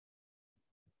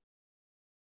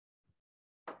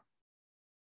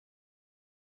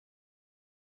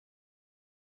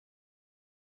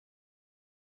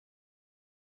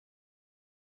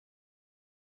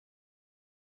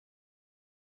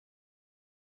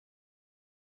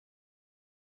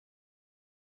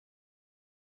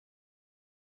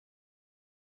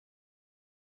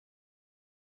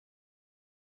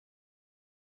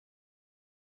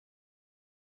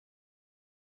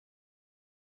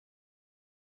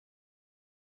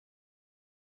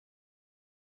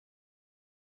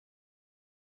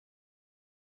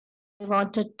 I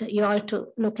wanted you all to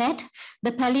look at.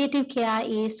 The palliative care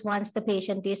is once the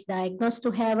patient is diagnosed to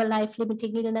have a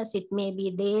life-limiting illness, it may be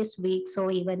days, weeks,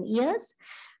 or even years.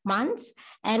 months.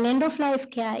 And end of life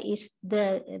care is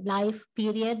the life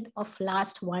period of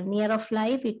last 1 year of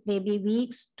life. It may be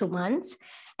weeks to months.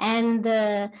 And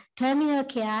the terminal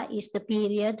care is the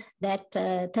period that,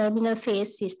 terminal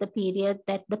phase is the period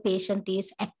that the patient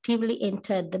is actively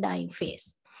entered the dying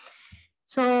phase.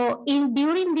 So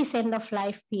during this end of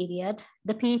life period,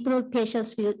 the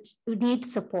patients will need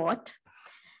support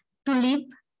to live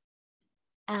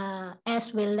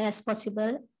as well as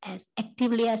possible, as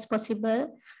actively as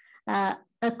possible, a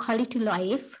quality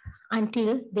life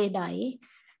until they die,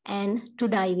 and to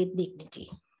die with dignity.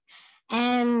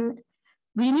 And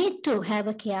we need to have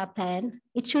a care plan.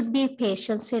 It should be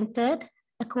patient-centered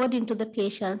according to the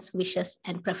patient's wishes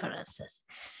and preferences.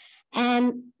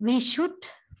 And we should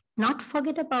not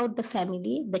forget about the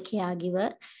family, the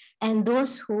caregiver, and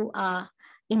those who are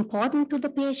important to the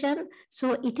patient.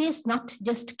 So it is not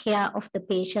just care of the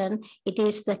patient, it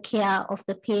is the care of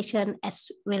the patient as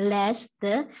well as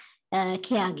the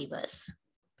caregivers.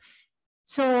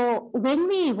 So when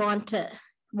we want to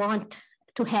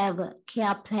have a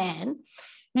care plan,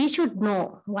 we should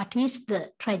know what is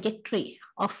the trajectory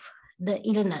of the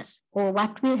illness or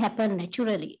what will happen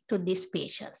naturally to these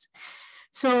patients.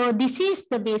 So this is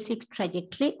the basic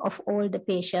trajectory of all the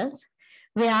patients,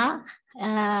 where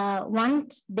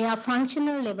once their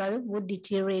functional level would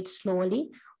deteriorate slowly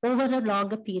over a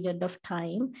longer period of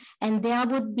time, and there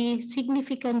would be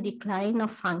significant decline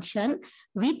of function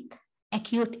with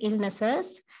acute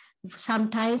illnesses,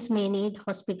 sometimes may need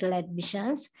hospital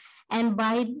admissions. And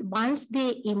once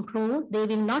they improve, they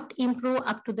will not improve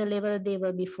up to the level they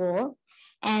were before.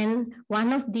 And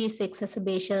one of these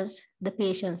exacerbations, the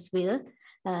patients will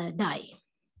die.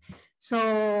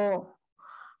 So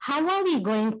how are we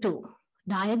going to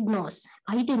diagnose,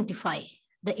 identify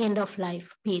the end of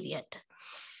life period?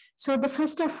 So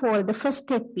first of all, the first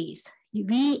step is,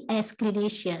 we as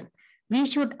clinicians, we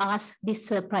should ask this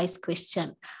surprise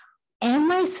question.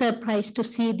 Am I surprised to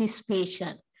see this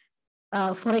patient?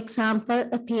 For example,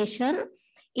 a patient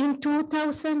in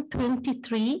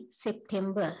 2023,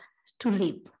 September, to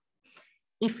live.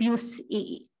 If you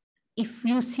see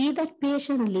that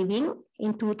patient living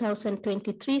in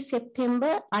 2023,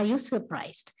 September, are you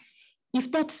surprised?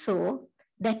 If that's so,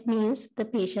 that means the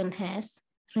patient has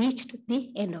reached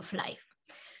the end of life.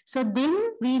 So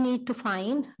then we need to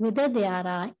find whether there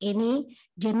are any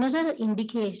general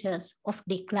indicators of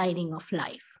declining of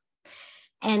life.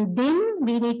 And then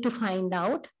we need to find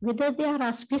out whether there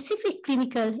are specific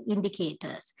clinical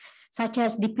indicators, such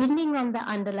as depending on the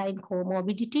underlying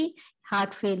comorbidity,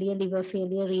 heart failure, liver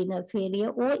failure, renal failure,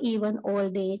 or even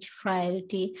old age,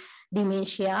 frailty,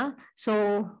 dementia.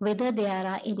 So whether there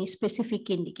are any specific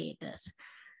indicators.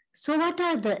 So what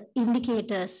are the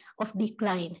indicators of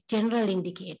decline, general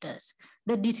indicators?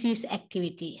 The disease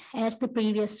activity. As the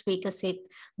previous speaker said,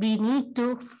 we need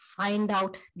to find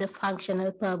out the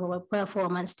functional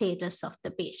performance status of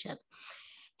the patient.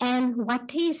 And what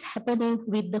is happening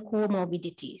with the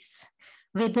comorbidities?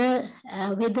 Whether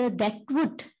that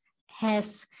would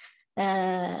has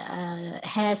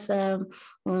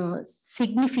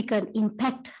significant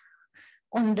impact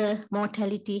on the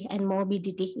mortality and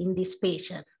morbidity in this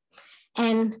patient,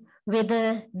 and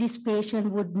whether this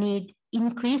patient would need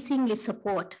increasingly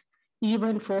support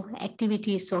even for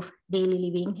activities of daily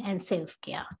living and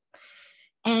self-care.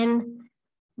 And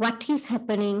what is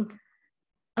happening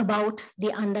about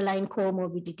the underlying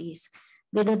comorbidities,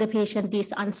 whether the patient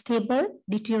is unstable,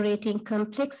 deteriorating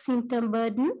complex symptom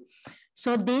burden.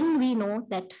 So then we know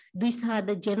that these are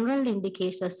the general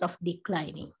indicators of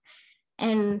declining.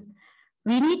 And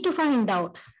we need to find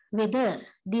out whether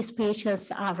these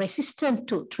patients are resistant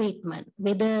to treatment,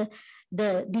 whether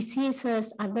the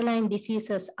diseases, underlying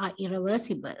diseases are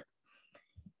irreversible,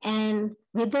 and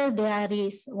whether there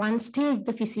is one stage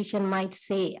the physician might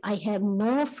say, I have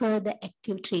no further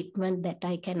active treatment that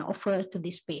I can offer to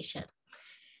this patient.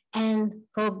 And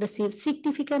progressive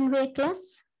significant weight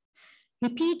loss,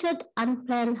 repeated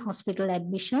unplanned hospital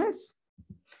admissions,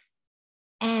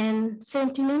 and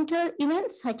sentinel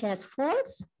events such as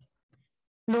falls,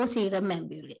 low serum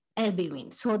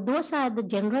albumin. So those are the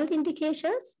general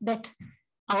indications that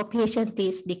our patient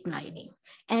is declining.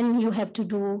 And you have to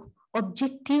do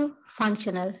objective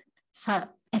functional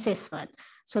assessment.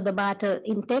 So the Bartle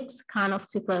index,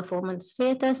 Carnofsky performance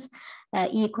status,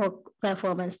 ECOG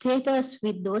performance status,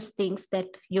 with those things that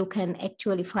you can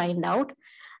actually find out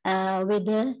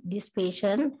whether this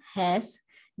patient has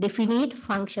definite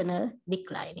functional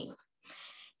declining.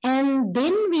 And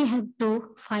then we have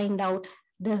to find out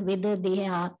whether they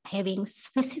are having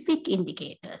specific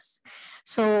indicators.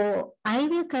 So I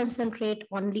will concentrate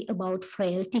only about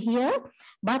frailty here,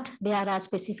 but there are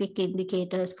specific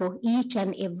indicators for each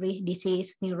and every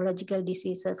disease, neurological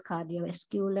diseases,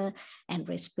 cardiovascular and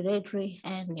respiratory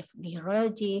and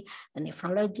neurology and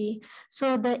nephrology.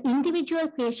 So the individual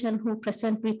patient who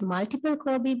present with multiple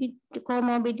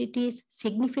comorbidities,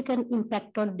 significant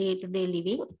impact on day-to-day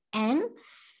living and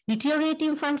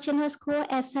deteriorating functional score,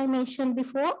 as I mentioned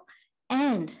before,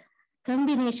 and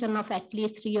combination of at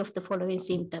least 3 of the following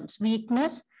symptoms: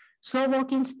 weakness, slow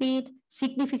walking speed,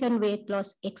 significant weight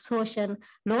loss, exhaustion,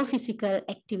 low physical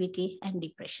activity, and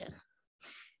depression.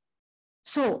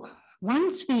 So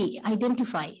once we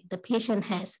identify the patient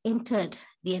has entered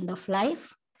the end of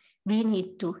life, we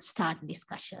need to start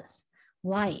discussions.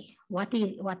 Why? What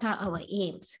are our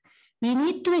aims? We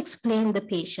need to explain the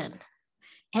patient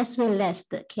as well as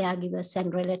the caregivers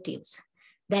and relatives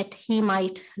that he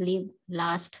might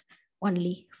last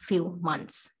only few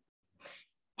months.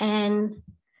 And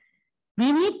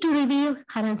we need to review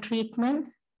current treatment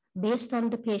based on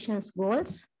the patient's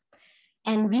goals.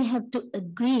 And we have to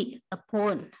agree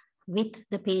upon with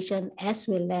the patient as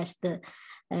well as the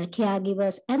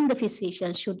caregivers and the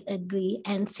physician should agree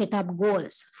and set up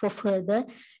goals for further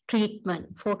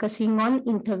treatment, focusing on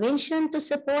intervention to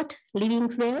support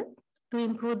living well, to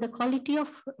improve the quality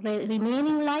of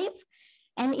remaining life,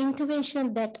 and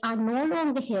intervention that are no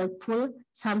longer helpful,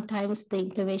 sometimes the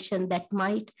intervention that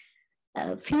might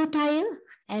futile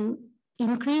and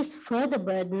increase further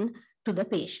burden to the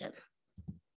patient.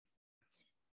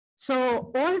 So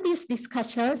all these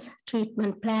discussions,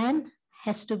 treatment plan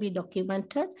has to be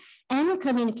documented and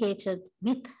communicated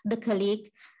with the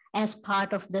colleague as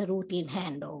part of the routine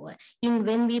handover.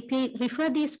 When we refer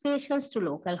these patients to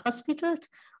local hospitals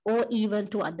or even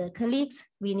to other colleagues,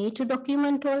 we need to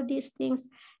document all these things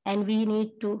and we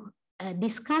need to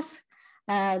discuss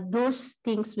those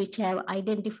things which have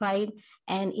identified,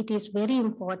 and it is very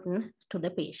important to the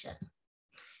patient.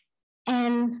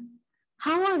 And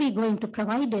how are we going to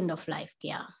provide end-of-life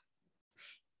care?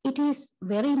 It is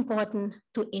very important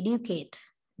to educate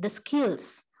the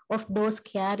skills of those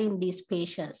caring these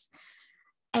patients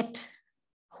at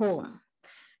home.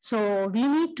 So we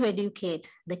need to educate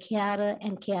the carer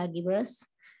and caregivers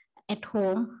at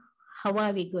home. How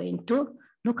are we going to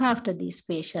look after these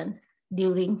patients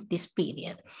during this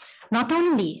period? Not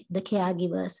only the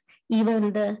caregivers,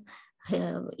 even the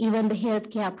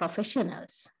healthcare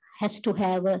professionals has to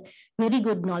have a very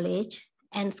good knowledge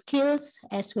and skills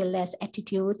as well as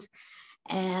attitudes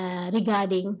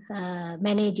regarding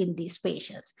managing these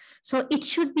patients. So it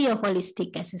should be a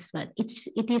holistic assessment.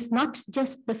 It is not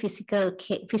just the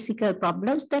physical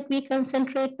problems that we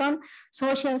concentrate on,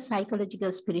 social,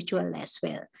 psychological, spiritual as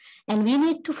well. And we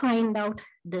need to find out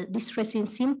the distressing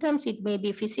symptoms. It may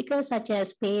be physical, such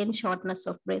as pain, shortness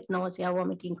of breath, nausea,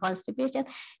 vomiting, constipation,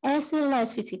 as well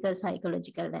as physical,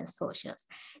 psychological, and social.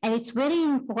 And it's very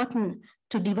important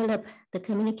to develop the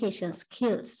communication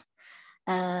skills,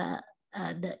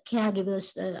 the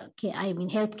caregivers,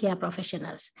 healthcare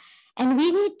professionals. And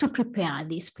we need to prepare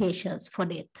these patients for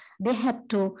death. They have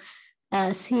to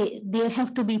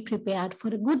be prepared for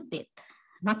a good death.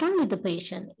 Not only the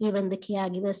patient, even the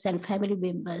caregivers and family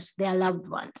members, their loved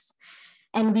ones.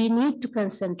 And we need to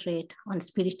concentrate on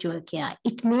spiritual care.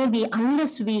 It may be,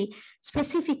 unless we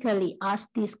specifically ask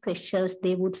these questions,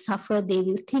 they would suffer, they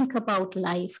will think about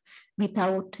life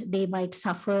they might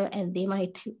suffer and they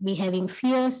might be having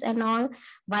fears and all,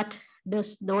 but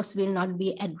those will not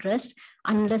be addressed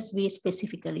unless we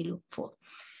specifically look for.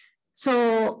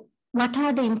 So what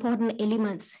are the important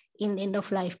elements in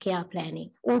end-of-life care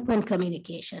planning? Open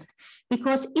communication,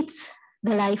 because it's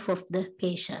the life of the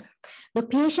patient. The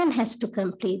patient has to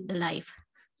complete the life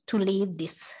to leave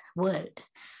this world.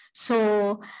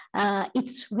 So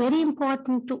it's very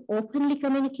important to openly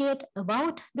communicate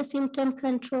about the symptom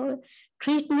control,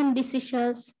 treatment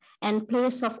decisions, and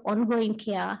place of ongoing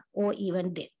care or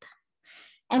even death.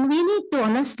 And we need to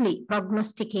honestly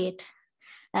prognosticate.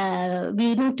 And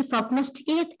we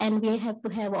have to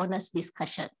have honest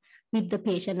discussion with the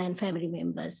patient and family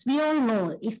members. We all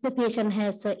know if the patient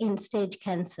has an end-stage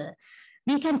cancer,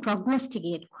 we can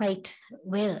prognosticate quite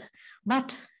well,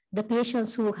 but the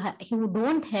patients who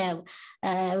don't have,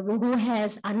 who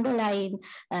has underlying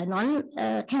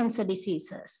non-cancer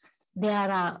diseases, we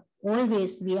are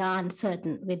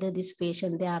uncertain whether this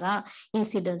patient, there are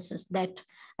incidences that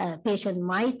patient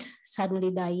might suddenly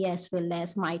die as well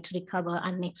as might recover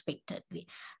unexpectedly.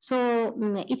 So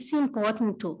it's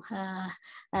important to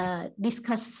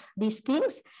discuss these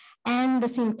things And the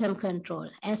symptom control.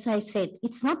 As I said,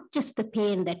 it's not just the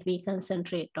pain that we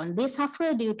concentrate on. They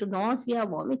suffer due to nausea,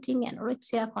 vomiting,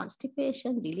 anorexia,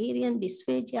 constipation, delirium,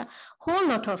 dysphagia, whole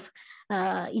lot of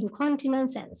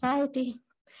incontinence, anxiety.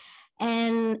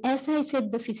 And as I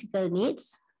said, the physical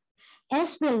needs,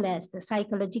 as well as the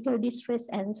psychological distress,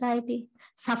 anxiety,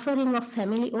 suffering of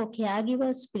family or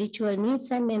caregivers, spiritual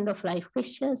needs and end-of-life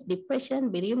questions,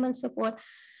 depression, bereavement support.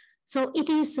 So it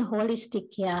is a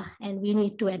holistic care, and we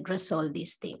need to address all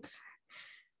these things.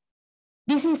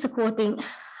 This is a quoting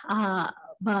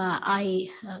I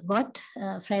got,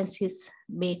 Francis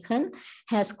Bacon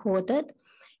has quoted,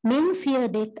 "Men fear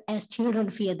death as children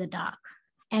fear the dark.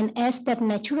 And as that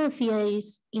natural fear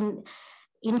is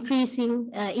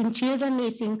increasing in children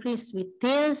is increased with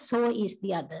theirs, so is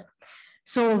the other.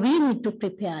 So we need to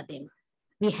prepare them.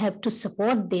 We have to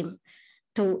support them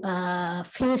to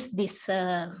face this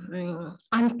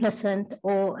unpleasant,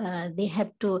 or they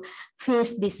have to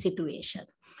face this situation.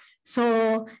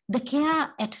 So the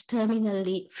care at terminal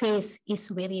phase is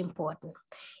very important.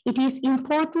 It is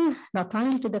important not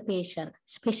only to the patient,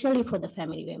 especially for the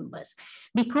family members,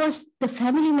 because the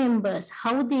family members,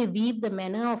 how they view the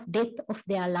manner of death of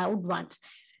their loved ones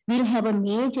will have a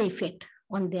major effect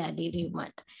on their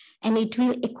bereavement. And it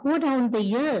will echo down the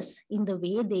years in the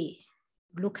way they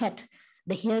look at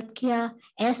the healthcare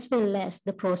as well as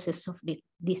the process of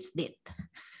this death.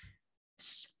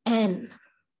 And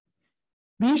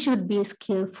we should be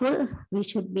skillful, we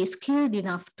should be skilled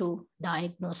enough to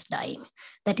diagnose dying.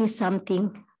 That is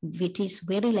something which is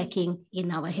very lacking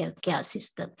in our healthcare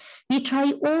system. We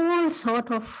try all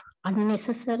sort of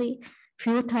unnecessary,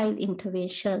 futile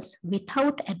interventions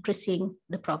without addressing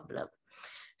the problem.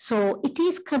 So it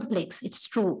is complex, it's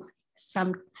true,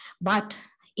 but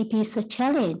it is a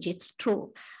challenge, it's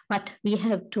true, but we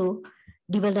have to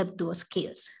develop those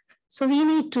skills. So we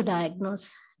need to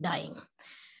diagnose dying.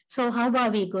 So how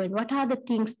are we going? What are the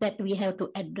things that we have to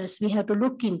address? We have to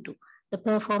look into the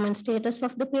performance status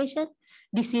of the patient,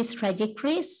 disease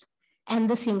trajectories, and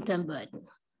the symptom burden.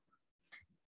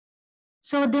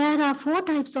 So there are 4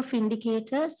 types of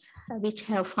indicators which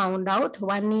have found out.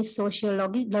 One is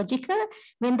sociological,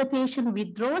 when the patient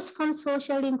withdraws from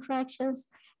social interactions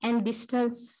and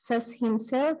distances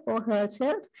himself or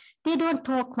herself. They don't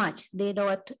talk much, they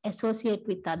don't associate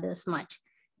with others much.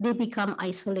 They become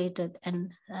isolated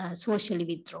and socially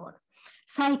withdrawn.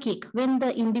 Psychic, when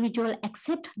the individual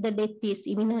accepts the death is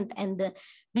imminent and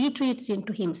retreats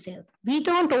into himself. We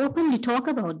don't openly talk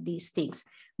about these things,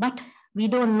 but we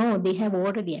don't know they have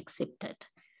already accepted.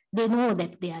 They know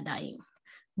that they are dying,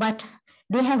 but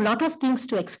they have a lot of things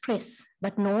to express,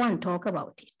 but no one talk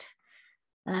about it.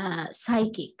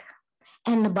 Psychic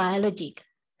and biologic,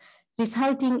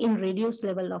 resulting in reduced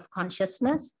level of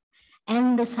consciousness,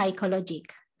 and the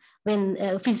psychologic, when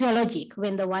physiologic,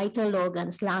 when the vital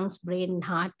organs, lungs, brain,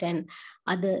 heart, and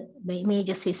other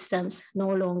major systems no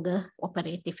longer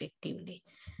operate effectively.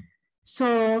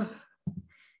 So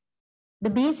the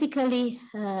basically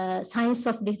signs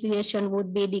of deterioration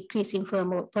would be decrease in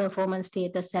performance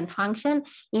status and function,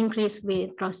 increase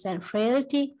weight loss and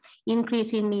frailty,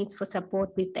 increase in needs for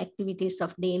support with activities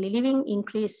of daily living,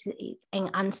 increase in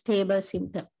unstable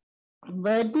symptom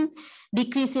burden,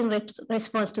 decrease in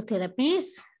response to therapies,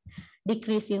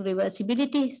 decrease in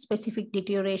reversibility, specific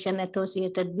deterioration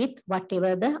associated with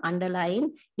whatever the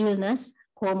underlying illness,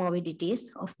 comorbidities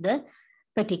of the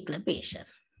particular patient.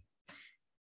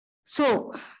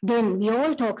 So then we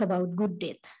all talk about good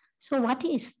death. So what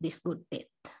is this good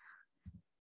death?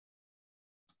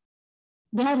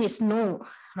 There is no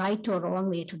right or wrong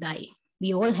way to die.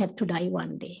 We all have to die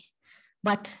one day,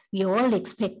 but we all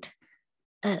expect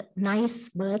a nice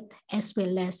birth as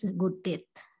well as a good death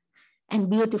and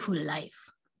beautiful life.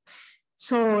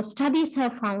 So studies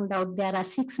have found out there are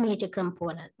 6 major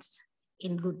components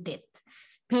in good death: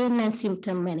 pain and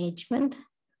symptom management,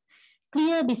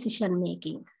 clear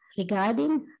decision-making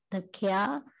regarding the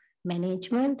care,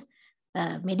 management,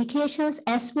 medications,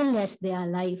 as well as their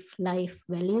life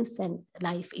values and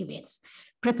life events.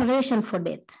 Preparation for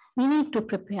death. We need to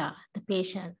prepare the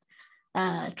patient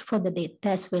for the death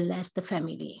as well as the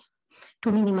family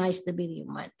to minimize the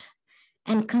bereavement.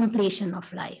 And completion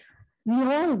of life. We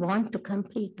all want to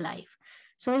complete life.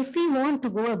 So if we want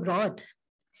to go abroad,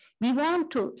 we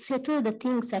want to settle the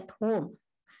things at home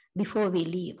before we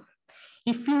leave.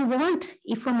 If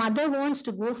a mother wants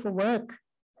to go for work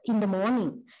in the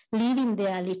morning, leaving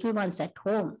their little ones at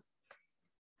home,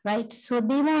 right? So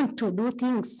they want to do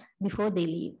things before they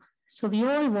leave. So we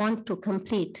all want to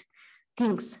complete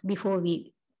things before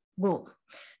we go.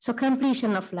 So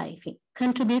completion of life,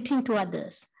 contributing to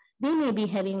others. They may be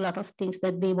having a lot of things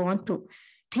that they want to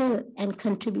tell and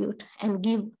contribute and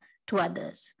give to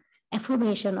others.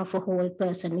 Affirmation of a whole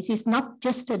person. It is not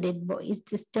just a dead body.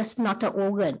 It's just not an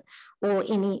organ or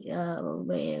any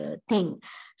thing.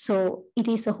 So it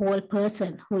is a whole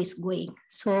person who is going.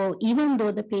 So even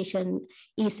though the patient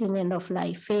is in end of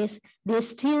life phase, they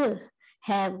still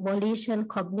have volition,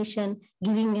 cognition,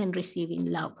 giving and receiving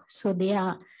love. So they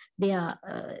are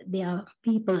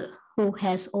people who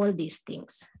has all these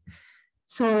things.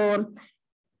 So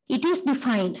it is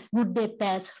defined good death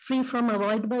as free from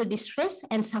avoidable distress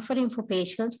and suffering for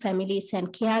patients, families,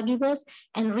 and caregivers,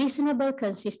 and reasonable,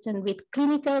 consistent with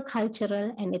clinical,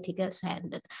 cultural, and ethical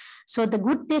standard. So the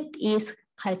good death is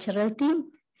cultural thing,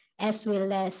 as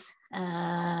well as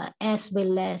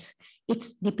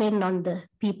it's depend on the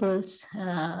people's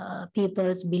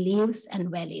beliefs and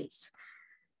values.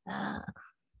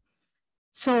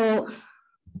 So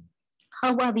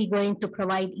how are we going to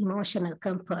provide emotional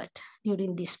comfort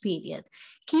during this period?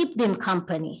 Keep them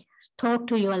company, talk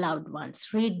to your loved ones,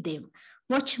 read them,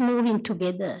 watch movies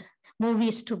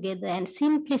together, and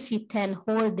simply sit and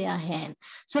hold their hand.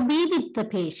 So be with the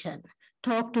patient,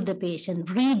 talk to the patient,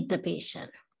 read the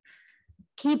patient,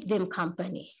 keep them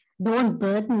company. Don't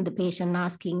burden the patient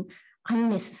asking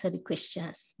unnecessary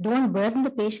questions. Don't burden the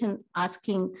patient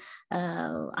asking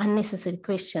unnecessary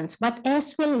questions, but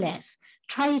as well as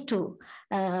try to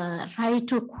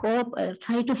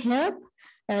help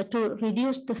to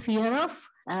reduce the fear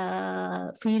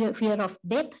of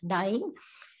death, dying,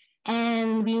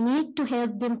 and we need to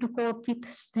help them to cope with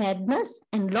sadness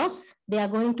and loss. They are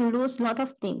going to lose a lot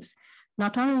of things,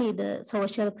 not only the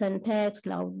social contacts,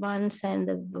 loved ones, and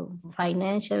the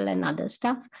financial and other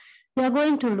stuff. They are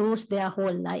going to lose their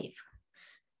whole life.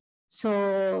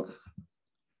 So,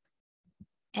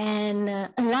 and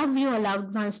allow your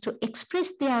loved ones to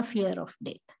express their fear of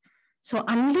death. So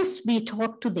unless we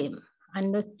talk to them,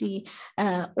 unless we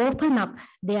open up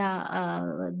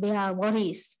their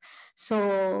worries,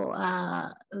 so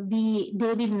they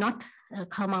will not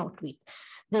come out with.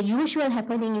 The usual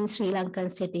happening in Sri Lankan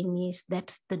setting is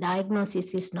that the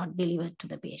diagnosis is not delivered to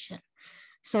the patient.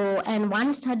 So, and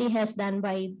one study has done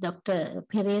by Dr.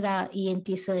 Pereira,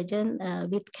 ENT surgeon,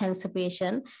 with cancer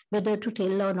patient, whether to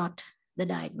tell or not the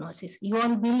diagnosis. You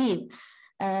won't believe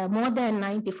more than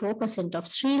 94% of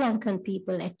Sri Lankan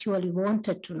people actually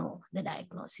wanted to know the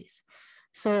diagnosis.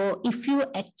 So if you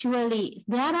actually,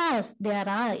 there are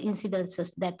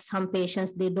incidences that some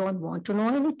patients, they don't want to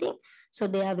know anything. So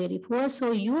they are very poor.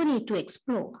 So you need to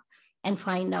explore and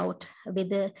find out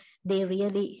whether they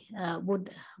really would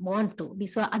want to.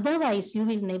 So otherwise you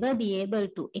will never be able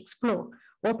to explore,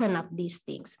 open up these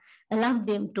things, allow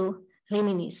them to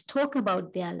reminisce, talk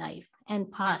about their life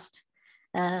and past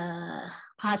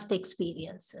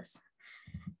experiences.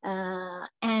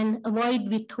 And avoid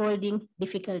withholding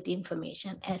difficult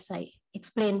information, as I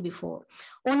explained before.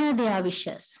 Honor their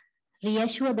wishes.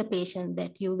 Reassure the patient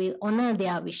that you will honor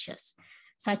their wishes,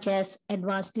 such as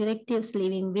advance directives,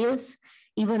 living wills,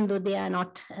 even though they are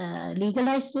not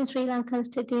legalized in Sri Lankan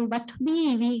setting, but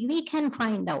we can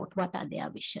find out what are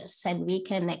their wishes and we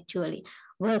can actually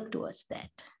work towards that.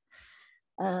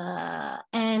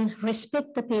 And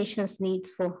respect the patient's needs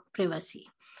for privacy.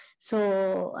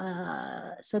 So,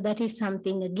 so that is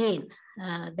something again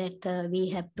that we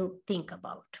have to think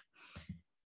about.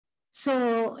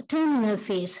 So terminal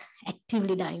phase,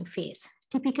 actively dying phase,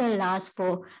 typically lasts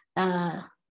for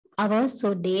hours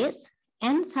or days,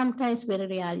 and sometimes very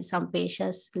rarely some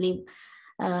patients live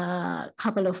a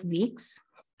couple of weeks.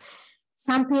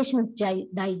 Some patients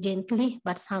die gently,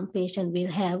 but some patients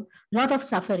will have a lot of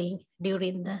suffering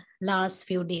during the last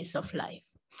few days of life.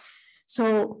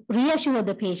 So reassure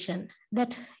the patient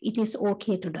that it is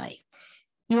okay to die.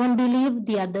 You won't believe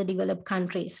the other developed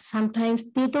countries.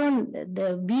 Sometimes they don't,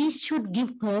 we should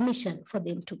give permission for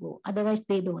them to go, otherwise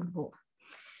they don't go.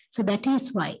 So that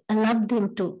is why allow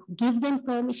them to, give them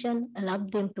permission, allow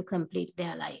them to complete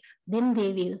their life. Then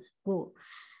they will go.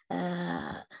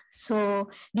 So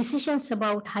decisions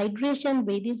about hydration,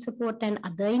 breathing support, and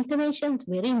other interventions,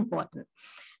 very important.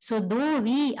 So though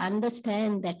we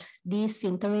understand that this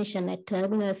intervention at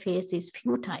terminal phase is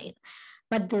futile,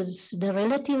 but the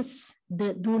relatives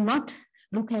do not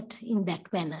look at in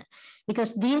that manner,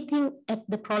 because they think at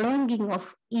the prolonging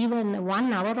of even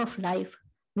 1 hour of life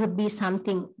would be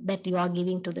something that you are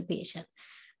giving to the patient.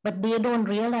 But they don't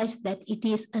realize that it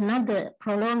is another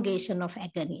prolongation of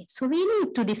agony. So we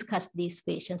need to discuss these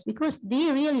patients because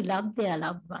they really love their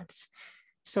loved ones.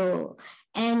 So,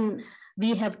 and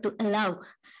we have to allow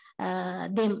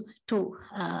them to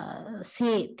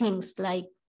say things like,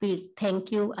 please,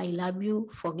 thank you, I love you,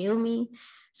 forgive me.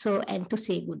 So, and to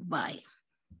say goodbye.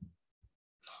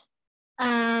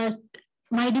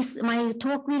 My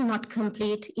talk will not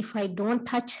complete if I don't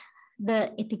touch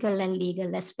the ethical and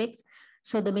legal aspects.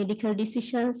 So the medical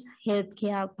decisions,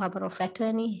 healthcare power of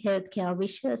attorney, healthcare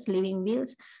wishes, living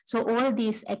wills. So all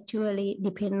these actually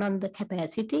depend on the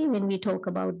capacity. When we talk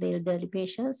about the elderly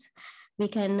patients, we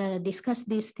can discuss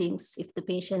these things if the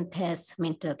patient has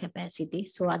mental capacity.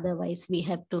 So otherwise we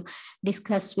have to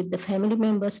discuss with the family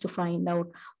members to find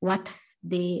out what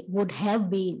they would have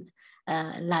been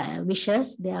their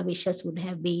wishes would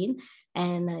have been,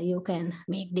 and you can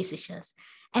make decisions.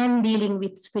 And dealing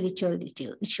with spiritual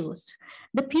issues.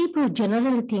 The people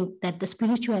generally think that the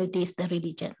spirituality is the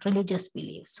religious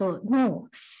belief. So no,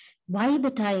 by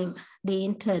the time they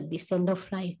enter this end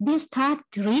of life, they start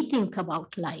to rethink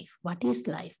about life. What is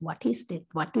life? What is death?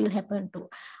 What will happen to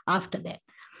after that?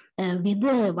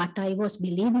 Whether what I was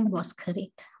believing was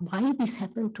correct. Why this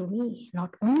happened to me?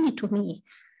 Not only to me.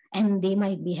 And they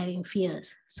might be having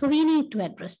fears. So we need to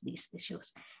address these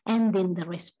issues. And then the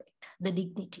respect, the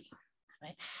dignity.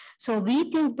 Right? So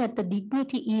we think that the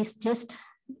dignity is just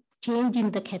changing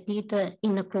the catheter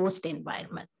in a closed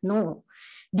environment. No,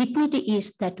 dignity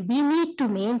is that we need to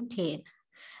maintain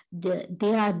their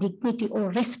dignity or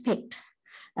respect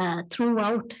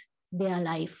throughout their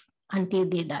life until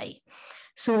they die.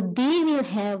 So they will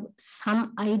have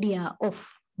some idea of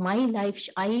my life,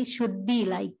 I should be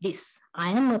like this.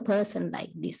 I am a person like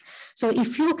this. So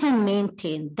if you can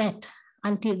maintain that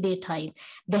until their time,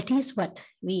 that is what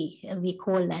we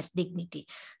call as dignity.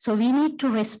 So we need to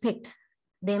respect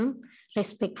them,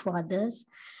 respect for others.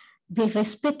 We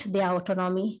respect their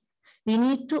autonomy. We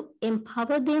need to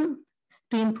empower them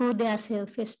to improve their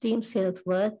self-esteem,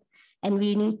 self-worth, and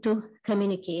we need to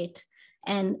communicate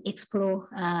and explore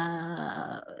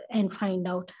and find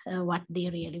out what they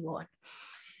really want.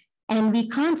 And we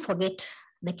can't forget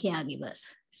the caregivers.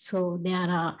 So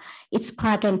it's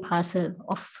part and parcel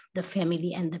of the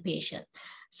family and the patient.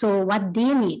 So what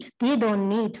they need, they don't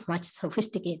need much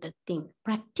sophisticated thing.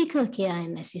 Practical care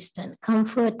and assistance,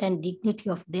 comfort and dignity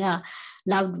of their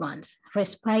loved ones,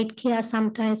 respite care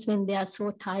sometimes when they are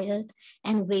so tired,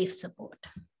 and grief support.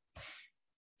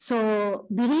 So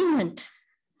bereavement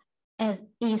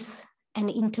is an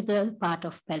integral part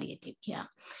of palliative care.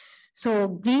 So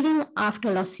grieving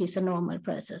after loss is a normal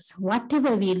process.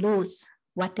 Whatever we lose,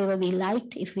 whatever we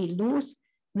liked, if we lose,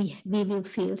 we will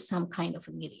feel some kind of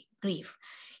grief.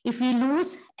 If we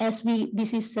lose,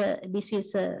 this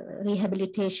is a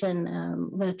rehabilitation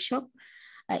workshop.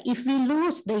 If we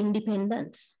lose the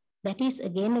independence, that is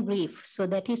again a grief. So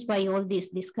that is why all these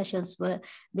discussions were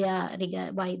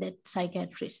there by the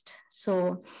psychiatrist.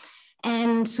 So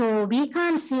we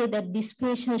can't say that this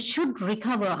patient should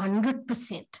recover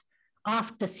 100%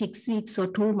 after 6 weeks or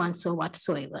 2 months or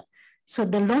whatsoever. So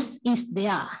the loss is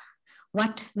there.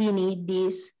 What we need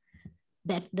is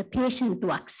that the patient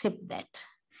to accept that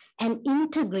and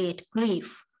integrate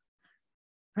grief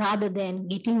rather than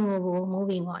getting over,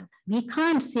 moving on. We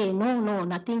can't say, no,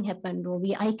 nothing happened, or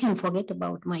I can forget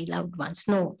about my loved ones.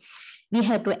 No, we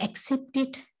have to accept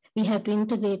it. We have to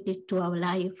integrate it to our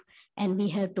life, and we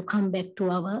have to come back to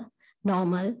our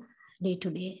normal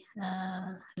day-to-day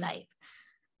life.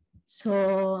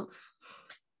 So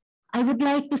I would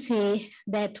like to say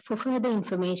that for further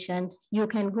information, you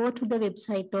can go to the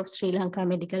website of Sri Lanka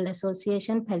Medical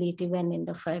Association, Palliative and End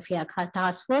of Life Care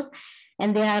Task Force,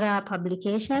 and there are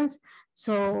publications.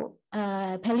 So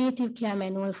Palliative Care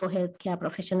Manual for Healthcare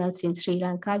Professionals in Sri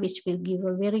Lanka, which will give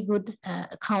a very good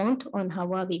account on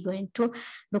how are we going to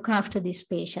look after these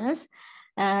patients.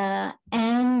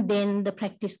 And then the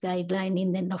practice guideline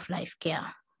in end of life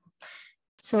care.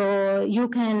 So you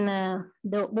can,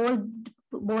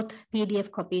 both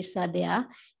PDF copies are there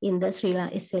in the Sri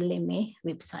Lanka SLMA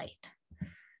website.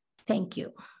 Thank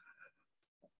you.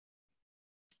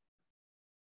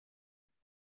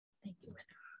 Thank you.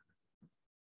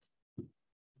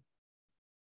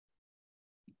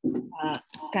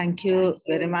 Thank you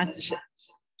very much,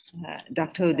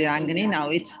 Dr. Udayangani. Now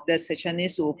the session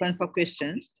is open for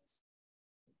questions.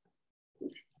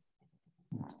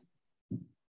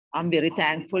 I'm very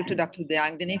thankful to Dr.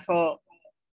 Udayangani for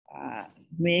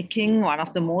making one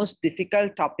of the most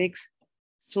difficult topics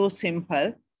so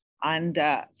simple, and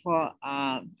for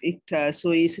it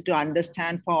so easy to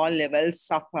understand for all levels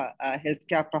of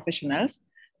healthcare professionals.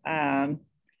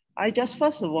 I just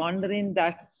was wondering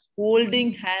that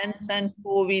holding hands and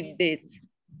COVID deaths,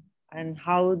 and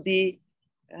how the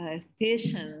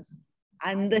patients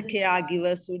and the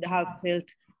caregivers would have felt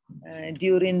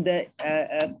during the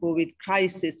COVID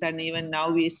crisis, and even now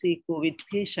we see COVID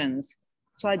patients.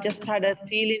 So I just had a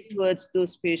feeling towards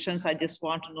those patients. I just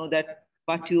want to know that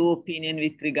what your opinion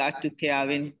with regard to care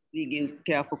when we give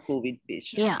care for COVID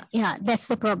patients? Yeah, that's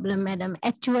the problem, madam.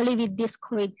 Actually, with this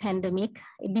COVID pandemic,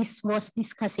 this was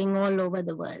discussing all over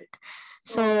the world.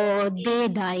 So they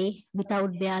die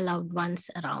without their loved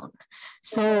ones around.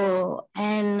 So,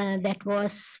 and that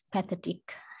was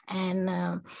pathetic. And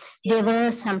they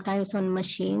were sometimes on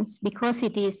machines because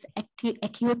it is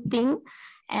acute thing.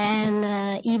 And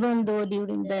even though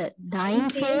during the dying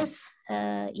phase,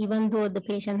 even though the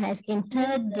patient has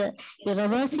entered the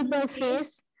irreversible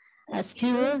phase,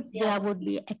 still there would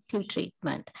be active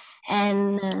treatment.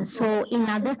 And so in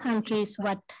other countries,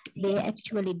 what they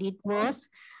actually did was,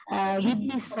 with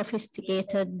this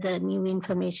sophisticated new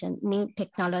information, new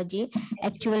technology,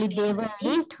 actually they were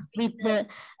linked with their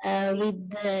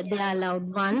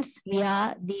loved ones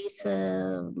via these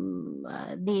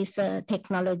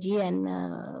technology and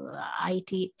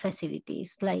IT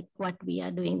facilities like what we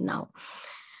are doing now.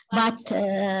 But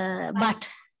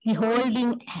the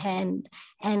holding hand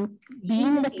and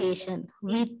being the patient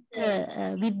with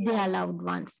their loved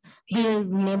ones will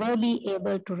never be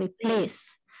able to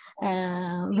replace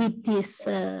with this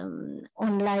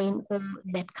online or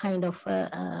that kind of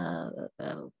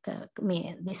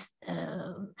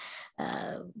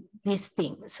this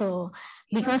thing. So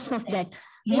because of that,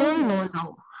 we all know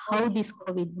now how this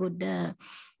COVID would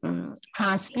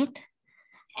transmit,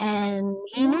 and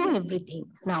we know everything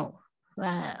now,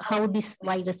 how this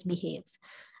virus behaves.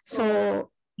 So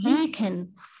we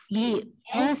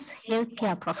as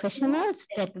healthcare professionals,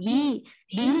 that we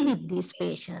deal with these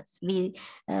patients, we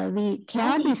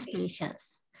care these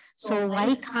patients. So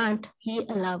why can't we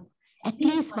allow at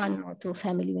least one or two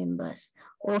family members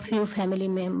or few family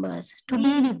members to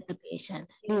be with the patient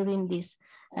during this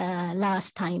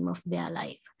last time of their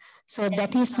life? So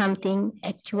that is something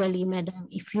actually, madam,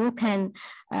 if you can,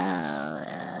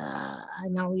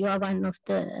 now you are one of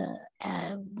the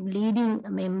leading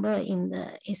member in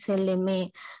the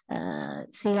SLMA,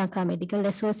 Sri Lanka Medical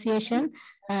Association,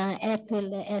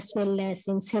 as well as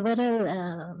in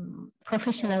several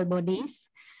professional bodies.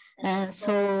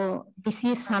 So this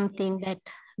is something that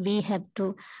we have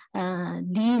to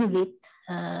deal with.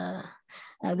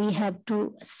 We have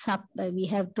to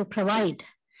provide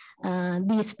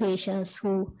these patients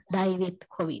who die with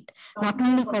COVID, not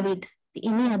only COVID,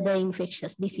 any other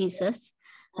infectious diseases.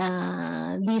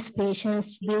 These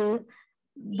patients will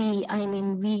be, I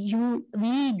mean,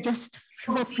 we just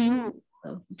for a few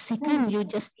seconds, you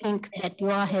just think that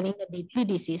you are having a deadly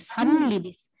disease. Suddenly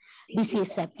this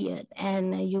disease appeared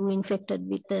and you infected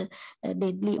with the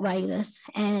deadly virus,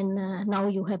 and now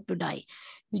you have to die.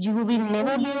 You will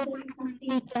never be able to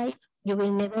complete life. You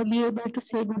will never be able to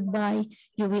say goodbye.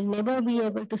 You will never be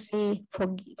able to say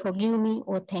forgive me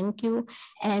or thank you.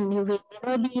 And you will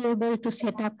never be able to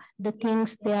set up the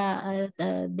things,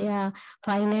 their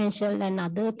financial and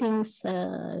other things,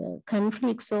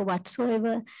 conflicts or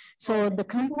whatsoever. So the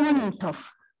component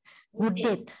of good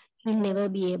death will never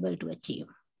be able to achieve.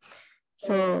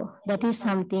 So that is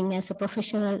something as a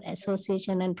professional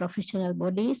association and professional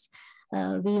bodies,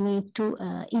 we need to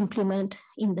implement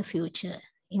in the future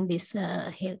in this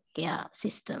healthcare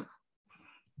system.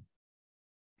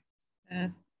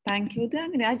 Thank you,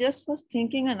 Dangani. I just was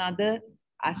thinking another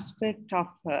aspect of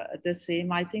the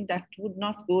same. I think that would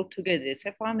not go together.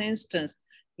 Say, for instance,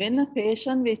 when a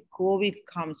patient with COVID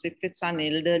comes, if it's an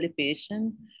elderly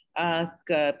patient, a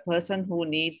person who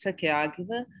needs a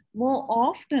caregiver, more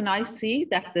often I see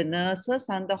that the nurses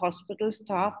and the hospital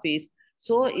staff is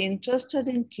so interested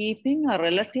in keeping a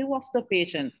relative of the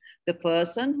patient. The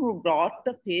person who brought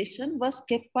the patient was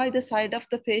kept by the side of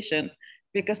the patient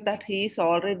because that he is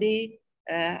already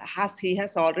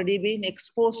has already been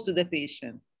exposed to the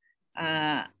patient.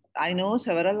 I know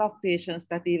several of patients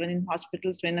that even in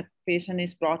hospitals, when a patient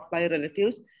is brought by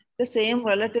relatives, the same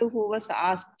relative who was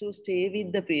asked to stay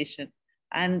with the patient,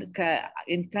 and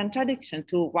in contradiction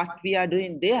to what we are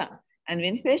doing there. And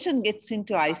when patient gets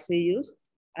into ICUs,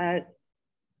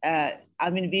 I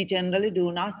mean, we generally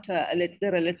do not let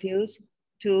the relatives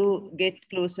to get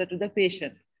closer to the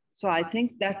patient. So I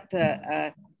think that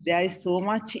there is so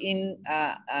much in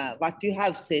what you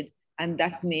have said, and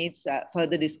that needs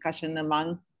further discussion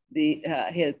among the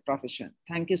health profession.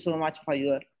 Thank you so much for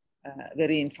your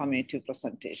very informative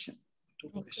presentation.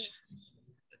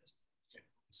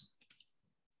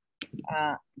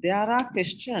 There are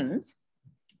questions.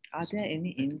 Are there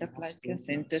any end-of-life care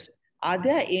centers? Are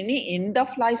there any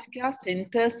end-of-life care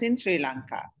centers in Sri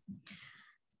Lanka?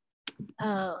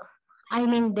 I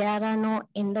mean, there are no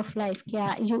end-of-life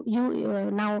care.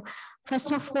 You now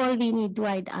first of all, we need to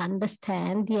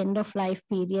understand the end of life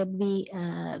period. We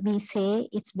say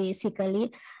it's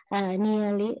basically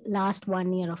nearly last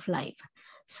 1 year of life.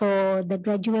 So the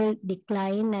gradual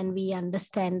decline, and we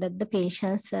understand that the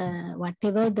patients,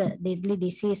 whatever the deadly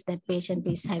disease that patient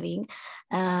is having,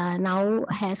 now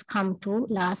has come to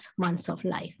last months of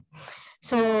life.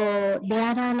 So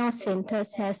there are no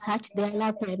centers as such. There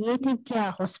are palliative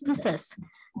care hospices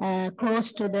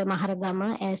close to the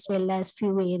Maharagama, as well as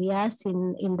few areas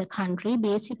in the country.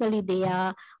 Basically, they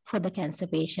are for the cancer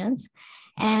patients.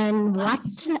 And what,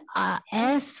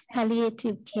 as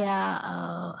palliative care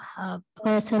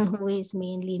person who is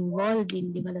mainly involved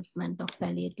in development of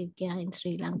palliative care in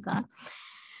Sri Lanka,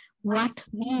 what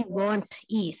we want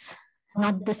is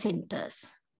not the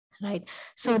centers, right?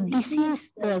 So this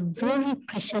is the very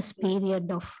precious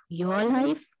period of your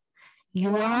life.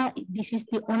 This is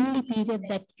the only period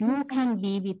that you can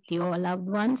be with your loved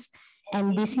ones.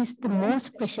 And this is the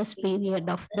most precious period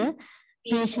of the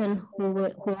patient who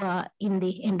are in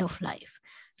the end of life.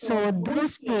 So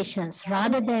those patients,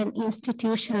 rather than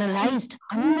institutionalized,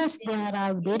 unless there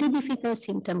are very difficult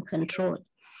symptom control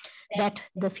that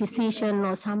the physician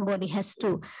or somebody has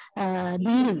to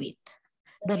deal with,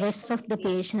 the rest of the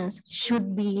patients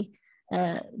should be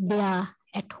there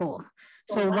at home.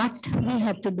 So what we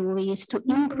have to do is to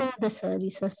improve the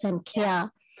services and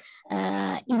care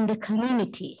in the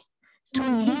community, to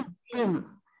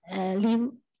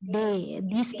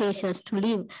these patients to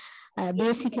live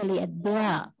basically at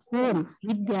their home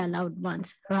with their loved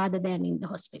ones rather than in the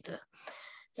hospital,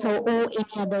 so or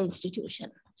any other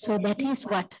institution. So that is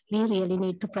what we really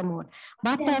need to promote.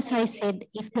 But as I said,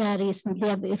 if there are no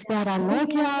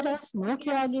carers, no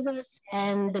caregivers,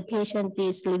 and the patient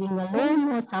is living alone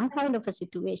or some kind of a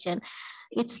situation,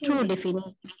 it's true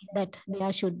definitely that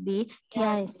there should be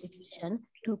care institution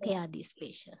to care these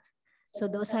patients. So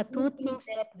those are two things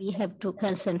that we have to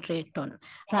concentrate on.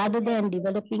 Rather than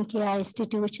developing care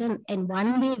institutions, and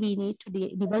one way we need to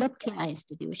develop care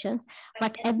institutions,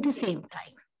 but at the same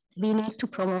time, we need to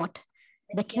promote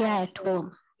the care at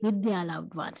home with their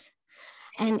loved ones.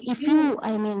 And if you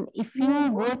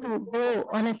go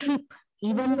on a trip,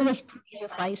 even though it could be a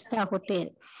 5-star hotel,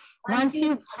 once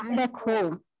you come back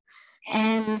home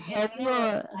and have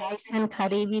your rice and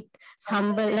curry with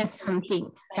sambal and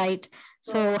something, right?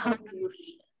 So how do you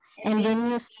feel? And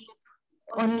when you sleep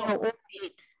on your own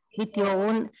bed with your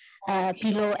own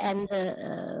pillow and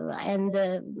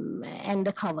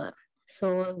the cover,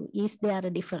 so is there a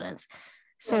difference?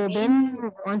 So when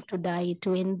you want to die,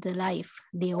 to end the life,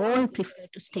 they all prefer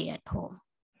to stay at home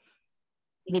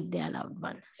with their loved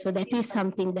one. So that is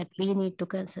something that we need to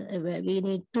consider, we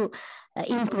need to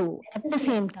improve. At the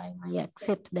same time, I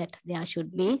accept that there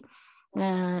should be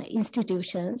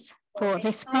institutions for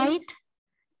respite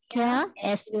care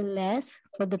as well as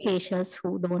for the patients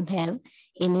who don't have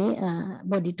any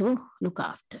body to look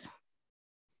after.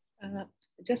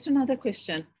 Just another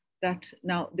question. That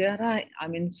now there are,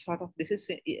 this is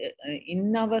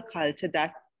in our culture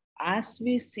that as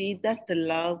we see that the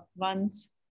loved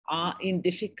ones are in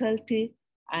difficulty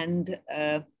and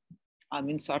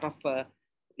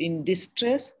in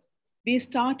distress, we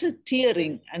started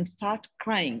tearing and start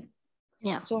crying.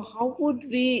 Yeah. So how would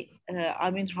we,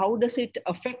 how does it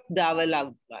affect our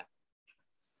loved one?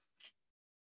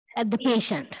 The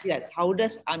patient. Yes. How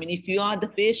does, if you are the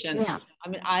patient, yeah.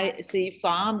 I say if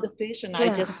I'm the patient, yeah. I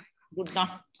just would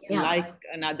not like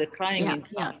another crying.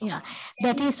 Yeah.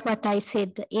 That is what I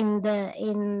said in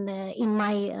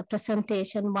my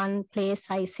presentation. One place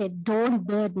I said, don't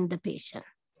burden the patient.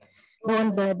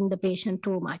 Don't burden the patient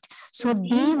too much. So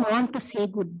they want to say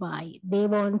goodbye.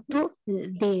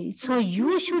 So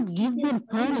you should give them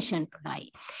permission to die.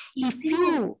 If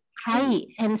you cry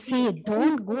and say,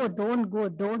 don't go,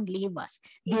 don't leave us,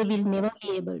 they will never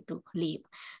be able to leave.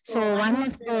 So one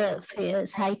of the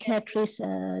psychiatrists,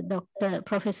 one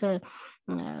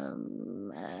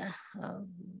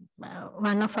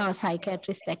of our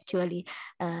psychiatrists actually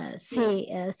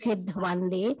said one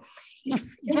day, if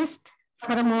just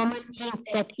for a moment think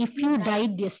that if you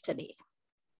died yesterday,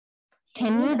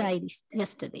 can you die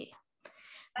yesterday?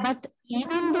 But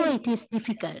even though it is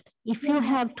difficult, if you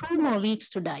have 2 more weeks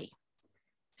to die,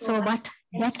 so what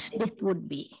that death would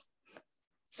be.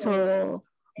 So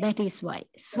that is why.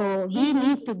 So we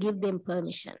need to give them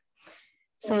permission.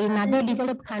 So in other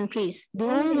developed countries, they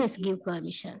always give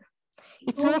permission.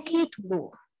 It's okay to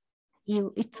go.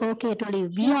 It's okay to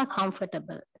live. We are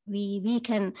comfortable. We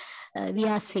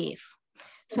are safe.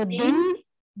 So then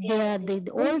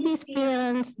all these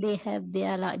parents, they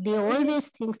always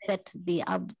think that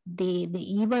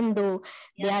even though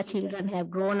their children have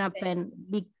grown up and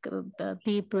big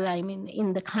people, I mean,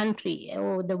 in the country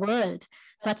or the world,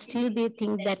 but still they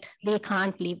think that they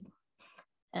can't live.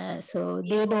 So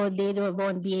they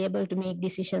won't be able to make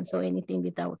decisions or anything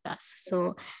without us.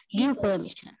 So give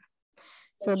permission.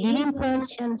 So giving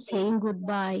permission, saying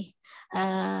goodbye,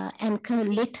 and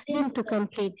let them to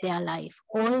complete their life.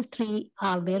 All three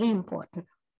are very important.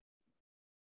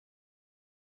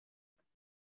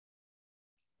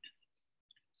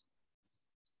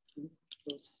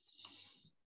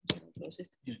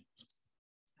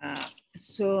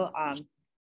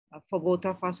 For both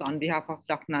of us, on behalf of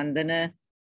Dr. Nandana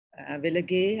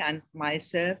Vilage and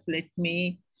myself, let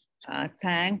me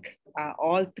thank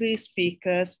all two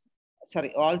speakers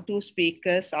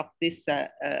of this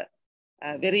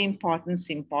very important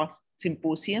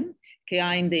symposium,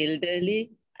 care in the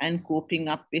elderly and coping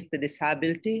up with the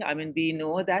disability. I mean, we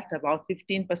know that about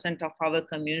 15% of our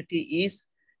community is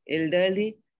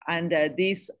elderly, and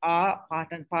these are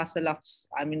part and parcel of,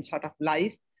 I mean, sort of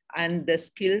life and the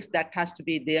skills that has to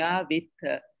be there with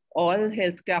all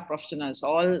healthcare professionals,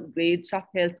 all grades of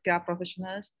healthcare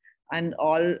professionals, and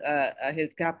all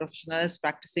healthcare professionals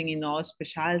practicing in all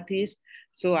specialties.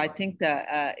 So I think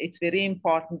that it's very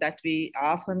important that we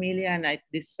are familiar, and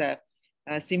this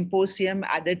symposium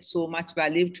added so much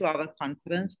value to our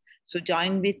conference. So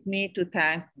join with me to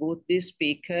thank both these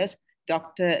speakers,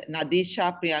 Dr.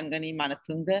 Nadisha Priyangani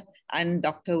Manatunga and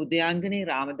Dr. Udayangani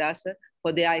Ramadasa,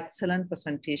 for their excellent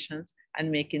presentations and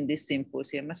making this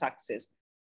symposium a success.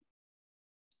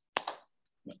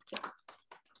 Thank you.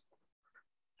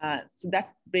 So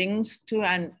that brings to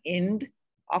an end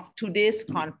of today's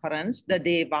conference, the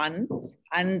day one.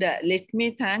 And let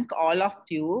me thank all of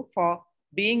you for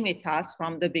being with us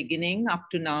from the beginning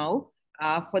up to now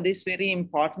for this very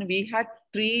important. We had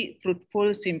 3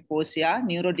 fruitful symposia: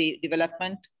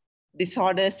 neurodevelopment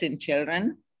disorders in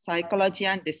children, psychology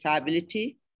and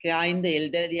disability, care in the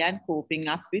elderly, and coping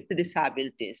up with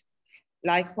disabilities.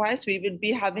 Likewise, we will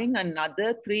be having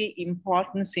another 3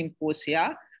 important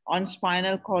symposia on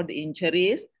spinal cord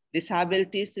injuries,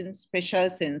 disabilities in special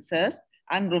senses,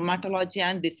 and rheumatology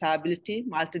and disability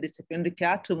multidisciplinary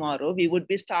care tomorrow. We would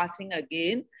be starting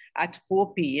again at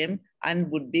 4 p.m. and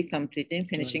would be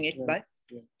finishing it by,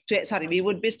 sorry, we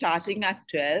would be starting at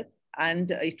 12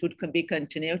 and it would be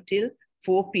continued till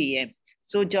 4 p.m.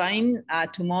 So join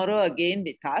tomorrow again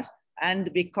with us.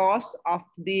 And because of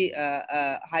the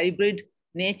hybrid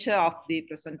nature of the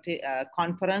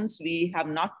conference, we have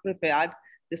not prepared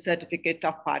the certificate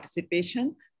of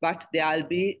participation, but there will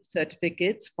be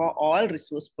certificates for all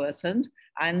resource persons,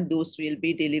 and those will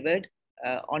be delivered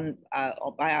online.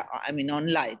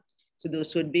 So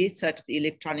those would be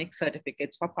electronic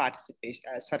certificates for participation,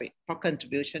 for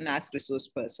contribution as resource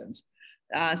persons.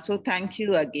 So thank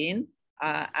you again,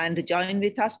 and join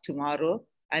with us tomorrow.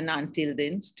 And until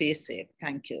then, stay safe.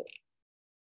 Thank you.